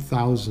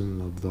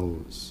 5,000 of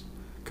those,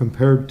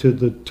 compared to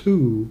the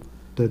 2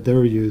 that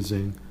they're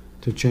using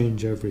to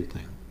change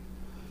everything.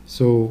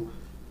 So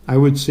I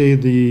would say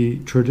the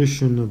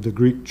tradition of the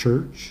Greek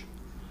church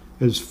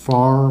is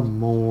far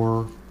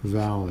more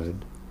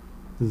valid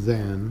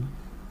than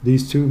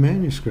these 2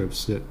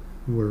 manuscripts that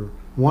were,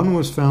 one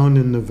was found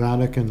in the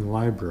Vatican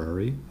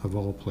Library, of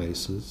all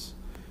places,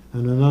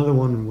 and another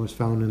one was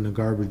found in the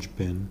garbage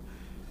bin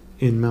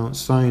in Mount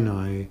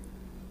Sinai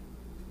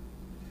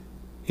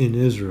in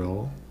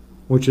Israel,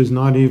 which is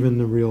not even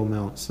the real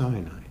Mount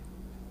Sinai.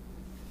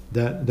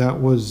 That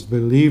was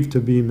believed to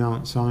be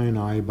Mount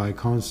Sinai by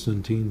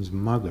Constantine's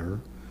mother,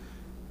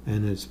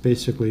 and it's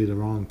basically the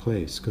wrong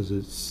place, because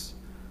it's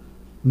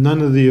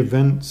none of the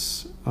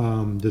events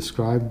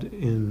described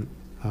in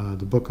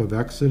the book of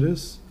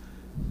Exodus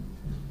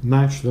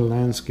match the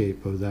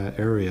landscape of that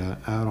area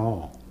at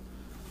all.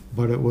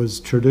 But it was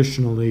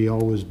traditionally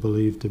always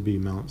believed to be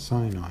Mount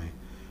Sinai.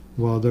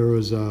 Well, there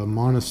was a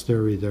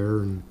monastery there,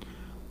 and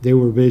they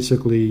were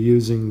basically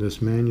using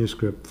this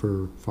manuscript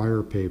for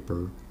fire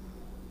paper,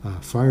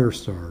 fire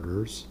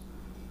starters,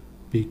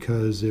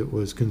 because it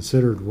was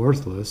considered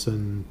worthless,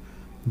 and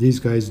these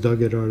guys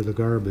dug it out of the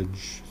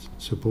garbage,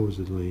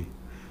 supposedly.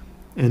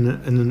 And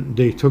then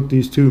they took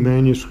these 2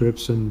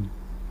 manuscripts and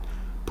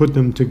put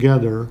them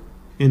together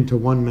into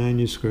one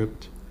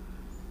manuscript,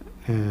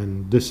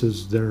 and this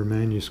is their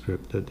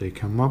manuscript that they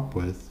come up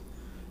with,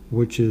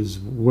 which is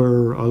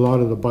where a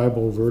lot of the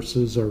Bible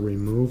verses are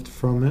removed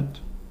from it.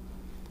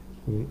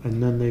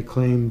 And then they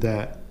claim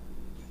that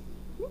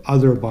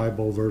other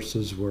Bible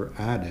verses were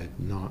added,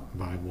 not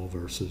Bible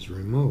verses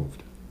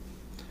removed.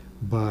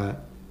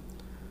 But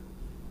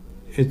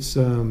it's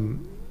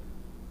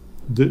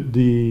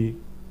the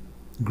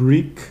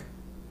Greek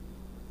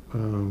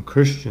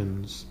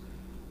Christians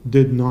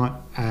did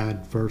not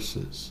add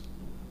verses.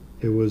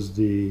 It was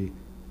the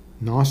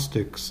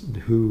Gnostics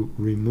who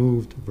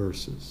removed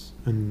verses.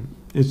 And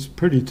it's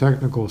pretty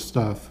technical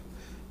stuff,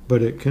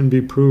 but it can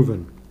be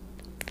proven.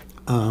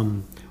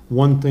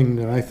 One thing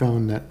that I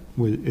found that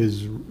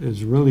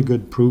is really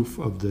good proof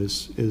of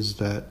this is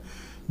that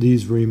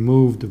these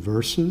removed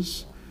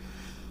verses,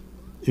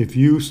 if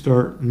you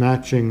start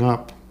matching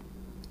up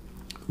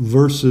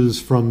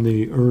verses from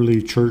the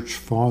early church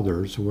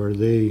fathers, where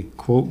they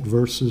quote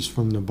verses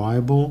from the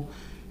Bible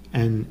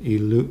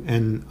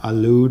and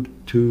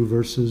allude to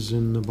verses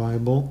in the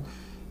Bible,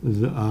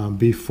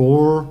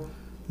 before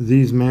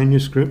these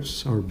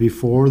manuscripts, or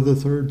before the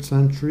 3rd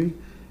century,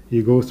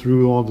 you go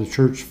through all the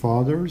church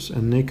fathers,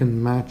 and they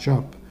can match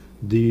up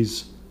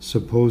these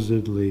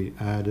supposedly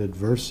added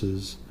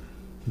verses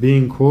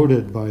being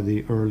quoted by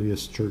the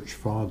earliest church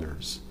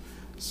fathers.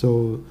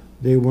 So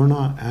They were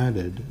not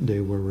added,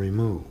 they were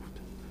removed.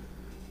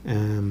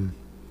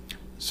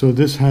 So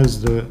this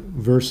has the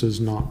verses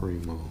not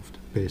removed,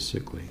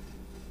 basically.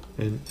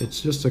 And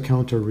it's just a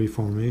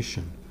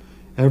counter-reformation.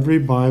 Every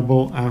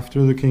Bible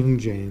after the King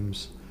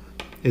James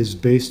is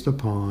based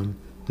upon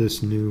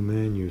this new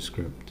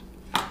manuscript.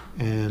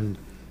 And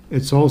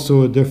it's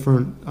also a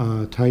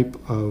different type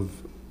of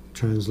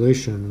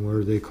translation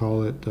where they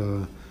call it,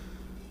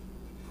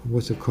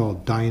 what's it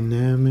called?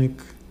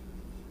 Dynamic.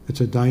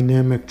 It's a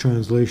dynamic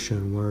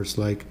translation where it's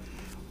like,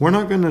 we're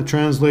not going to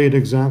translate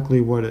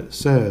exactly what it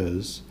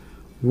says.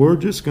 We're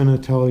just going to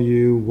tell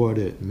you what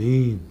it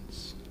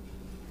means.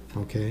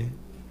 Okay?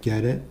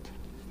 Get it?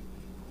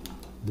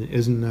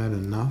 Isn't that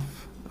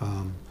enough?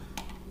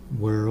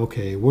 We're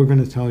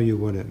going to tell you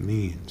what it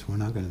means. We're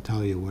not going to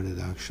tell you what it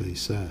actually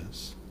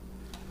says.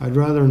 I'd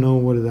rather know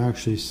what it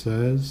actually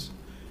says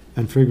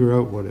and figure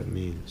out what it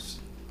means.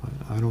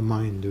 I don't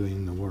mind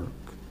doing the work.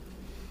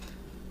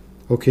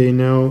 Okay,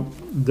 now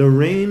the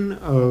reign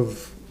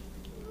of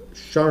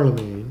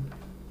Charlemagne,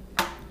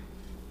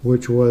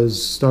 which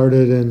was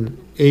started in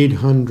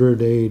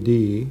 800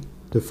 AD,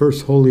 the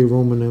First Holy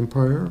Roman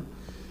Empire,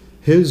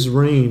 his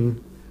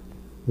reign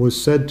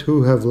was said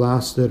to have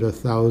lasted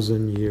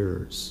 1,000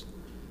 years,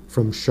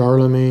 from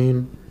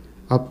Charlemagne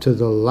up to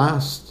the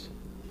last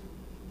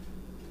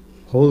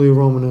Holy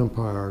Roman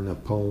Empire,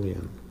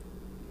 Napoleon.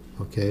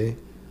 Okay?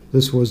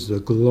 This was the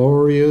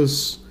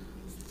glorious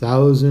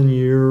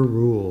 1,000-year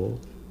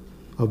rule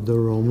of the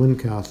Roman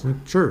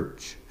Catholic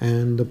Church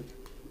and the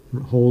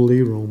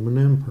Holy Roman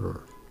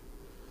Emperor.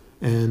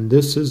 And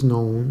this is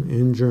known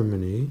in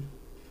Germany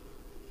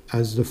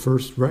as the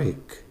First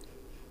Reich.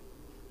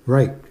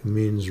 Reich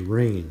means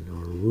reign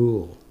or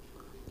rule.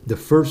 The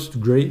First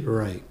Great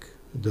Reich,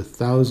 the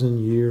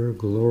 1,000-year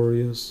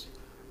glorious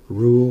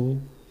rule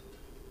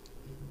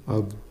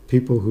of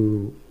people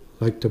who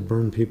like to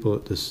burn people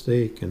at the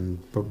stake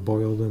and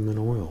boil them in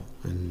oil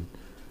and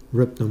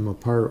rip them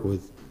apart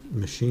with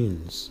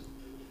machines,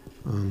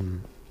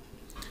 and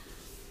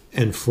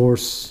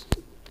force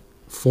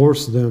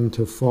them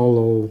to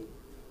follow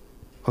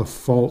a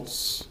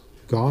false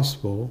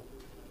gospel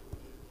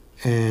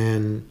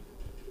and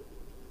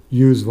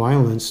use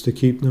violence to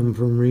keep them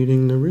from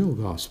reading the real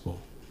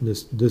gospel.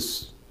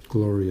 This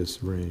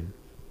glorious reign.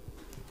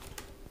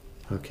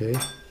 Okay?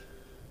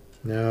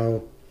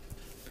 Now,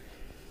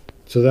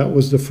 so that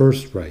was the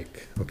First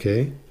Reich.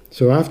 Okay?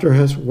 So after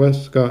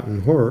Westcott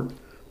and Hort,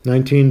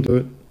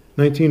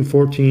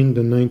 1914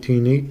 to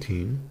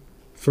 1918,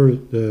 for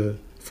the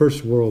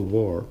First World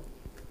War,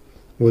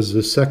 was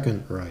the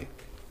Second Reich.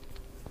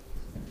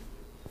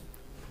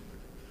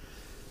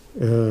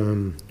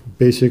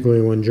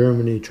 Basically, when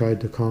Germany tried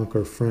to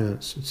conquer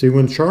France. See,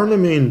 when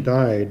Charlemagne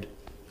died,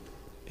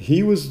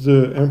 he was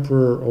the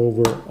emperor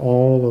over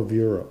all of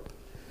Europe.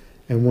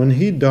 And when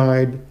he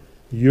died,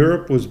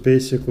 Europe was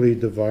basically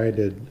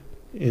divided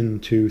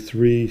into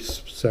 3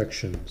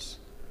 sections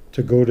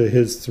to go to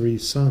his 3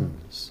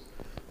 sons.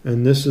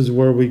 And this is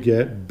where we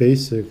get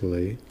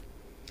basically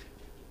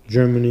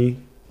Germany,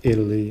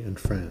 Italy, and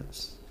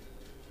France.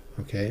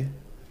 Okay?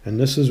 And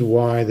this is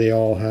why they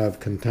all have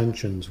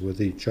contentions with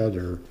each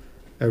other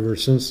ever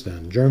since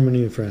then.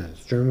 Germany and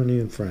France,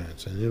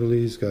 and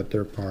Italy's got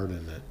their part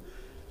in it.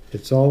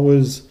 It's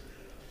always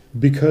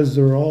because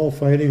they're all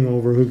fighting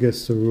over who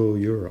gets to rule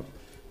Europe.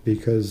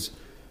 Because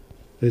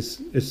it's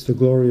the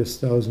glorious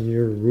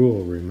 1,000-year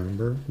rule,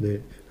 remember?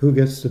 Who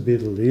gets to be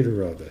the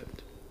leader of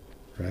it,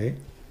 right?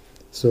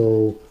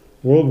 So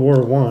World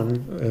War I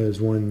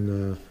is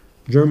when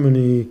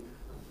Germany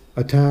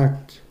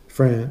attacked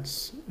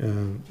France,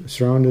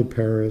 surrounded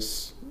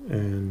Paris,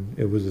 and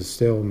it was a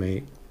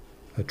stalemate,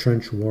 a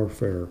trench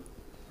warfare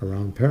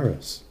around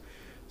Paris.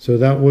 So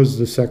that was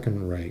the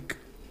Second Reich.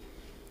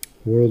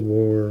 World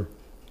War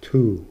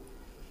II,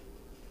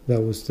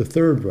 that was the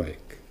Third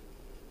Reich.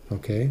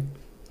 Okay?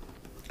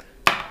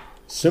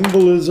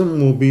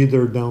 Symbolism will be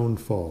their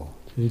downfall.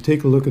 You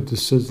take a look at the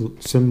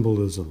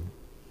symbolism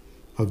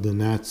of the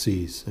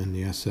Nazis and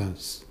the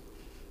SS.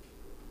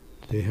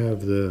 They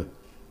have you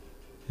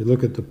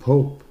look at the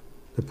Pope.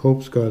 The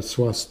Pope's got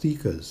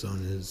swastikas on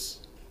his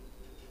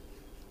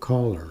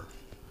collar.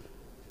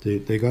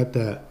 They got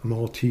that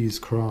Maltese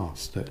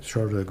cross that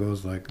sort of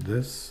goes like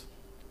this.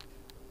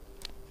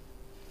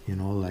 You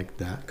know, like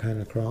that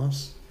kind of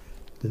cross.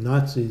 The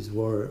Nazis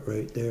wore it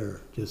right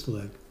there, just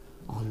like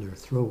on their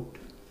throat,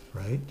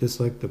 right? Just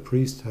like the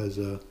priest has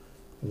a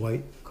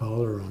white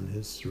collar on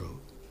his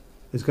throat.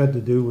 It's got to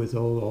do with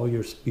all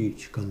your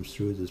speech comes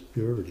through this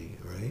purity,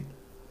 right?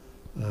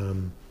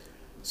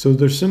 So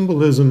their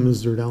symbolism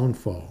is their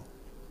downfall.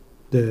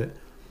 The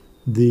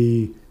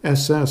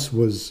SS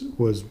was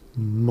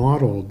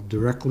modeled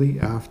directly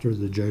after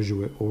the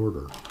Jesuit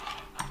order.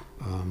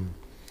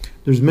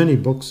 There's many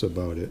books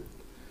about it.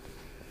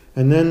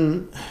 And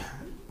then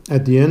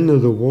at the end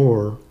of the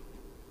war,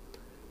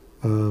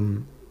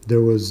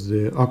 there was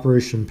the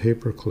Operation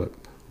Paperclip,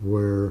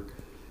 where,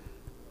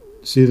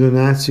 see, the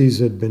Nazis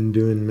had been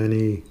doing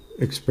many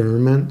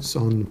experiments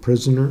on the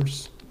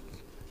prisoners.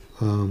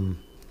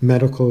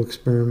 medical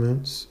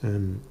experiments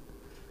and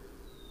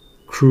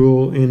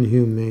cruel,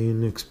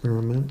 inhumane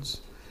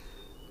experiments.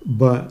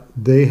 But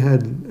they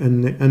had,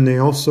 and they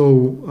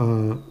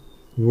also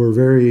were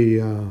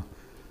very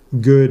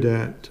good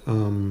at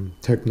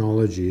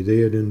technology.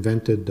 They had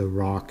invented the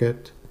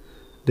rocket.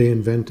 They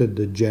invented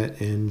the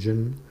jet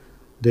engine.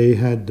 They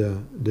had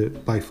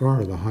by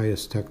far the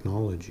highest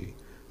technology.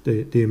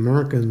 The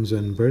Americans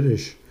and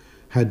British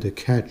had to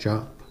catch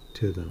up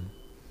to them.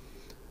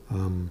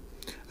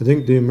 I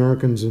think the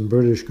Americans and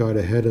British got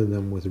ahead of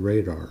them with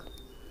radar.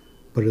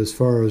 But as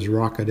far as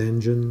rocket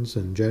engines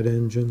and jet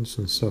engines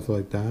and stuff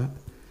like that,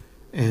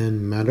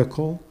 and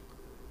medical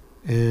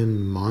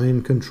and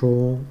mind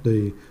control,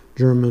 the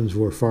Germans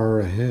were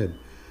far ahead.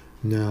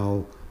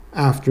 Now,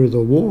 after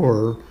the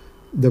war,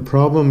 the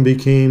problem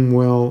became,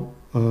 well,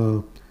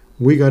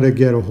 we got to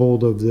get a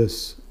hold of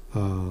this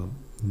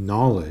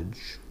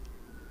knowledge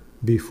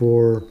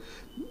before.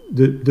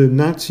 The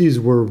Nazis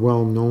were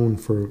well known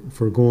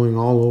for going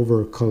all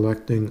over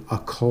collecting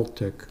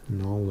occultic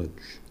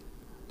knowledge.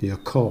 The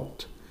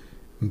occult,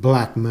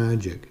 black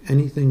magic,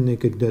 anything they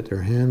could get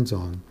their hands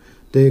on,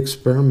 they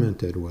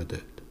experimented with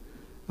it.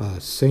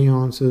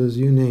 Seances,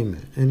 you name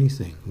it,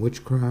 anything,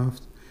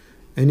 witchcraft,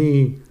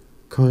 any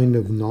kind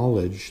of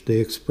knowledge, they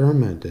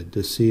experimented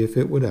to see if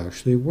it would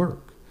actually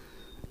work.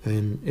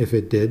 And if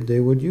it did, they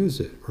would use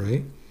it,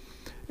 right?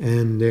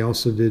 And they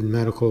also did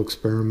medical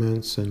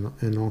experiments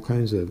and all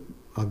kinds of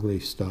ugly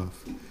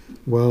stuff.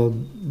 Well,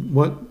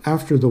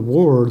 after the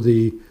war,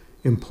 the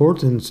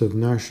importance of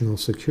national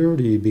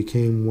security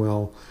became,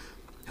 well,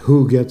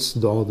 who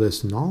gets all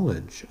this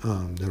knowledge?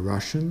 The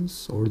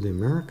Russians or the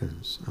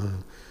Americans?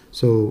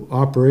 So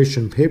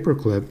Operation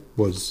Paperclip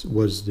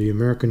was the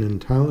American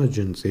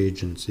intelligence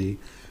agency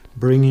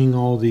bringing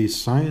all these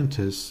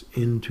scientists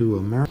into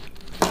America.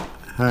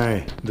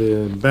 Hi,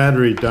 the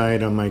battery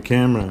died on my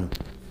camera.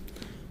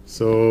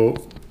 So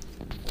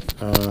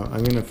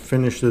I'm going to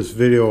finish this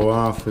video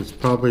off. It's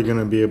probably going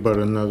to be about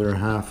another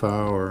half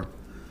hour.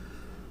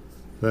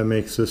 That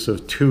makes this a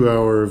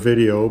 2-hour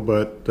video,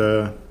 but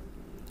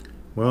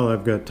well,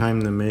 I've got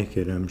time to make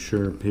it. I'm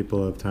sure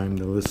people have time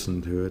to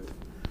listen to it.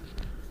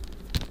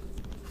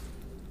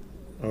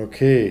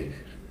 Okay,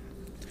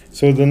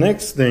 so the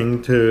next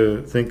thing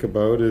to think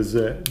about is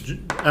that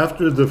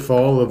after the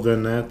fall of the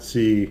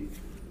Nazi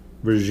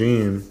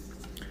regime,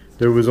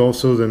 there was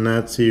also the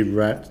Nazi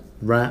rat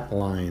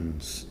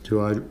lines to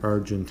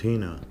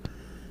Argentina.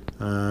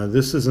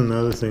 This is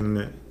another thing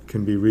that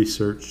can be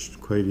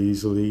researched quite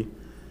easily.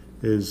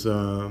 Is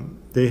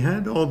they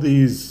had all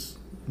these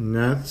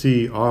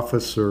Nazi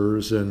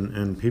officers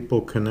and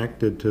people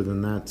connected to the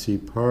Nazi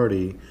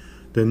party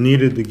that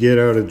needed to get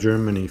out of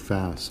Germany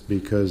fast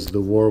because the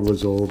war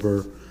was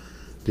over.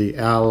 The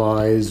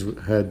Allies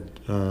had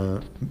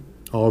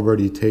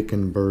already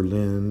taken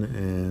Berlin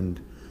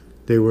and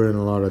they were in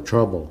a lot of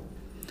trouble.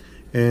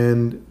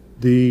 And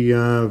the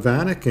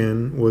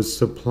Vatican was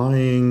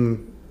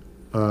supplying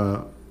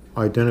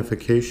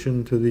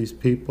identification to these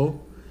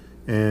people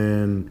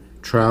and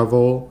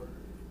travel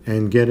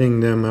and getting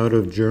them out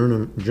of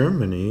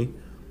Germany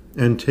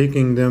and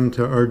taking them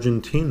to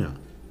Argentina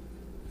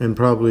and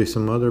probably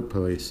some other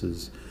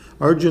places.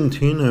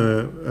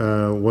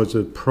 Argentina was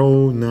a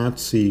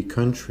pro-Nazi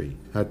country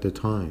at the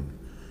time.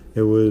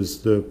 It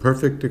was the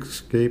perfect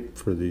escape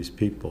for these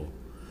people.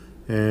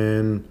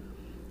 And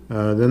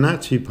the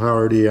Nazi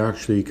party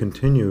actually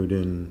continued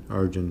in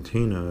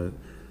Argentina.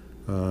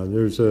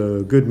 There's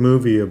a good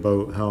movie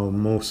about how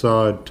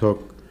Mossad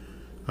took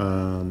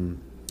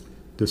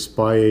the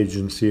spy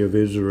agency of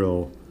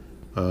Israel,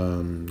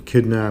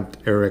 kidnapped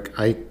Erich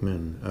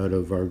Eichmann out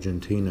of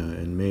Argentina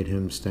and made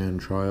him stand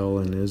trial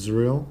in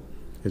Israel.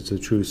 It's a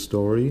true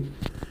story.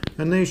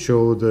 And they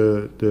show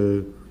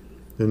the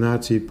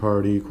Nazi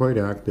party quite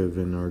active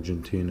in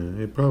Argentina.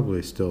 It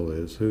probably still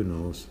is, who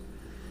knows.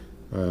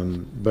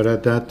 But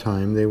at that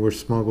time, they were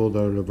smuggled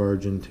out of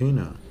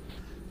Argentina.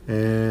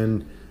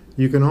 And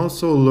you can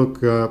also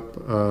look up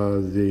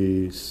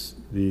the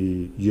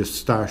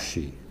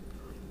Ustashi.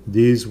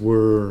 These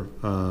were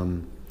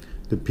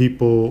the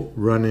people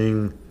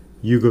running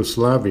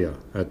Yugoslavia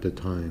at the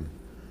time.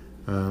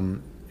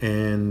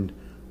 And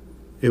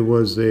it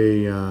was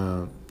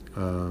a,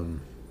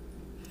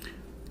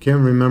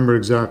 can't remember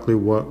exactly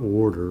what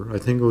order. I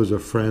think it was a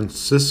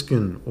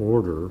Franciscan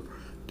order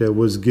that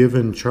was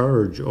given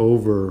charge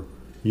over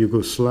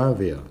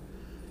Yugoslavia.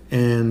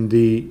 And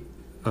the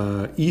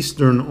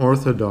Eastern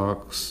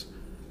Orthodox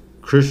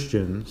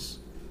Christians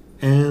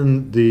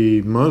and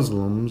the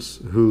Muslims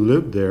who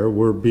lived there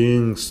were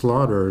being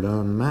slaughtered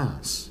en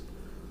masse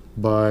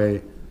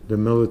by the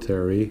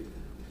military,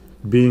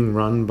 being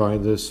run by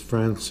this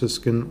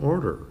Franciscan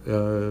order.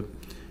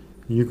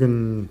 You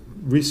can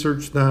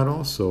research that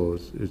also.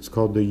 It's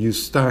called the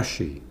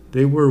Ustashi.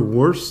 They were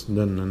worse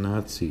than the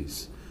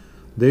Nazis.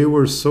 They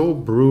were so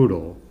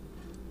brutal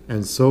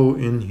and so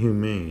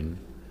inhumane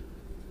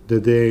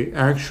that they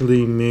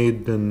actually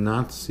made the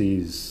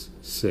Nazis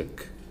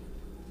sick.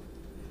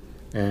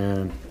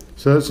 And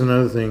so that's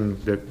another thing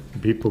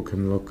that people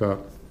can look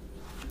up.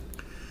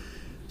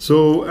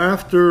 So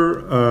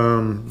after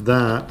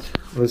that,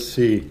 let's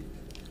see.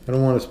 I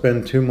don't want to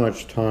spend too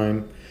much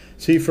time.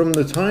 See, from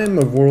the time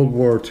of World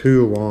War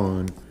II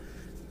on,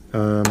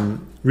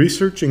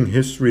 researching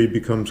history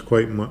becomes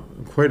quite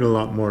a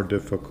lot more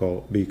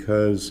difficult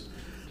because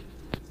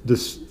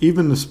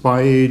even the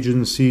spy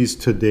agencies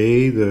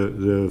today,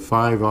 the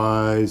Five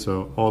Eyes,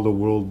 all the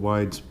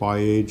worldwide spy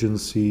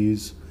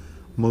agencies,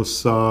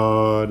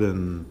 Mossad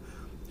and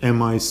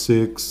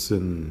MI6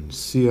 and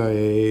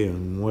CIA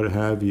and what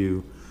have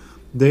you,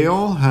 they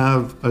all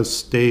have a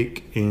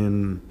stake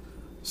in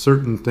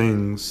certain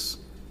things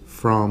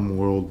from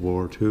World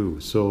War II.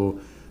 So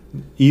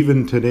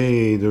even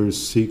today,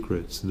 there's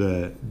secrets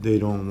that they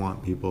don't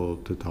want people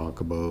to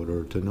talk about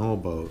or to know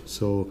about.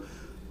 So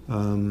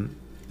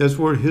that's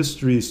where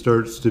history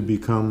starts to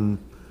become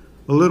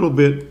a little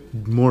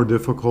bit more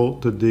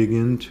difficult to dig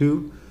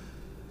into,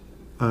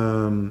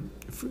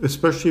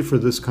 especially for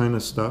this kind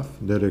of stuff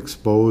that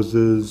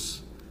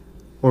exposes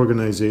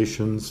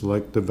organizations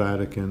like the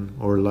Vatican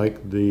or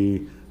like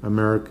the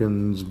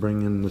Americans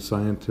bringing the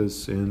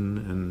scientists in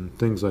and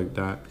things like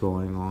that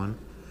going on.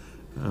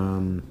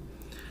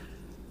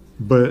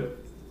 But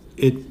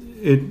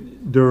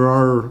there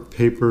are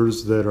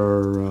papers that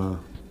are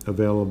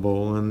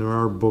available, and there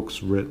are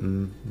books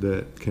written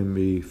that can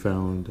be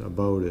found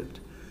about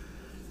it.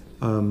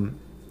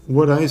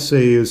 What I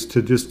say is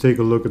to just take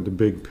a look at the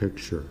big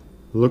picture.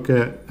 Look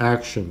at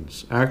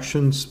actions.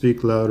 Actions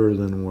speak louder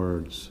than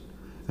words.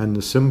 And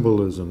the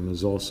symbolism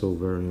is also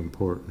very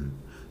important.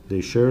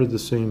 They share the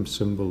same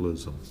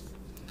symbolism.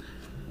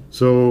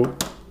 So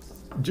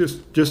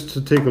just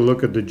to take a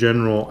look at the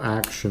general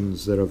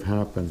actions that have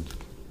happened.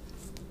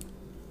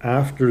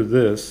 After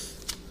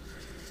this,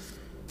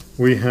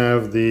 we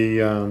have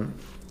now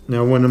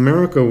when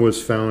America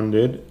was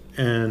founded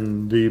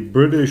and the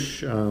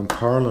British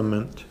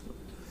Parliament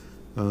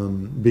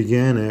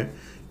began it,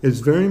 it's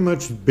very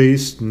much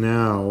based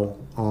now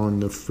on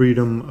the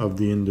freedom of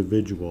the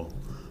individual.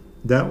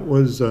 That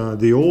was,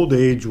 the old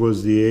age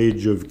was the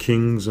age of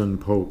kings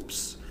and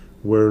popes,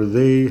 where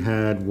they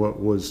had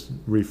what was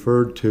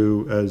referred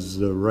to as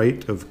the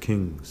right of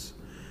kings.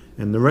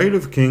 And the right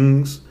of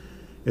kings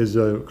is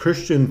a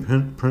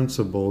Christian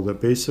principle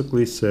that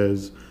basically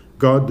says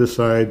God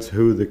decides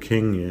who the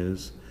king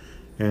is,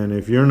 and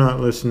if you're not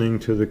listening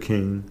to the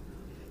king,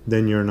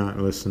 then you're not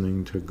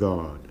listening to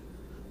God.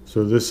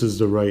 So this is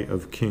the right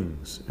of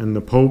kings. And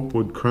the Pope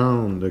would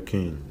crown the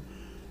king,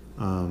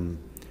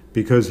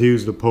 because he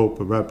was the Pope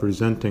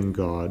representing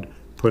God,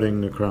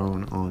 putting the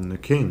crown on the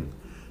king.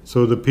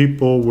 So the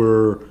people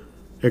were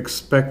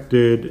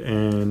expected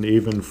and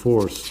even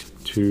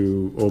forced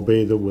to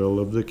obey the will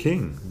of the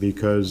king,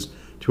 because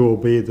to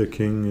obey the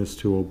king is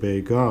to obey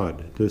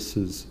God. This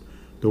is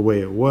the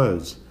way it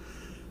was.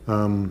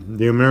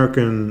 The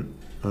American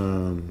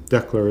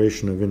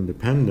Declaration of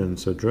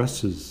Independence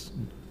addresses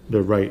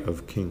the right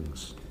of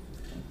kings,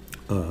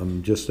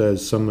 just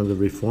as some of the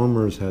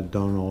reformers had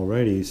done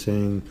already,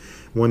 saying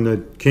when the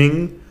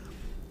king,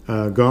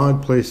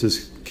 God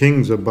places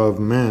kings above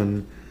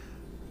men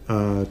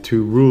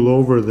to rule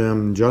over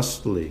them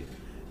justly,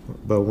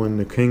 but when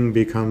the king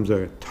becomes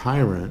a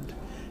tyrant,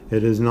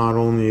 it is not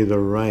only the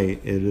right,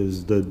 it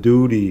is the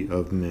duty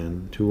of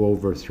men to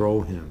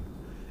overthrow him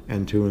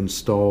and to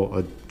install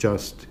a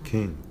just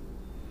king.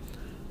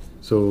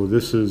 So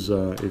this is,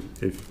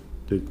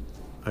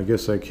 I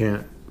guess I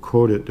can't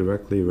quote it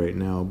directly right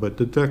now, but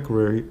the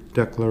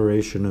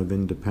Declaration of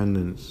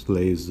Independence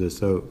lays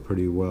this out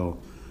pretty well.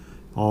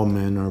 All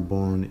men are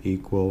born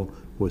equal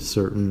with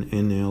certain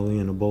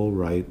inalienable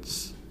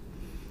rights,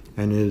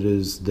 and it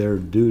is their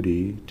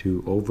duty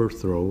to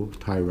overthrow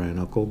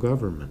tyrannical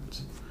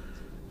governments.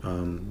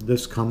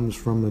 This comes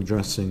from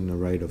addressing the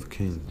right of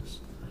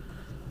kings.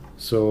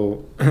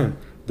 So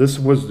this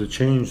was the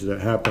change that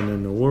happened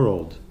in the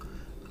world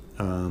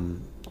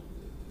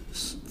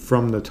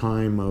from the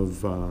time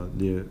of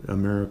the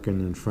American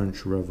and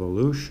French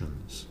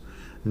revolutions.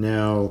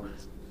 Now,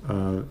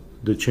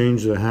 the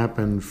change that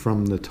happened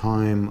from the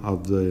time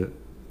of the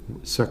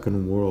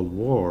Second World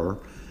War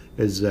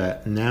is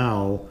that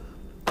now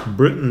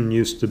Britain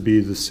used to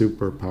be the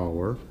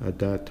superpower at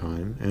that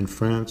time, and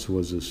France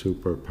was a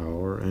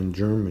superpower, and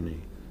Germany,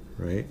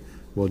 right?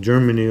 Well,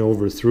 Germany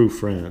overthrew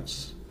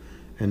France,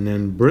 and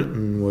then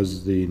Britain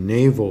was the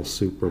naval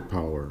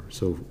superpower.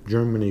 So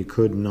Germany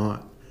could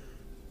not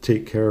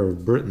take care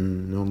of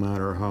Britain no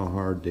matter how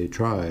hard they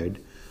tried.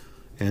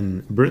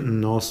 And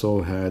Britain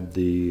also had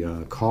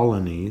the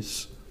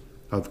colonies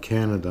of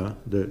Canada,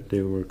 that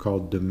they were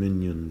called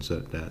dominions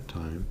at that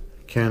time.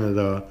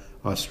 Canada,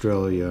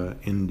 Australia,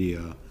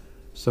 India,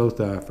 South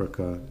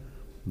Africa,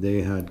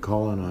 they had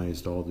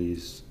colonized all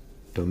these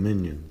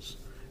dominions.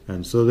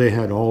 And so they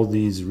had all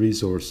these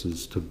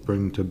resources to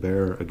bring to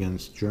bear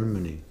against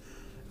Germany.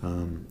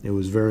 It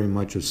was very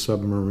much a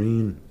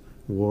submarine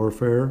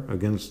warfare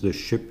against the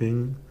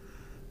shipping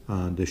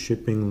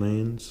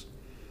lanes.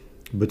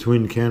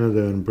 Between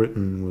Canada and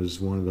Britain was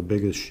one of the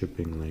biggest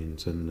shipping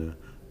lanes, and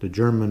the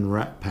German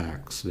rat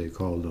packs, they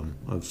called them,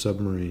 of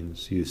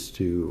submarines used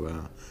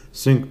to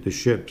sink the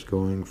ships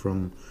going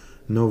from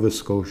Nova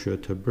Scotia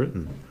to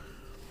Britain.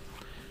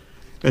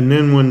 And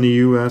then when the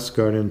U.S.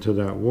 got into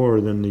that war,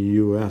 then the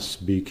U.S.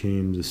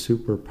 became the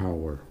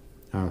superpower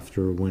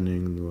after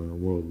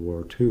winning World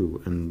War II.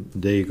 And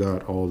they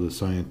got all the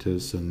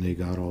scientists and they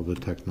got all the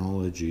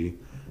technology,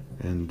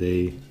 and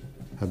they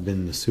have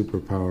been the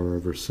superpower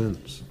ever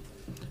since.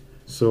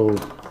 So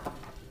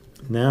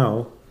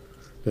now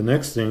the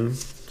next thing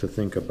to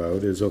think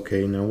about is,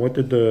 okay, now what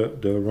did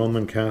the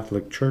Roman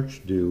Catholic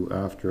Church do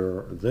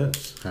after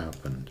this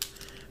happened?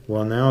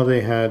 Well, now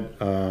they had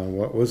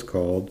what was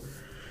called,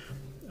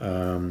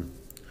 in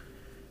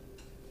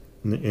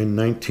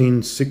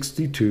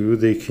 1962,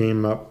 they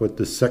came up with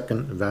the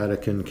Second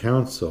Vatican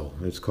Council.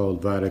 It's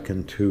called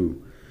Vatican II.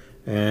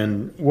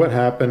 And what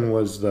happened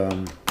was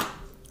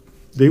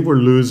they were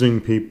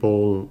losing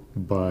people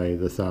by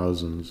the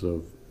thousands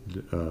of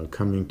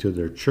coming to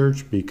their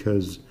church,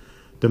 because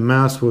the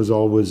Mass was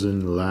always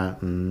in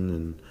Latin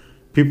and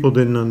people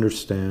didn't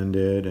understand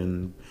it,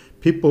 and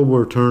people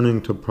were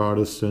turning to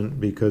Protestant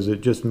because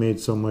it just made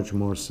so much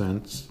more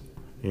sense,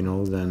 you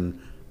know,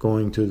 than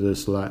going to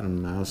this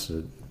Latin Mass,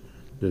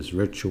 this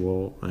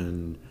ritual.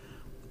 And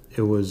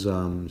it was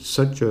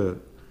such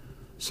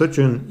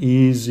an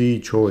easy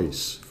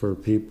choice for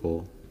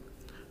people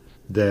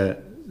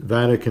that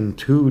Vatican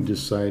II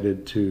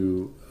decided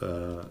to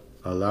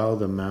allow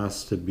the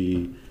Mass to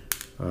be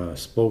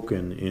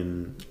spoken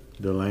in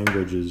the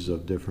languages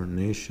of different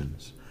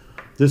nations.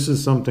 This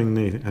is something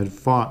they had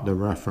fought the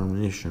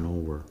Reformation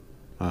over.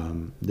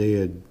 They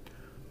had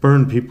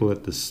burned people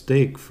at the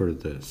stake for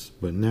this,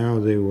 but now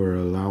they were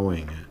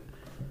allowing it.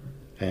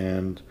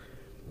 And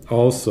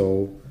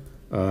also,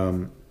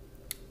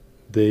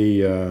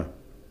 they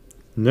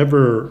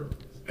never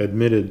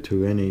admitted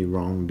to any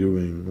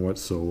wrongdoing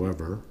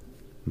whatsoever.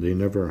 They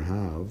never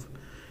have.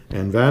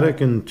 And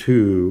Vatican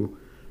II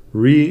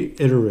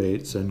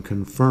reiterates and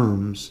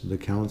confirms the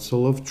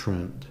Council of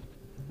Trent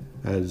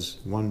as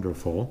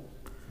wonderful.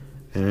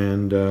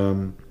 And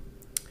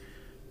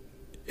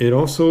it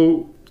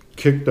also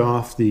kicked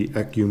off the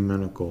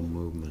ecumenical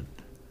movement.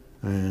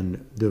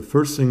 And the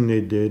first thing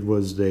they did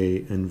was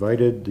they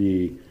invited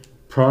the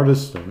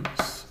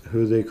Protestants,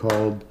 who they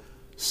called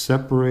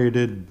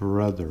separated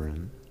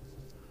brethren,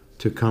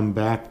 to come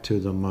back to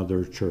the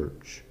mother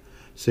church,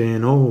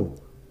 saying, oh,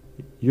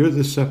 you're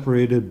the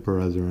separated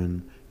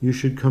brethren, you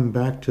should come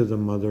back to the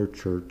mother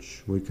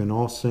church. We can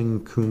all sing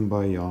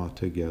Kumbaya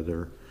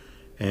together.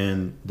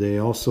 And they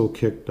also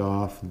kicked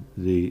off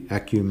the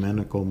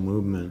ecumenical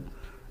movement,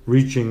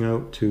 reaching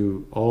out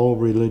to all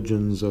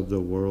religions of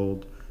the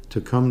world to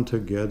come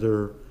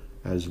together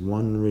as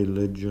one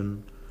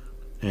religion.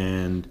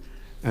 And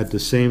at the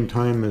same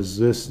time as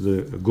this,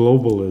 the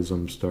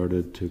globalism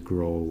started to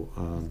grow.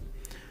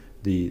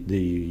 The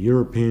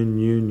European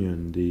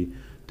Union,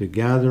 the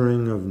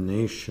gathering of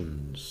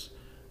nations.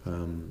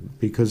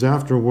 Because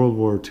after World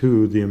War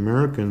II, the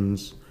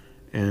Americans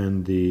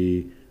and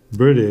the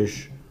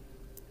British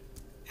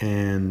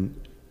and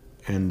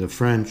the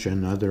French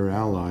and other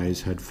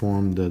allies had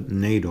formed the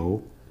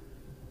NATO,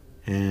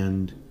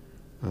 and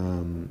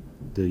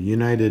the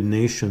United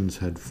Nations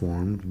had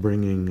formed,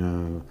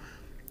 bringing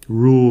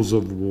rules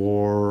of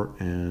war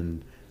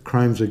and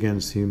crimes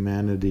against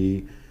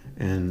humanity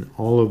and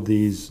all of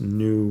these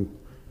new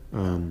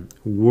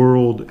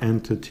world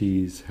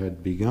entities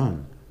had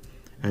begun.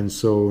 And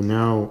so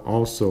now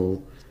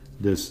also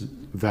this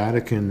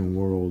Vatican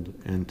world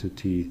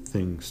entity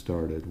thing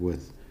started,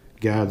 with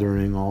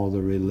gathering all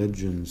the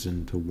religions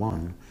into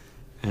one,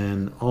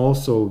 and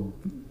also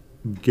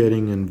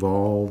getting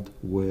involved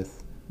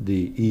with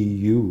the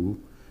EU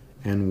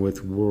and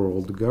with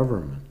world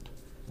government.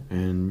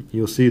 And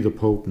you'll see the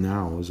Pope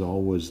now is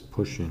always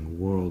pushing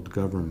world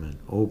government,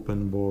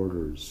 open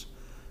borders,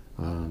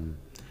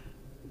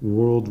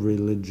 world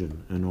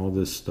religion, and all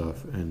this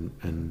stuff,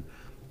 and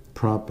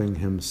propping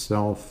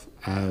himself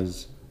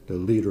as the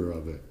leader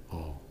of it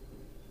all,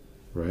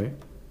 right?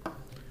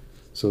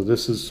 So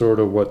this is sort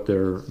of what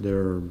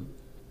their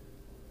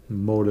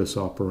modus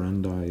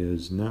operandi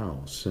is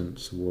now,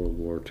 since World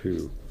War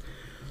II.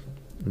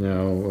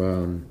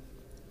 Now,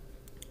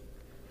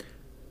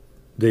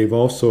 they've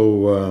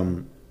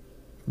also,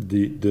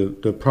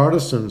 the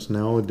Protestants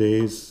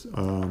nowadays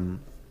are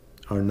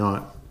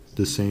not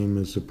the same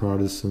as the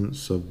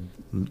Protestants of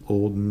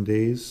olden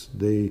days.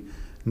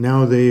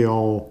 Now they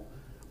all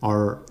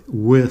are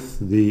with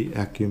the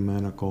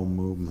ecumenical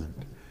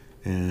movement,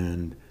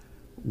 and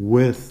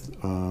with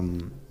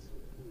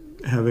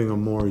having a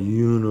more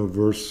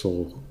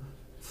universal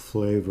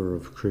flavor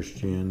of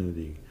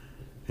Christianity.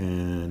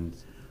 And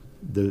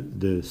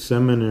the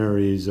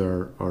seminaries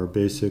are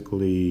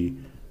basically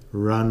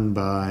run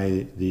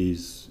by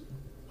these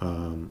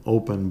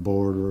open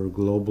border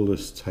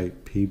globalist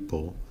type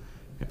people.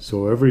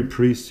 So every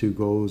priest who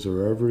goes,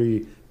 or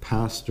every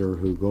pastor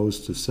who goes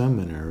to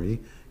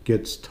seminary,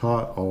 gets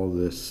taught all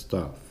this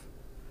stuff.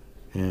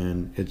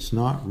 And it's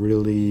not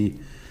really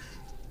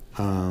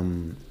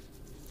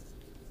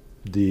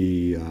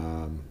the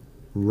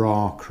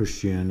raw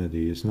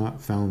Christianity. It's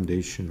not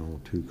foundational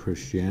to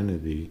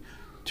Christianity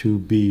to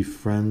be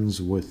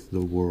friends with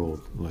the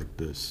world like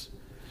this.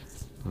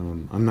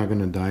 I'm not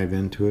going to dive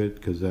into it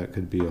because that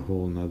could be a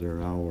whole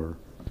nother hour,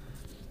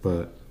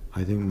 but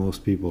I think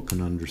most people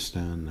can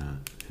understand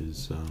that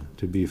is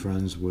to be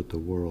friends with the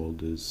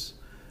world is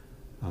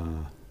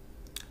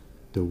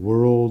the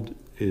world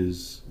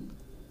is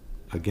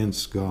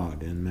against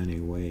God in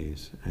many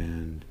ways,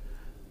 and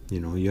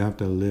you have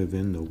to live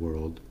in the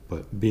world,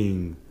 but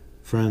being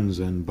friends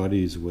and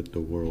buddies with the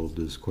world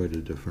is quite a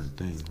different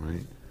thing,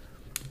 right?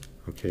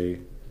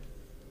 Okay,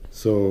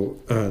 so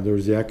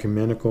there's the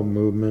ecumenical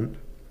movement.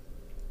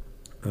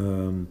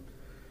 The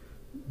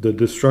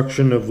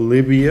destruction of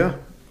Libya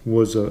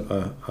was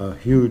a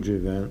huge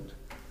event.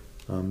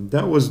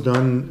 That was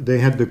done, they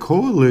had the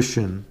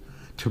coalition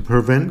to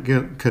prevent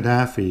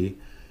Gaddafi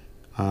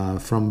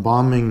from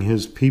bombing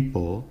his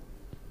people.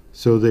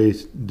 So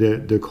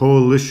the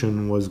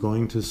coalition was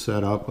going to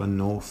set up a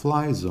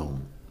no-fly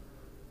zone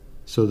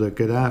so that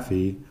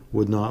Gaddafi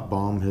would not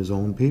bomb his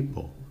own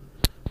people.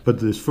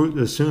 But as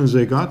soon as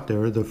they got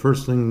there, the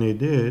first thing they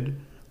did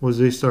was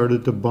they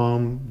started to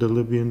bomb the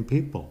Libyan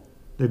people.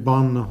 They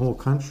bombed the whole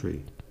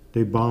country.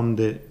 They bombed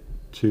it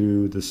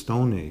to the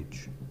Stone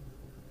Age.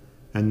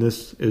 And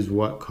this is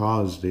what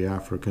caused the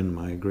African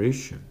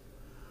migration.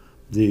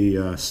 They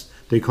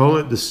call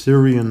it the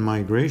Syrian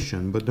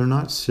migration, but they're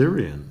not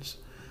Syrians.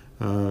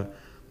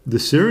 The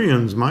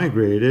Syrians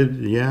migrated,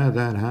 yeah,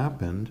 that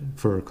happened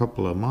for a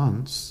couple of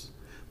months.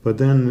 But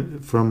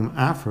then from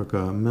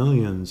Africa,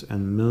 millions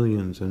and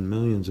millions and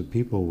millions of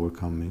people were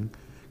coming,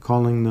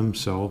 calling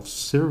themselves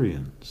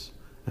Syrians.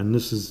 And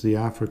this is the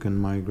African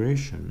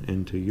migration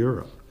into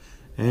Europe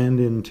and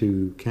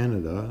into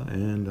Canada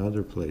and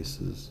other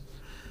places.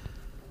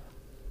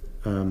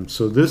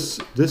 So this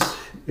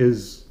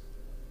is,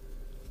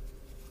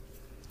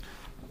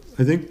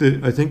 I think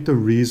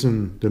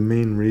the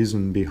main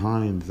reason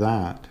behind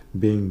that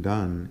being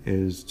done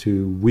is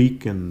to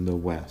weaken the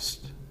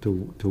West,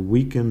 to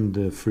weaken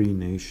the free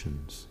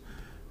nations,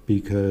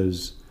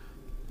 because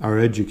our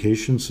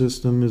education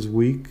system is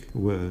weak.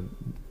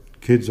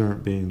 Kids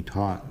aren't being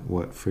taught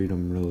what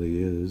freedom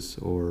really is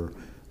or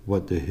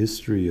what the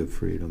history of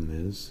freedom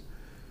is,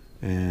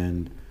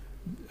 and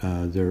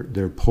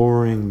they're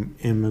pouring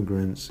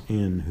immigrants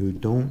in who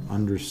don't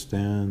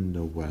understand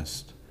the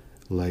West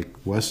like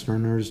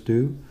Westerners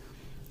do,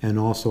 and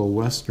also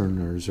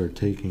Westerners are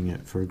taking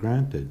it for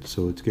granted.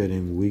 So it's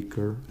getting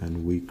weaker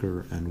and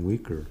weaker and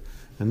weaker.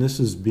 And this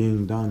is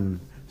being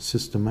done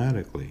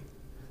systematically,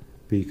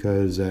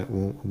 because at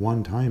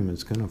one time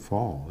it's going to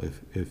fall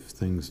if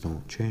things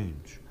don't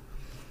change.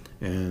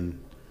 And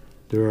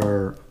there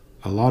are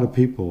a lot of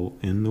people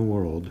in the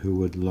world who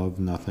would love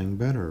nothing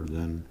better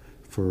than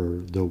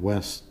for the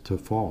West to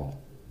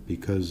fall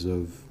because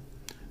of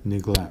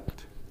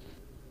neglect.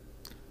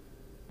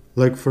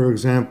 Like, for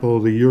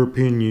example, the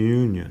European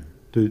Union.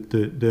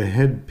 The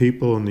head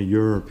people in the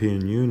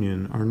European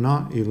Union are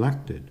not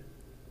elected.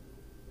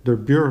 They're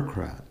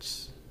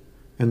bureaucrats,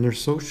 and they're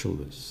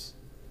socialists.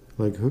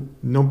 Like,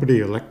 nobody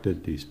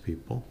elected these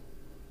people.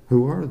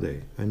 Who are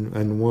they?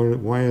 And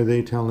why are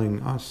they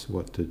telling us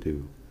what to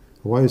do?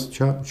 Why is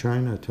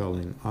China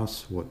telling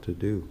us what to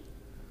do?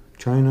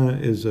 China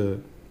is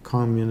a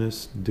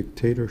communist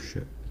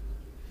dictatorship.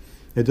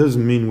 It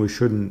doesn't mean we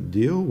shouldn't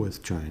deal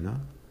with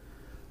China,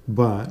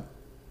 but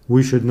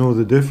we should know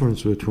the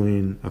difference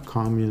between a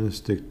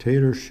communist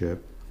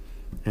dictatorship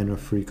and a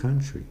free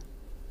country.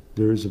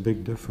 There is a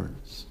big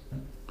difference.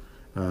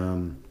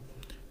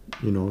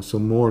 So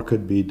more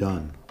could be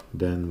done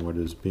than what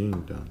is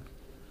being done.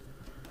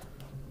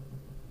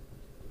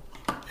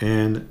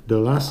 And the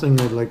last thing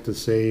I'd like to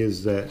say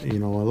is that, a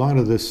lot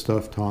of this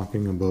stuff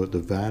talking about the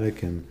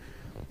Vatican,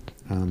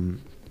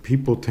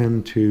 people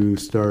tend to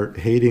start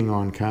hating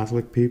on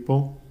Catholic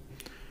people.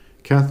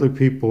 Catholic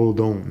people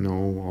don't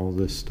know all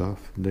this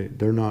stuff.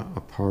 They're not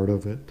a part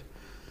of it.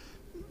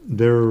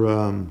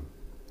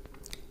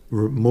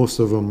 Most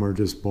of them are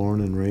just born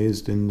and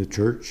raised in the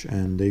church,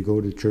 and they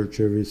go to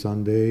church every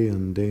Sunday,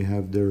 and they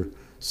have their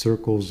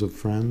circles of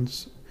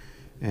friends,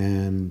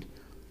 and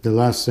the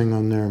last thing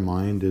on their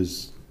mind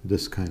is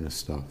this kind of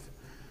stuff.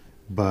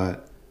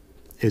 But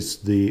it's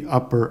the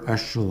upper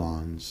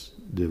echelons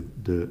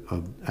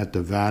at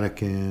the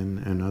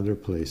Vatican and other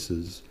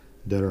places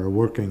that are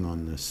working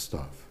on this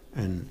stuff,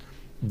 and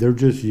they're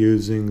just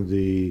using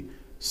the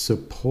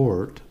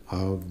support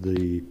of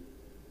the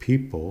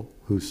people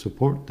who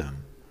support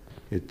them.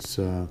 It's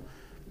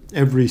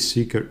every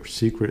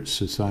secret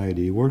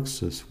society works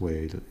this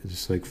way.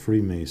 It's like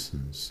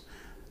Freemasons.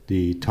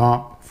 The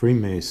top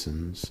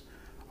Freemasons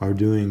are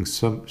doing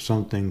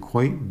something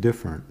quite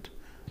different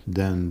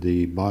than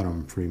the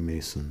bottom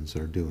Freemasons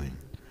are doing.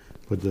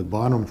 But the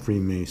bottom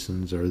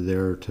Freemasons are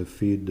there to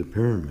feed the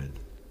pyramid.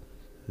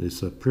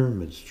 It's a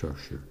pyramid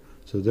structure.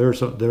 So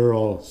they're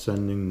all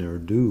sending their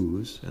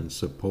dues and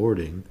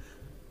supporting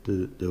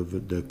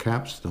the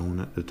capstone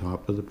at the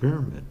top of the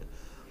pyramid.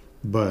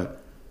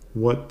 But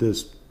what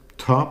this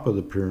top of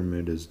the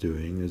pyramid is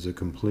doing is a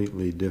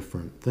completely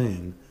different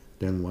thing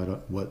than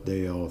what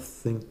they all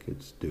think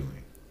it's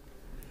doing.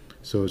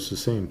 So it's the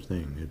same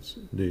thing. It's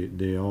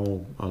they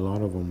all, a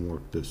lot of them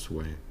work this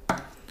way.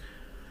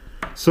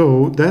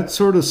 So that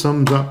sort of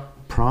sums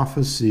up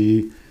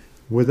prophecy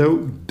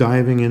without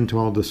diving into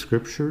all the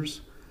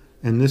scriptures.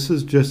 And this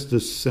is just to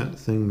set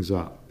things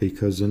up,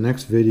 because the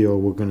next video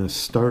we're going to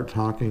start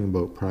talking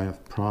about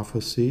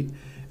prophecy,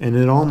 and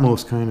it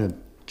almost kind of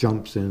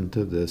jumps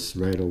into this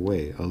right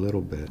away a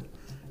little bit.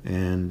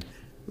 And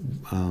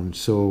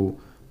so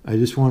I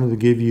just wanted to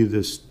give you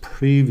this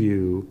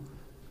preview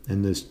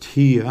and this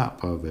tee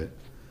up of it,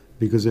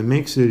 because it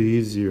makes it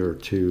easier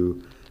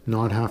to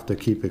not have to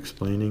keep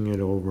explaining it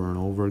over and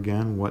over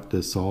again what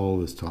this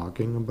all is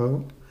talking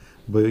about.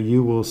 But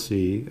you will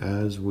see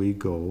as we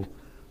go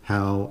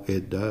how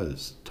it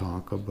does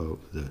talk about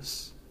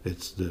this.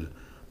 It's the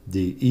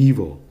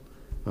evil.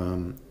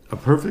 A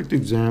perfect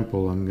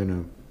example I'm going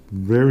to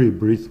very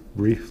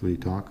briefly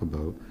talk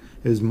about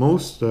is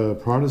most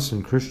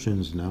Protestant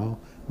Christians now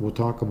will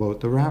talk about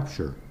the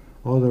rapture.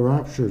 Oh, the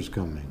rapture is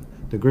coming.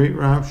 The great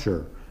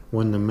rapture,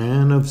 when the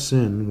man of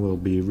sin will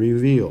be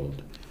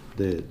revealed.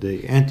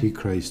 The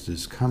Antichrist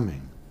is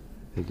coming.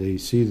 They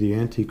see the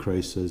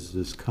Antichrist as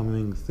this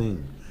coming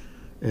thing.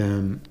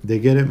 And they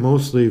get it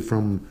mostly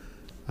from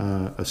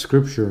a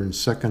scripture in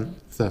 2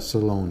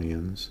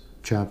 Thessalonians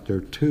chapter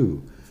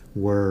 2,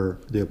 where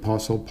the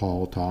Apostle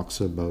Paul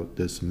talks about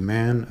this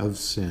man of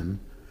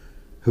sin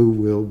who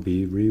will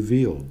be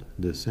revealed,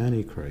 this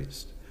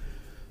Antichrist.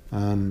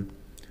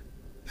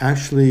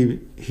 Actually,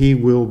 he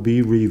will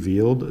be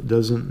revealed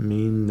doesn't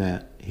mean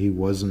that he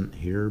wasn't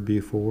here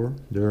before.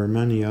 There are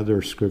many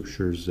other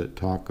scriptures that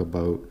talk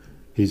about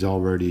he's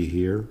already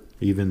here.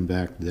 Even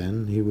back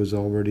then, he was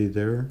already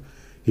there.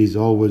 He's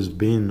always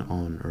been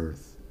on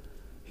earth.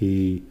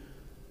 The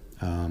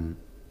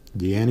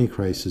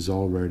Antichrist is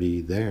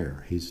already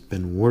there. He's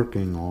been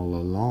working all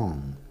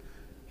along.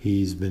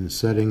 He's been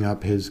setting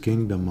up his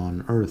kingdom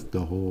on earth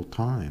the whole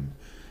time.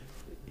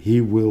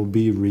 He will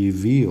be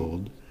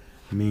revealed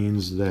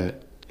means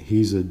that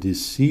he's a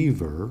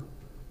deceiver,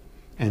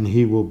 and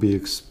he will be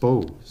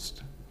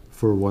exposed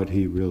for what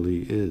he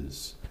really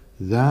is.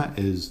 That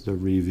is the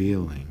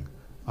revealing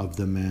of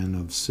the man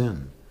of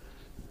sin.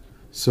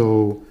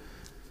 So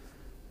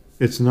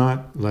it's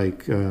not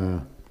like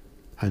an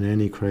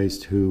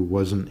Antichrist who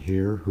wasn't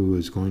here, who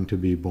is going to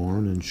be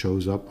born and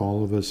shows up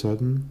all of a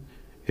sudden.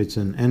 It's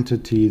an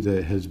entity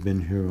that has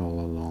been here all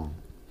along.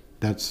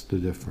 That's the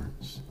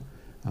difference.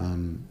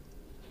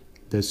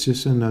 That's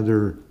just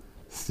another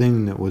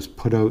thing that was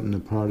put out in the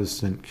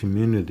Protestant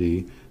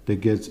community that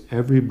gets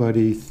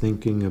everybody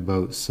thinking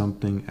about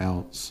something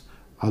else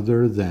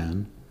other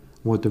than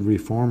what the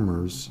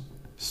Reformers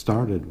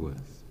started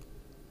with.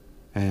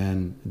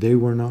 And they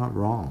were not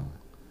wrong.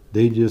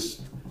 They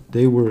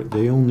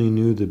only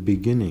knew the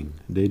beginning.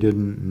 They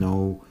didn't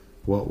know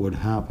what would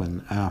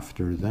happen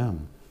after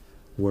them.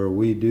 Where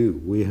we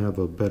do, we have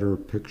a better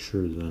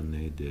picture than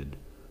they did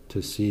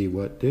to see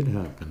what did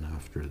happen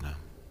after them.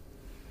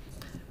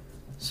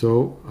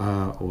 So,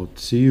 we'll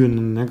see you in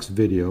the next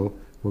video.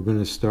 We're going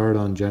to start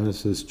on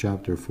Genesis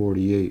chapter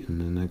 48 in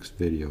the next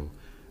video,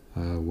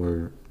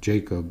 where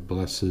Jacob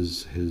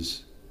blesses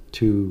his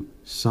two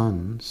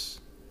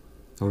sons,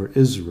 or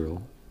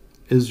Israel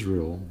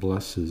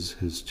blesses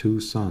his two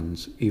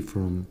sons,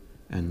 Ephraim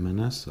and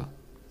Manasseh.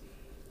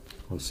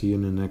 I'll see you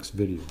in the next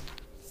video.